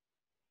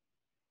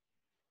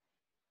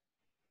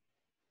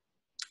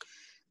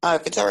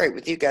 If it's all right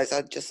with you guys,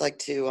 I'd just like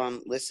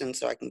to listen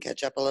so I can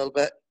catch up a little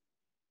bit.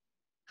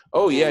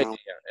 Oh, yeah.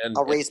 And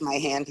I'll raise my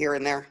hand here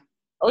and there.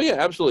 Oh, yeah,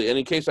 absolutely. And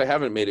in case I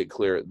haven't made it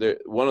clear,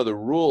 one of the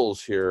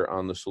rules here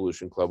on the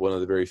Solution Club, one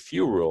of the very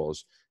few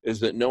rules, is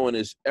that no one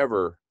is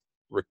ever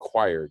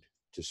required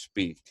to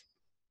speak,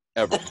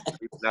 ever.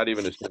 Not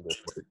even a single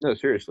word. No,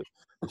 seriously.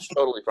 It's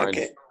totally fine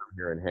to come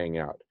here and hang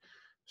out.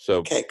 So,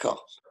 okay,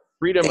 cool.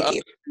 Freedom of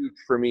speech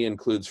for me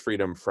includes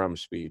freedom from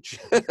speech.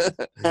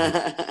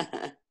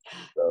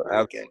 So,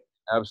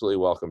 absolutely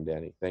welcome,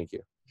 Danny. Thank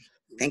you.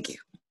 Thank you.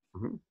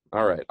 Mm-hmm.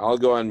 All right, I'll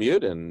go on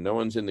mute, and no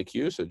one's in the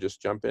queue, so just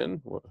jump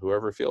in,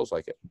 whoever feels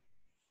like it.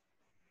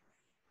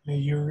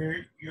 You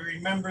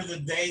remember the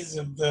days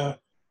of the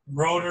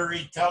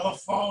rotary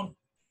telephone?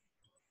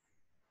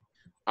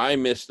 I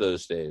miss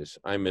those days.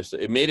 I miss it.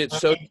 It made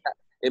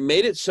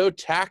it so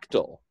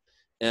tactile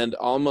and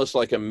almost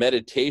like a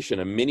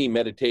meditation, a mini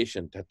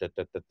meditation.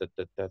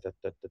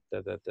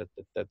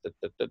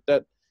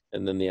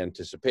 And then the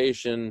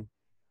anticipation,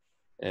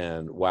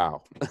 and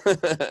wow,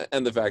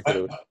 and the fact that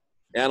it was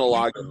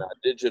analog and not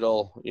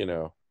digital,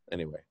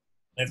 anyway.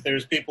 If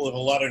there's people with a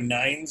lot of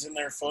nines in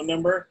their phone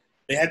number,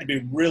 they had to be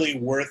really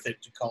worth it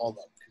to call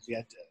them because you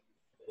had to.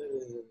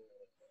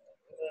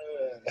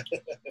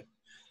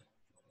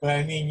 But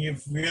I mean,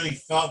 you've really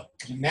felt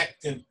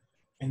connected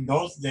in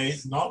those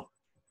days, no?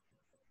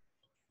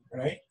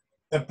 Right?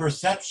 The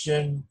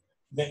perception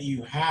that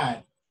you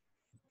had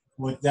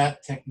with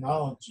that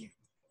technology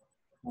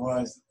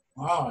was,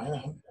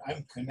 wow,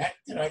 I'm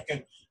connected.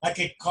 I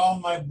could call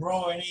my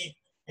bro any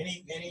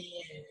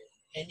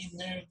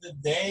minute of the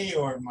day,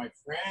 or my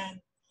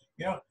friend.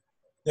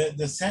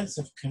 The sense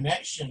of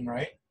connection,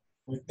 right?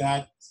 With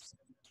that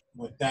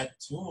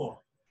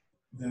tool,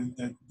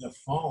 the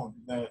phone,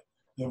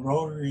 the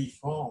rotary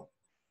phone.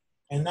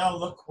 And now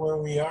look where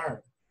we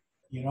are,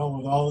 with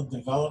all the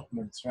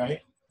developments,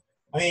 right?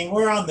 I mean,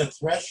 we're on the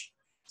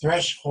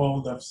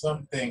threshold of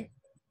something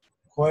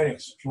quite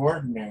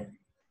extraordinary,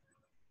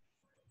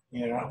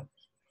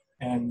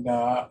 and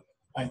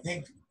I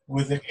think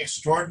with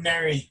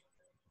extraordinary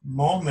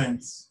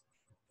moments,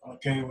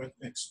 with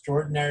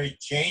extraordinary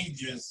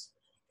changes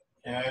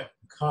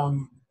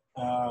come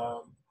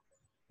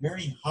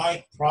very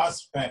high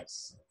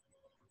prospects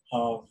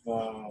of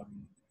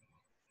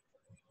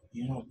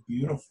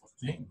beautiful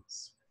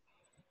things.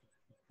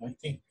 I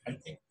think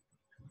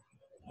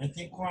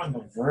we're on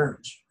the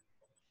verge.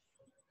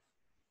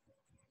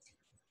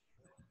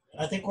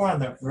 I think we're on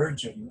the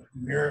verge of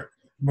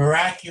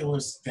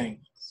miraculous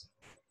things.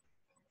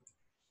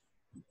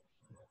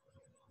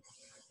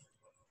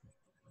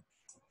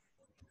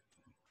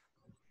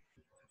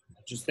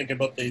 Just think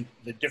about the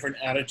different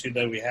attitude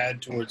that we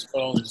had towards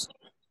phones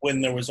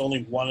when there was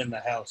only one in the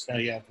house. Now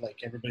you have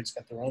everybody's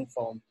got their own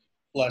phone,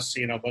 plus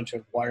a bunch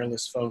of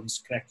wireless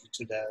phones connected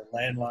to the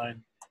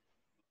landline.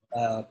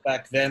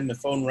 Back then, the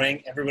phone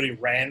rang, everybody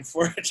ran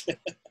for it.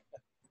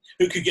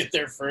 Who could get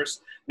there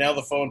first? Now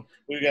the phone,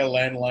 we got a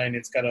landline,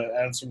 it's got an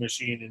answer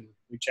machine, and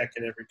we check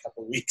it every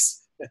couple of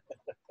weeks.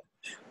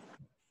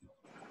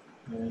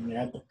 And you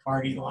had the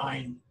party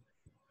line.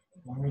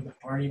 Remember the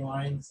party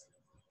lines?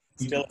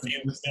 Still a few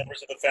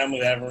members of the family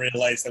that haven't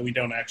realized that we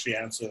don't actually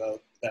answer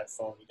that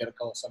phone. We got to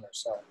call us on our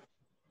cell.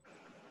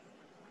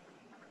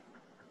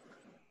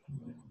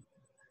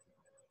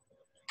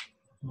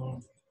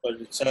 Well, But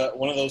it's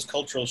one of those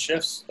cultural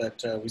shifts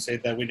that we say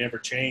that we never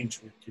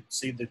change. We could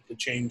see the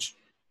change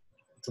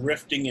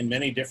drifting in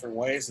many different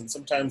ways, and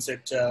sometimes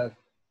it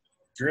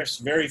drifts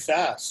very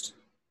fast.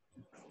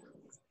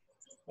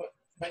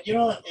 But you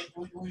know,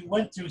 we've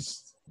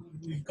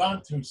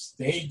gone through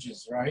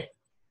stages, right?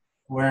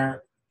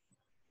 Where,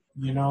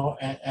 you know,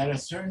 at a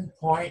certain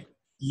point,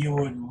 you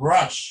would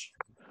rush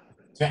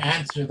to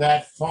answer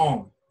that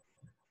phone.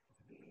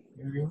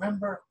 You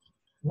remember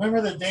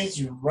the days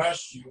you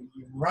rush, you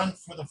run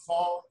for the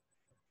phone,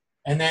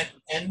 and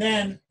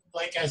then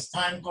like as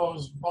time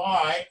goes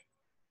by,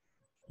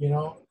 you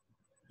know,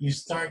 you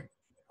start,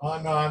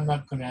 oh no, I'm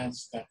not gonna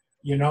answer that.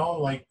 You know,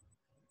 like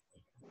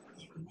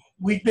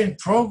we've been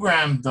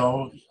programmed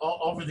though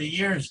over the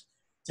years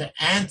to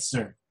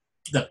answer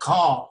the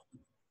call.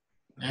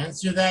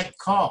 Answer that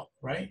call,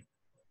 right?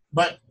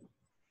 But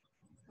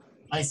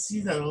I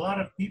see that a lot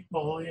of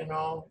people, you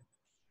know,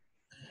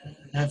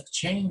 have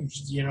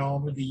changed, you know,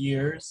 over the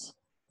years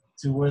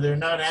to where they're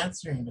not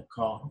answering the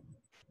call.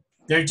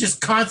 They're just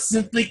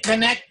constantly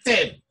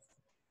connected.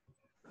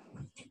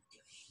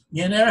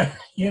 You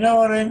know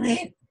what I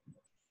mean?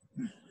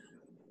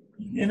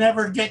 You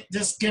never get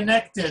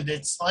disconnected.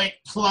 It's like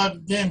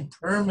plugged in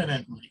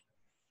permanently.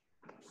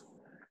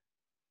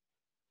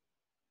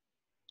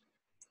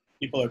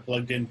 People are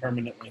plugged in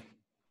permanently.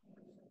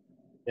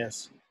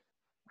 Yes.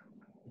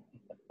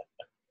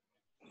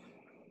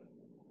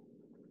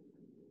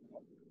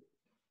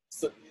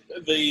 So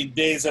the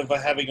days of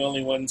having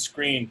only one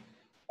screen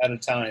at a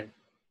time.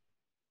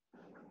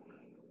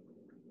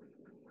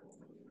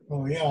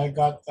 Oh yeah, I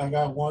got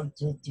 1,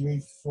 2,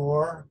 3,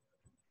 4,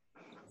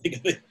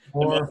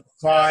 4,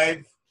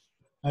 5.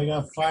 I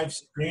got 5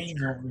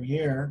 screens over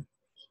here.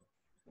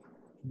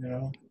 You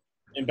know.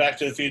 In Back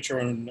to the Future,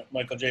 when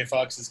Michael J.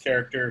 Fox's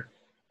character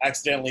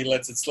accidentally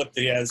lets it slip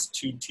that he has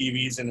 2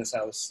 TVs in his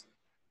house.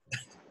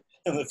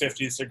 In the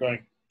 50s, they're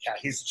going, yeah,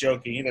 he's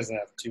joking. He doesn't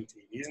have 2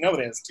 TVs.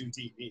 Nobody has 2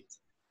 TVs.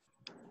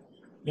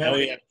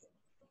 Yeah.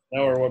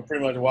 Now we're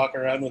pretty much walking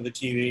around with a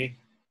TV,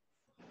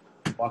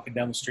 walking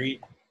down the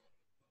street.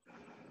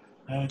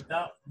 Now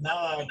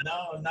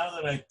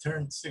that I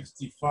turned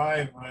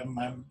 65,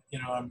 I'm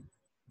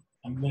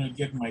gonna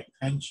get my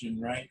pension,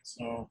 right?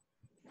 So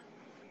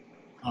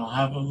I'll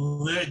have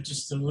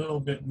just a little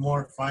bit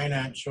more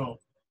financial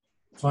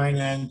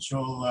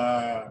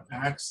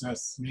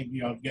access.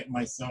 Maybe I'll get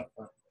myself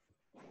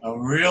a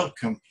real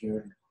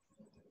computer.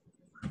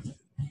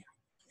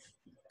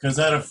 Because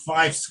out of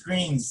 5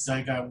 screens,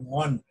 I got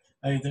one.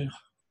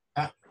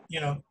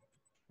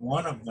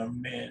 One of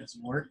them is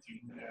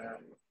working.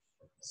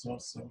 So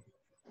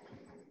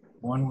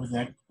one with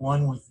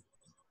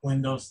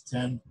Windows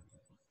 10,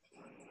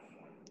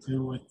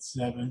 2 with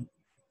 7,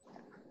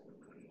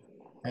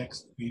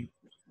 XP.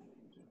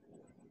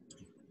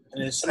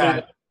 And as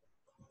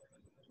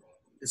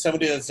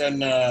somebody that's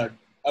done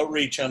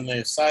outreach on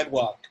the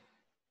sidewalk,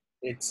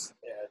 it's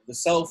the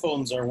cell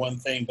phones are one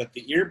thing, but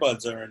the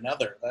earbuds are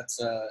another. That's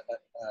a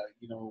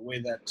way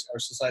that our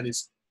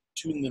societies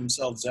tune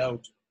themselves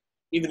out.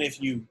 Even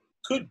if you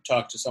could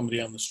talk to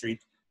somebody on the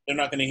street, they're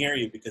not going to hear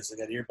you because they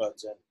got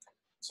earbuds in.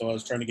 So I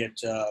was trying to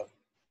get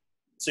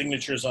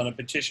signatures on a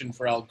petition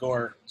for Al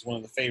Gore. It's one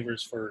of the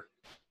favors for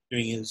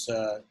doing his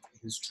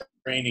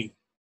training.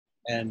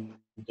 And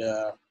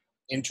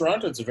in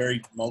Toronto, it's a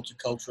very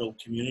multicultural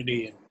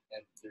community, and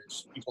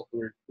there's people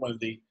who are one of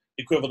the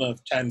equivalent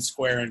of Times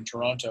Square in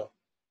Toronto.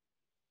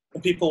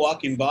 And people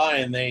walking by,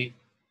 and they,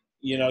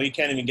 you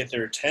can't even get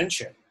their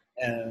attention.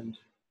 And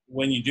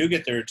when you do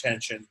get their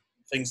attention,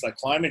 things like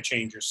climate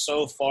change are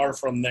so far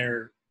from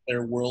their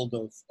world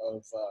of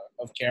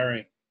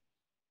caring.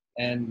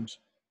 And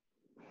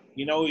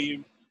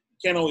you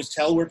can't always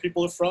tell where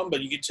people are from,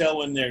 but you can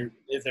tell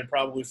if they're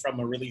probably from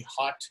a really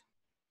hot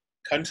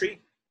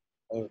country,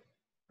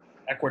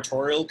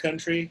 equatorial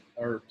country,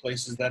 or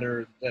places that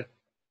are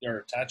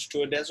attached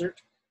to a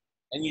desert.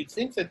 And you'd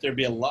think that there'd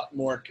be a lot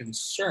more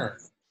concern.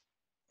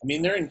 I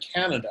mean, they're in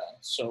Canada,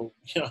 so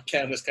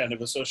Canada's kind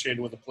of associated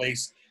with a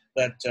place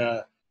that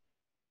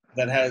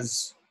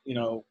has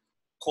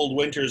cold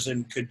winters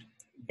and could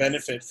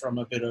benefit from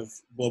a bit of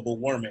global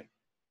warming,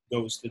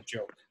 goes the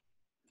joke.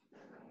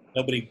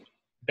 Nobody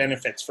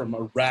benefits from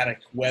erratic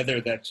weather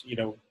that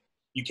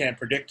you can't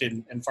predict,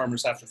 and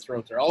farmers have to throw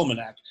out their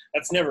almanac.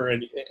 That's never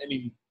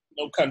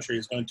no country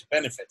is going to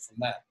benefit from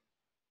that.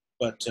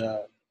 But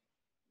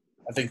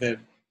I think that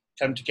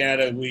come to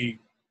Canada, we're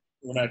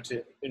not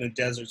in a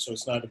desert, so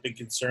it's not a big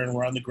concern.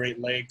 We're on the Great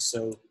Lakes,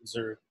 so is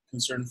there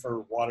concern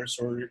for water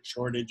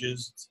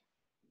shortages? It's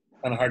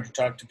kind of hard to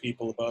talk to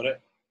people about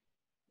it.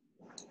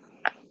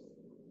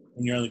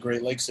 When you're on the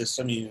Great Lakes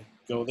system, you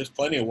go, there's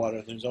plenty of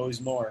water. There's always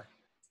more.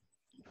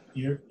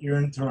 You're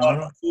in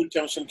Toronto? Food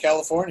comes from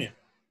California.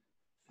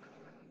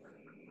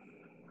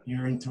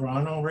 You're in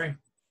Toronto, Ray?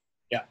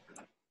 Yeah.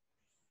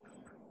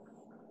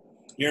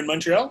 You're in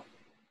Montreal?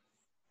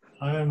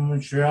 I'm in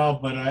Montreal,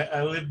 but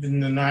I lived in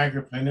the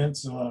Niagara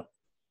Peninsula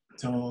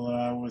till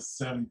I was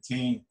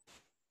 17.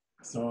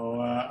 So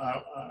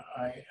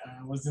I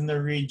was in the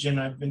region.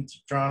 I've been to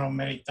Toronto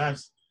many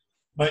times.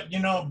 But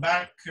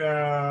back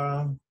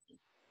I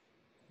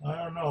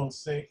don't know,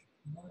 say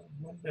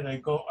when did I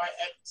go?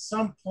 At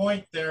some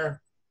point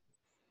there,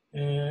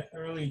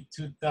 early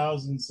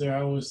 2000s, there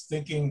I was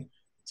thinking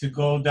to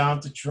go down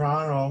to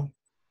Toronto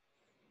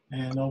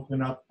and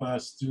open up a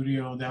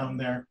studio down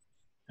there.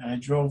 And I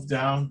drove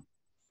down,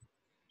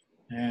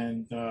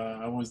 and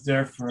I was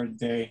there for a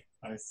day.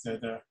 I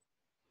said,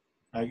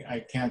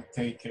 I can't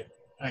take it.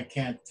 I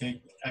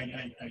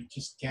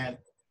just can't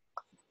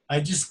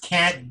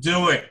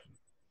do it.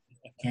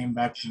 I came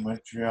back to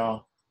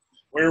Montreal.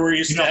 Where were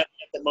you standing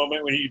at the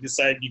moment when you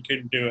decided you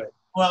couldn't do it?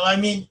 Well, I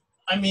mean,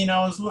 I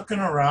was looking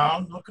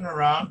around,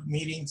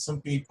 meeting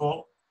some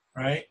people,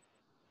 right?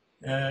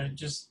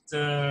 Just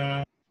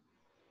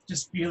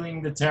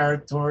feeling the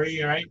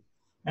territory, right?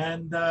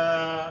 And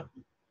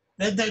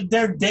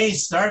their day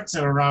starts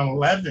at around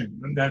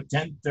 11, about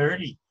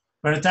 10:30.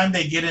 By the time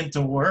they get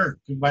into work,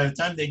 by the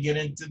time they get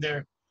into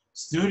their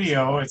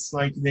studio, it's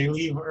like they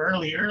leave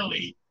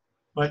early,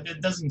 but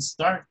it doesn't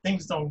start.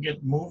 Things don't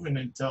get moving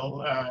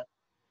until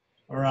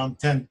around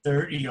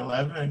 10:30,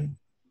 11,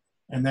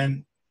 and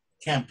then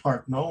can't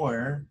park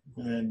nowhere.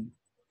 And then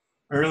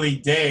early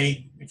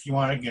day, if you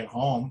want to get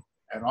home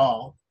at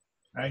all,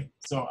 right?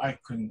 So I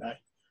couldn't.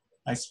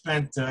 I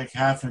spent like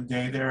half a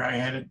day there. I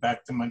headed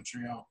back to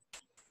Montreal.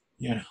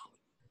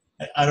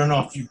 I don't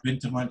know if you've been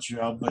to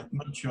Montreal, but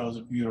Montreal is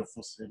a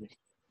beautiful city.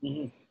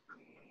 Mm-hmm.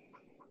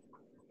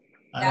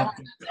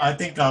 I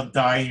think I'll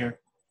die here.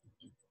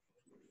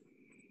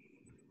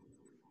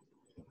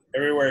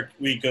 Everywhere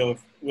we go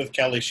with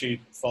Kelly,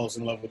 she falls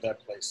in love with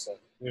that place. So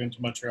we went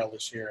to Montreal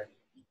this year, and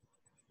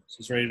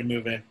she's ready to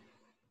move in.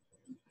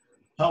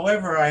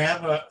 However, I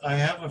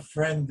have a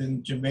friend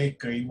in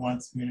Jamaica. He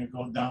wants me to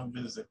go down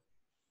visit.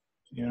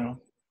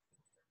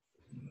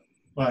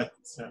 But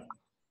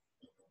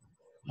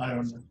I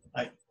don't know.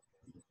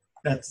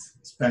 That's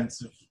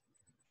expensive.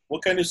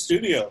 What kind of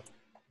studio?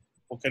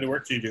 What kind of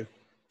work do you do?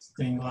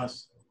 Stained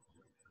glass.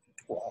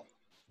 Wow.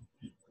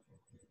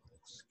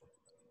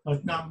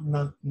 But not.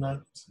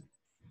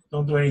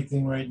 Don't do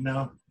anything right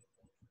now.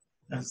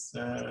 As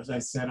I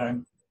said,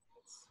 I'm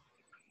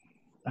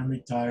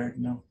retired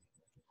now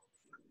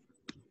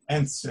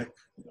and sick.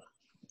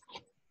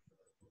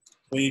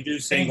 When you do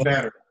stained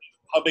glass,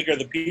 how big are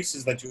the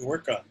pieces that you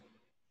work on?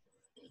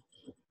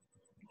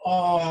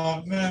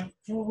 Oh man,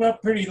 well,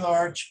 pretty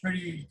large,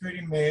 pretty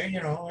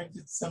major. I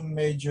did some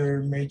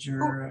major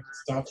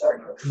stuff.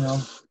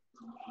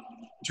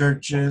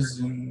 Churches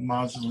and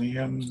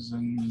mausoleums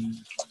and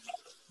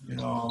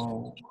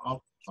all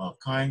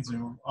kinds,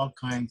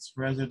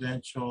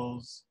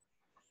 residentials.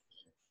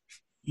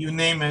 You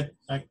name it,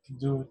 I could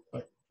do it,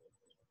 but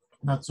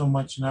not so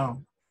much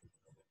now.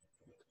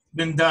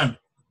 Been done.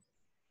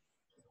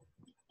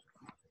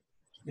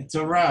 It's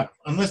a wrap,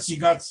 unless you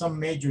got some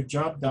major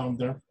job down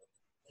there.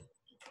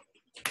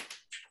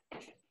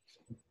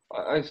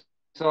 I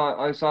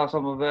saw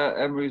some of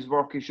Emery's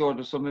work. He showed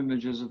us some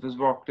images of his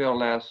work there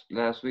last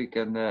week,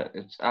 and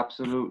it's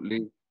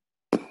absolutely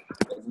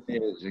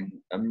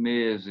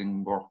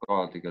amazing work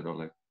altogether.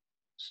 Like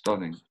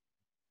stunning.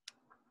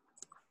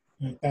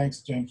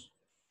 Thanks, James.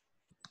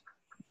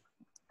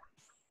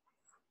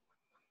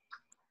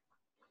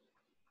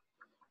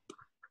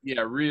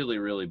 Yeah, really,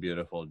 really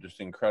beautiful. Just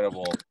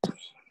incredible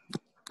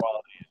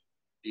quality and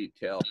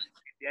detail.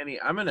 Danny,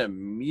 I'm going to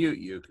mute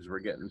you because we're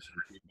getting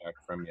some feedback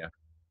from you.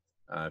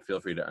 Feel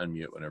free to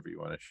unmute whenever you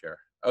want to share.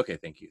 Okay,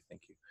 thank you.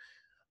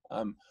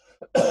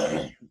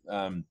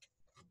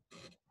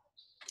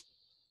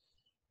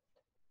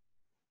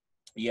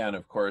 Yeah, and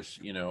of course,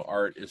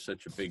 art is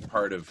such a big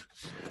part of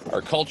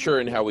our culture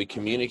and how we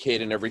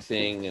communicate and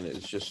everything. And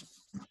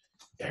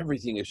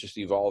everything is just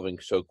evolving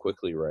so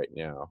quickly right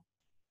now.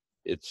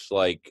 It's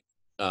like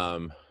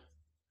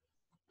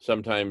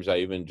sometimes I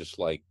even just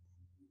like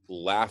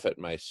laugh at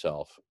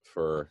myself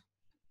for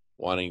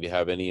wanting to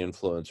have any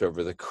influence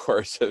over the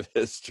course of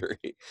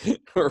history,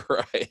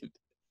 right?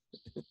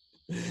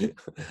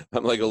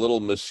 I'm like a little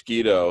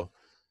mosquito,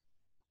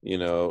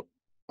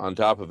 on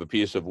top of a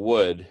piece of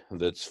wood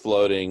that's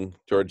floating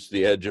towards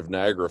the edge of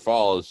Niagara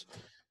Falls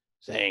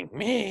saying,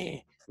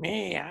 me,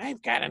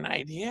 I've got an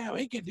idea.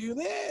 We could do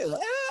this.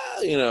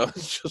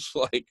 It's just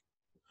like,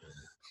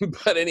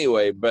 but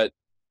anyway,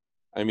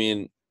 I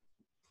mean,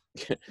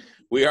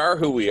 we are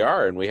who we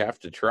are and we have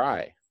to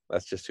try.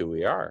 That's just who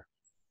we are.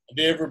 Have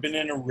you ever been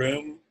in a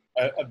room,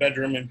 a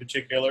bedroom in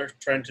particular,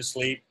 trying to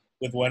sleep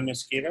with one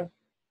mosquito?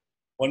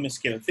 One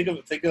mosquito. Think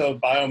of the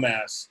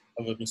biomass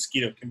of a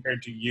mosquito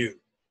compared to you,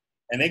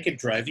 and it could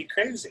drive you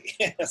crazy.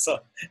 So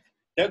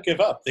don't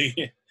give up.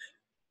 The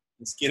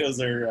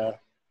mosquitoes are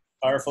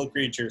powerful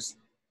creatures.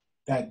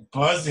 That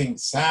buzzing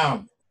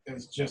sound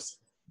is just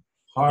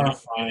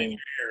horrifying.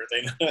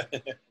 They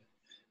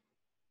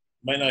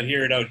might not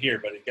hear it out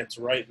here, but it gets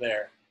right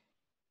there.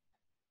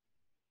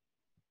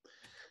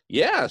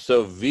 Yeah,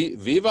 so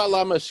viva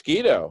la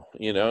mosquito,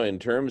 in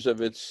terms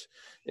of its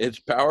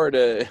power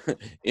to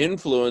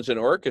influence and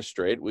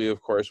orchestrate. We,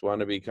 of course, want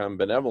to become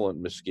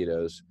benevolent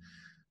mosquitoes.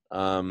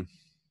 The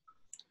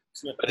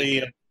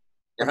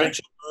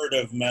Provincial bird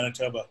of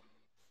Manitoba.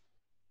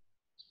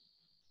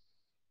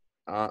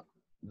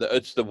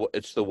 It's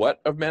the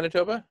what of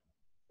Manitoba?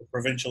 The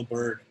provincial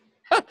bird.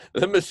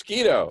 The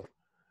mosquito.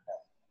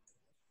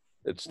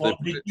 It's Well,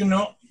 did you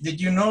know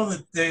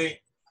that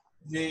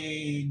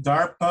the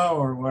DARPA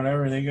or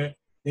whatever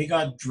they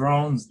got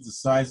drones the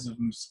size of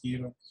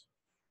mosquitoes?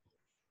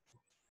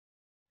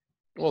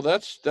 Well,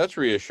 that's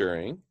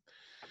reassuring.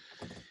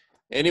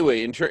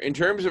 Anyway, in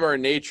terms of our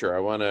nature, I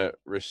want to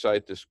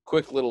recite this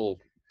quick little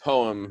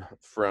poem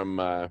from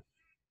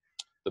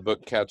the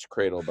book Cat's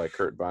Cradle by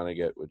Kurt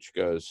Vonnegut, which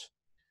goes,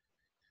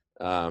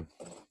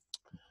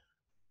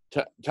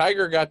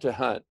 tiger got to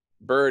hunt,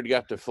 bird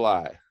got to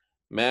fly,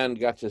 man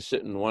got to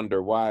sit and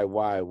wonder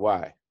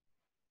why.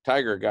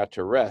 Tiger got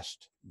to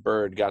rest,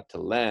 bird got to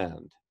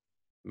land,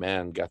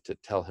 man got to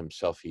tell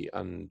himself he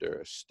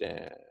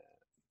understand.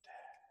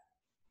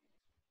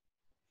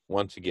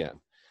 Once again,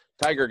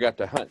 tiger got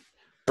to hunt,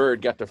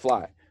 bird got to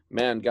fly,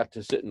 man got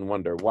to sit and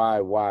wonder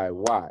why.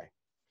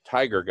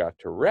 Tiger got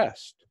to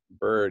rest,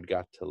 bird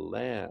got to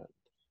land,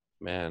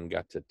 man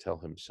got to tell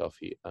himself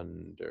he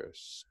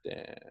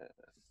understand.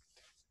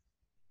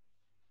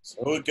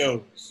 So it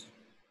goes.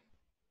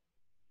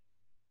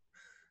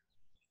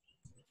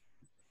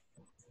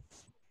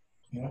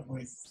 Yeah,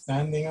 we're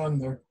standing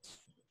under.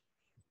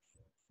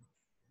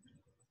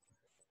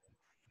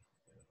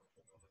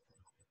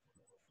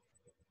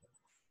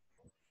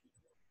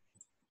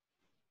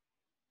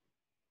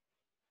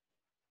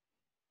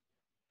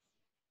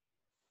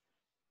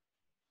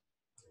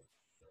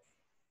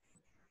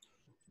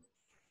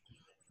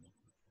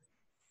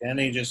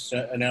 Danny just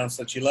announced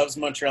that she loves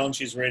Montreal and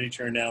she's ready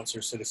to renounce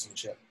her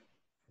citizenship.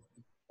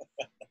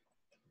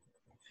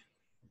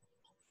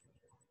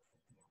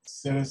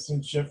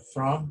 Citizenship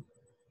from?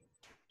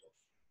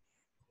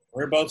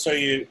 Whereabouts are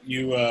you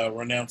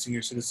renouncing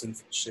your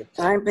citizenship?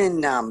 I'm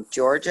in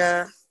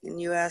Georgia in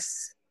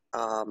U.S.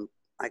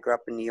 I grew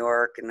up in New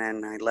York, and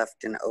then I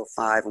left in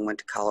 2005 and went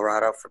to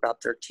Colorado for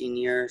about 13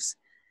 years.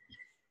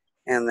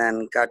 And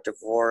then got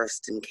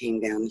divorced and came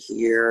down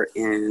here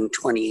in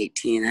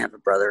 2018. I have a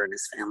brother and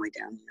his family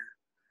down here.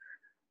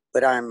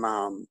 But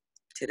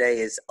today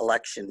is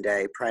election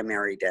day,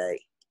 primary day.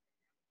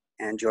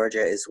 And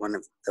Georgia is one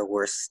of the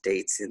worst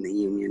states in the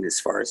union as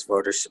far as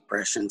voter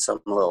suppression.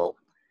 So I'm a little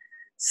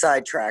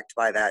sidetracked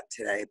by that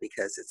today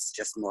because it's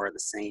just more of the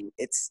same.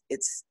 It's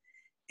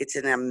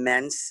an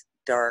immense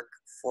dark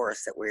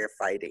force that we are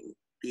fighting,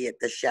 be it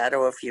the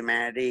shadow of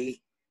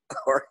humanity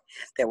or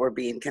that we're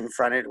being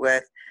confronted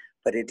with.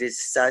 But it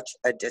is such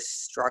a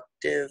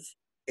destructive,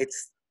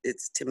 it's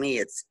to me,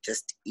 it's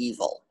just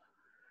evil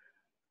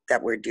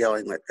that we're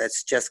dealing with.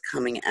 That's just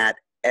coming at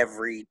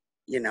every,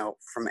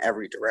 from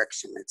every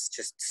direction. It's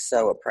just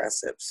so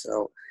oppressive.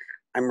 So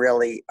I'm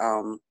really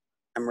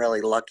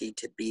lucky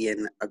to be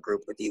in a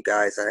group with you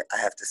guys. I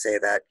have to say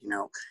that,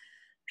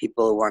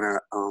 people who want to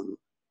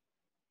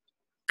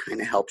kind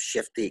of help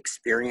shift the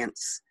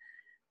experience,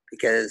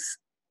 because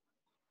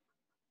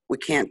we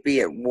can't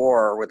be at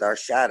war with our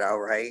shadow,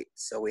 right?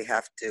 So we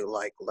have to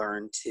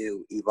learn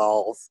to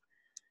evolve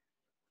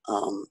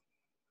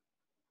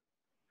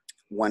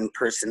one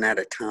person at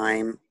a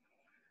time,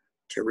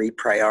 to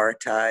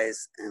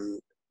reprioritize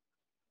and,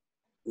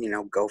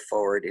 go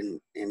forward in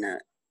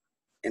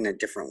a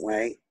different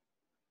way.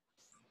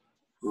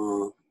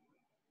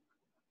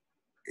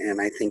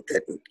 And I think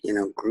that,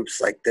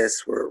 groups like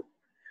this we're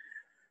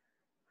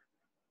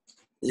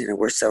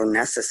so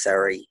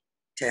necessary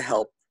to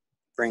help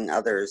bring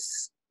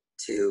others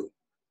to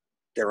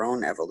their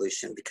own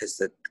evolution, because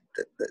the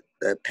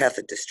path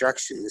of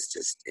destruction is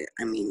just,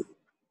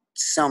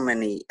 so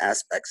many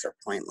aspects are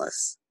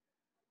pointless.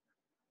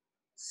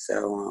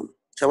 So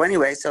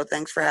anyway, so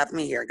thanks for having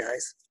me here,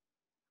 guys.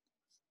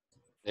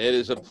 It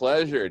is a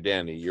pleasure,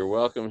 Danny. You're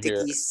welcome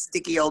here.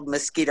 Sticky old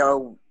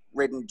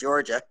mosquito-ridden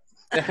Georgia.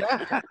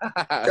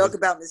 Talk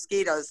about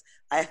mosquitoes.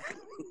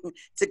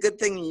 It's a good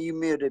thing you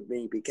muted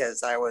me,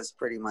 because I was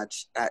pretty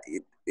much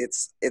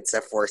it's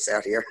a force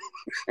out here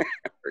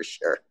for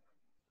sure.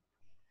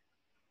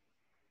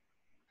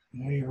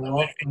 No, you're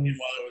welcome. While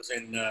I was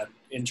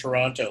in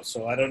Toronto,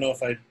 so I don't know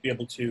if I'd be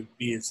able to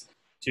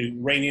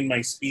rein in my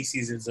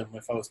speciesism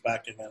if I was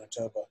back in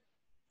Manitoba.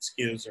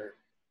 Mosquitoes are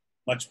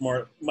much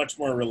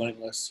more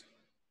relentless.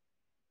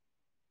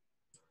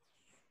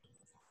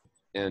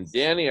 And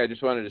Danny, I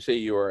just wanted to say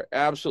you are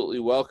absolutely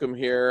welcome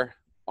here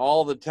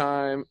all the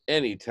time,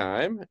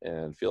 anytime,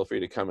 and feel free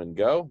to come and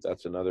go.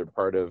 That's another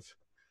part of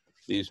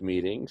these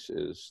meetings,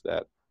 is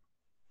that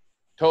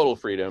total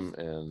freedom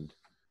and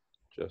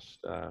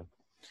just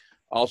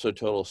also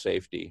total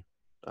safety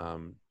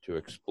to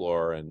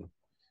explore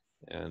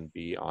and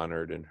be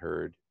honored and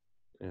heard,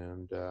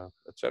 and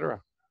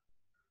etc.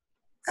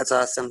 That's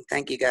awesome.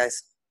 Thank you,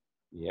 guys.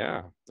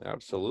 Yeah,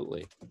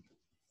 absolutely.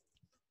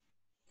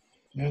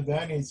 Yeah,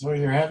 Danny, so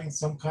you're having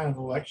some kind of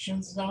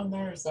elections down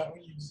there? Is that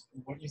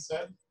what you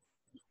said?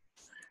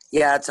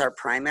 Yeah, it's our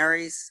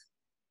primaries.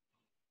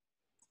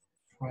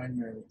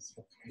 Primaries,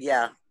 okay.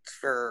 Yeah,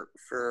 for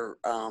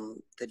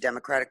the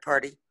Democratic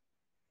Party.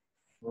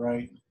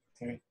 Right,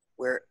 okay.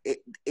 where it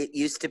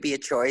used to be a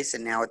choice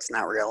and now it's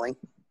not really,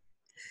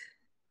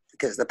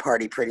 because the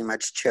party pretty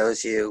much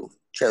chose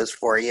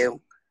for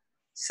you.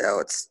 So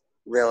it's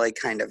really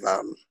kind of,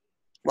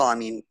 well, I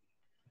mean,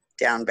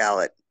 down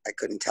ballot, I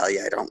couldn't tell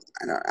you.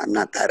 I'm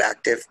not that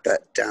active,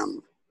 but,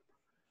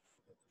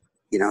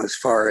 you know, as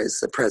far as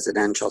the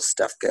presidential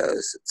stuff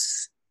goes,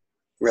 it's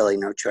really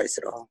no choice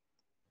at all.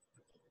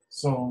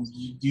 So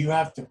do you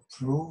have to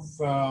prove,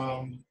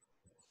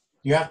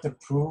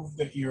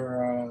 that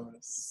you're a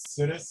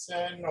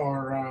citizen,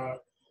 or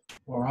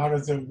how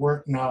does it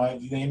work now?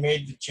 Have they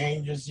made the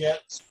changes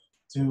yet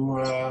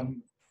to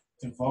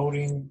the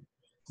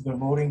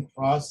voting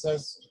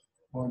process,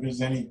 or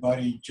does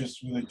anybody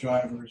just with a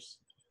driver's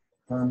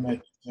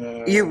permit?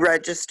 You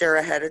register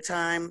ahead of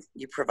time.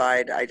 You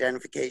provide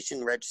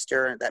identification,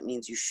 register. That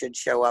means you should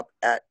show up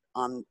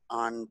on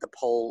the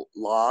poll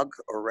log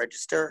or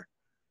register.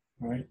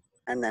 Right.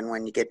 And then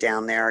when you get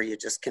down there, you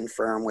just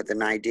confirm with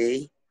an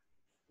ID.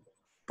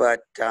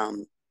 But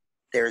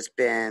there's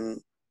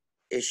been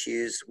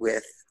issues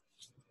with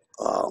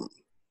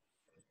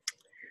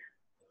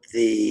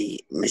the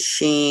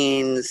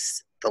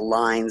machines, the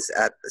lines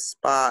at the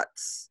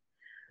spots,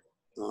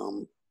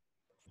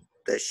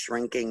 the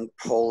shrinking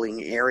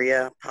polling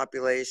area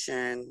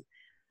population,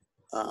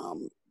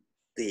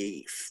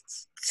 the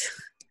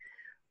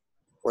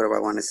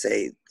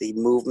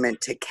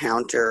movement to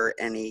counter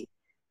any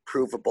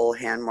provable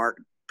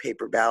hand-marked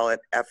paper ballot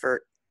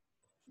effort.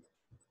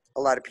 A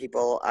lot of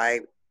people,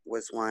 I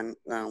was one,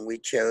 we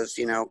chose,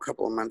 a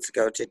couple of months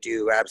ago to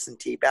do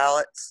absentee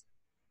ballots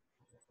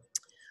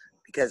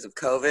because of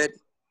COVID,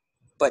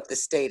 but the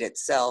state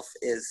itself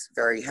is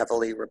very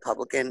heavily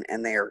Republican,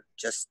 and they're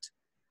just,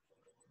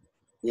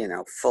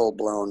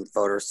 full-blown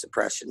voter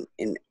suppression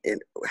in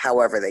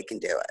however they can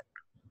do it.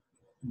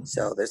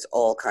 So there's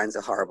all kinds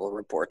of horrible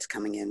reports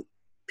coming in.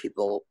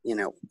 People,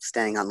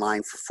 staying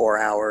online for 4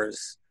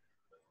 hours,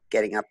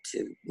 getting up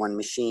to one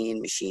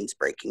machines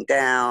breaking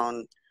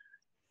down,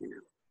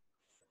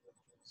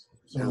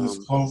 So this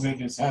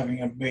COVID is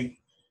having a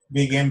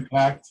big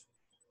impact.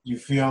 You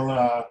feel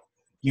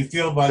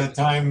by the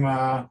time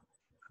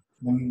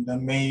the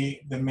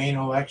main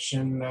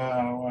election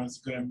was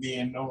going to be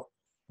in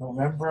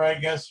November, I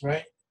guess,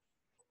 right?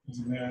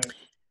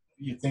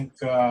 You think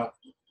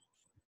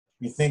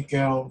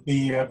it'll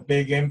be a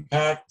big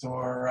impact,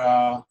 or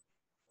are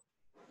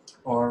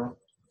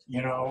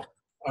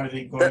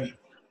they going?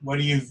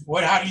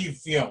 How do you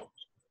feel?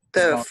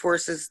 The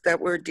forces that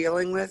we're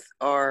dealing with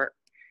are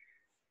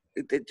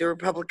the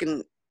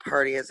Republican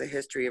Party has a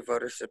history of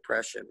voter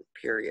suppression,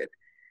 period.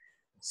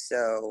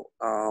 So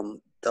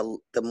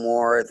the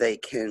more they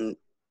can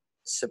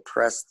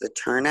suppress the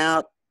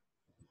turnout,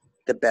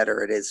 the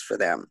better it is for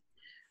them.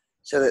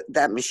 So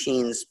that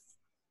machine's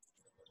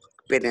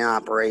been in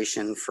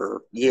operation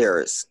for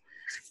years,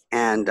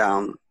 and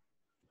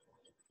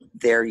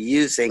they're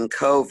using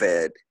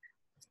COVID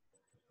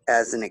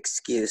as an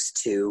excuse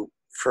to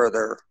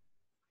further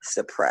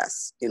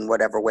suppress in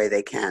whatever way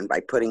they can by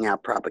putting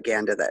out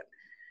propaganda that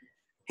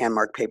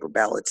hand-marked paper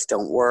ballots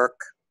don't work,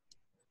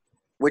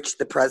 which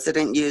the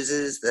president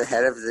uses, the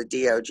head of the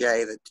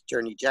DOJ, the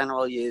attorney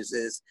general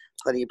uses,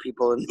 plenty of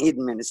people in the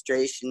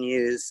administration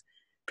use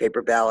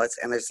paper ballots,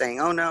 and they're saying,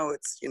 oh no,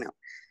 it's,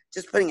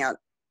 just putting out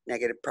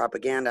negative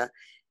propaganda,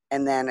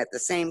 and then at the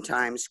same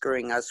time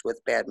screwing us with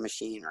bad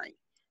machinery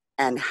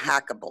and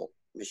hackable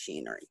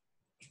machinery.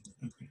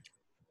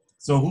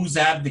 So who's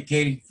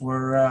advocating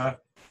for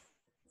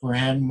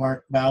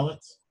hand-marked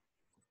ballots?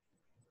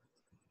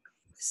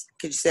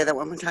 Could you say that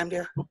one more time,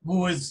 dear?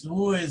 Who is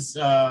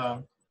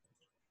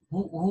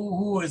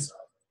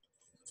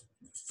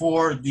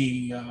for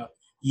the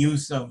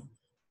use of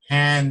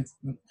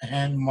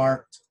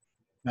hand-marked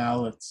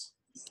ballots?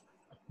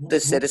 The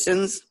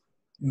citizens?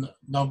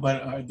 No,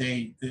 but are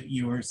they?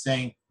 You were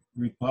saying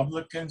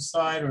Republican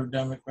side or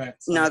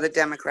Democrat side? No, the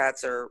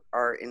Democrats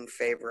are in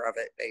favor of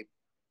it.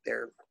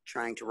 They're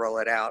trying to roll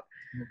it out,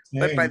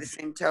 but by the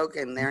same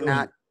token, they're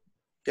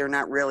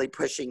not really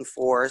pushing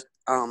for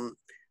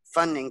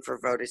funding for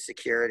voter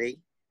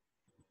security.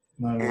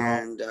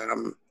 And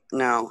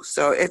no,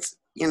 so it's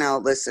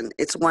listen,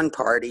 it's one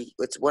party.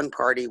 It's one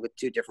party with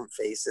two different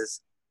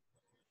faces.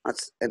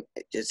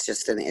 It's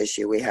just an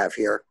issue we have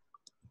here.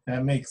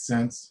 That makes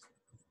sense.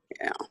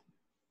 Yeah.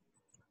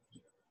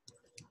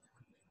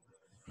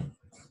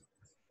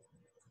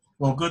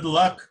 Well, good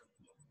luck.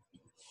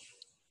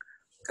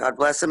 God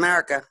bless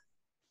America.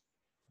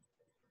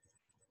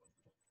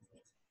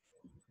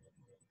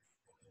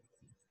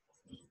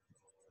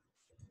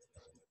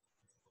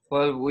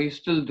 Well, we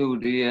still do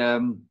the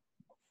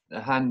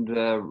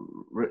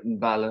hand-written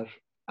ballot,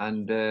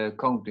 and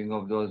counting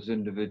of those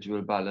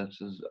individual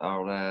ballots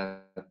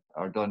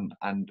are done,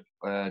 and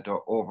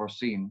they're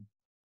overseen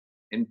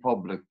in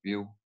public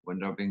view when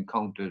they're being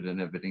counted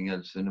and everything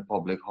else in a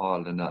public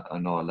hall and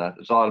all that.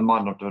 It's all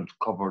monitored,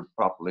 covered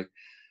properly.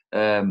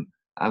 And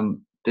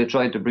they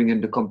tried to bring in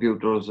the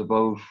computers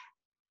about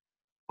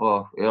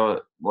 1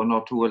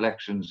 or 2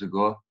 elections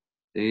ago,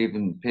 They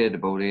even paid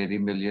about 80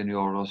 million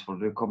euros for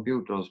the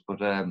computers.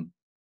 But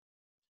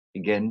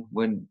again,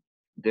 when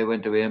they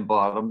went away and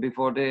bought them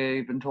before they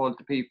even told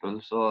the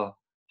people, so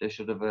they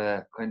should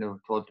have kind of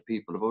told the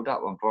people about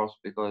that one first,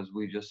 because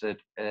we just said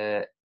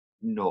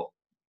no,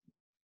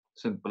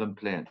 simple and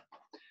plain.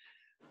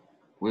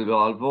 We'll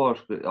all vote.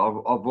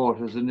 Our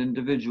vote is an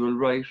individual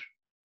right,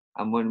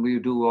 and when we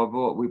do our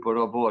vote, we put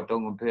our vote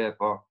down on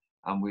paper,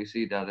 and we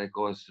see that it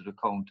goes to the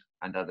count,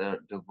 and that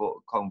the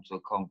vote counts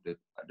are counted,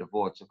 the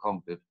votes are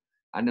counted.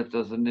 And if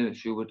there's an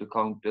issue with the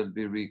count, they'll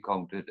be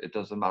recounted. It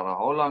doesn't matter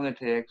how long it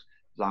takes,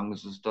 as long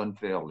as it's done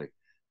fairly.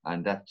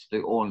 And that's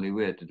the only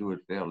way to do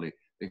it fairly,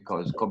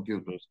 because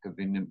computers can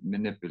be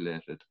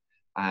manipulated.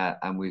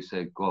 And we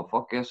say, go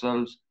fuck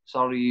yourselves.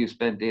 Sorry you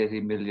spent 80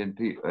 million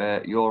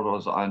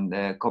euros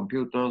on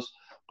computers.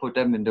 Put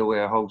them in the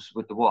warehouse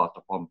with the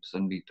water pumps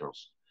and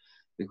meters,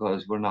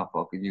 because we're not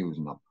fucking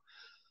using them.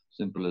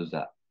 Simple as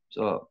that.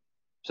 So,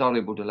 sorry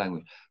about the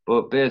language.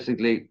 But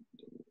basically,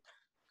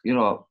 you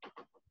know,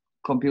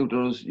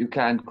 computers, you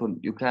can't be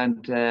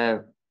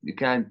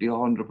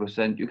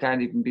 100%, you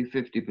can't even be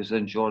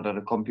 50% sure that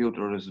a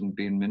computer isn't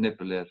being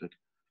manipulated,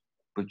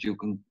 but you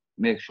can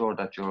make sure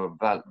that your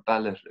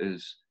ballot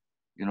is,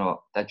 you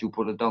know, that you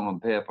put it down on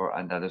paper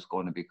and that it's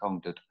going to be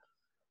counted.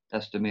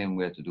 That's the main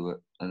way to do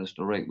it, and it's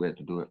the right way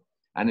to do it.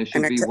 And it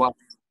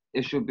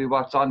should be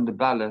what's on the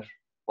ballot,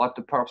 what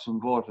the person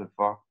voted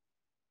for,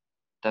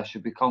 that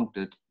should be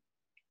counted,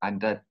 and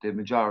that the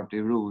majority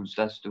rules,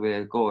 that's the way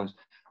it goes.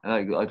 And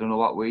I don't know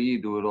what way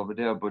you do it over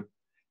there, but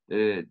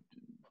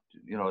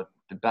you know,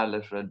 the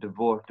ballot and the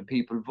vote, the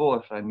people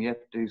vote, and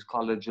yet these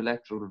college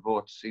electoral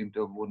votes seem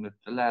to have won it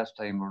the last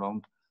time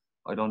around.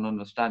 I don't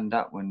understand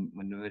that when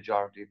the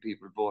majority of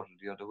people voted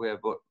the other way,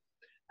 but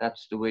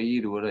that's the way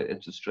you do it.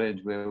 It's a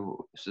strange way of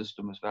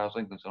system as far as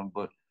I'm concerned,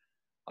 but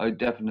I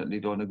definitely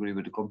don't agree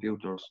with the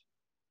computers.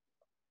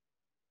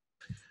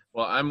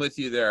 Well, I'm with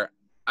you there.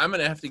 I'm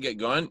going to have to get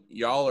going.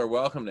 Y'all are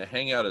welcome to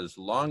hang out as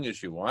long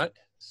as you want,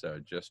 so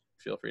just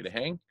feel free to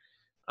hang.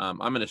 I'm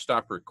going to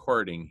stop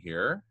recording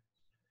here.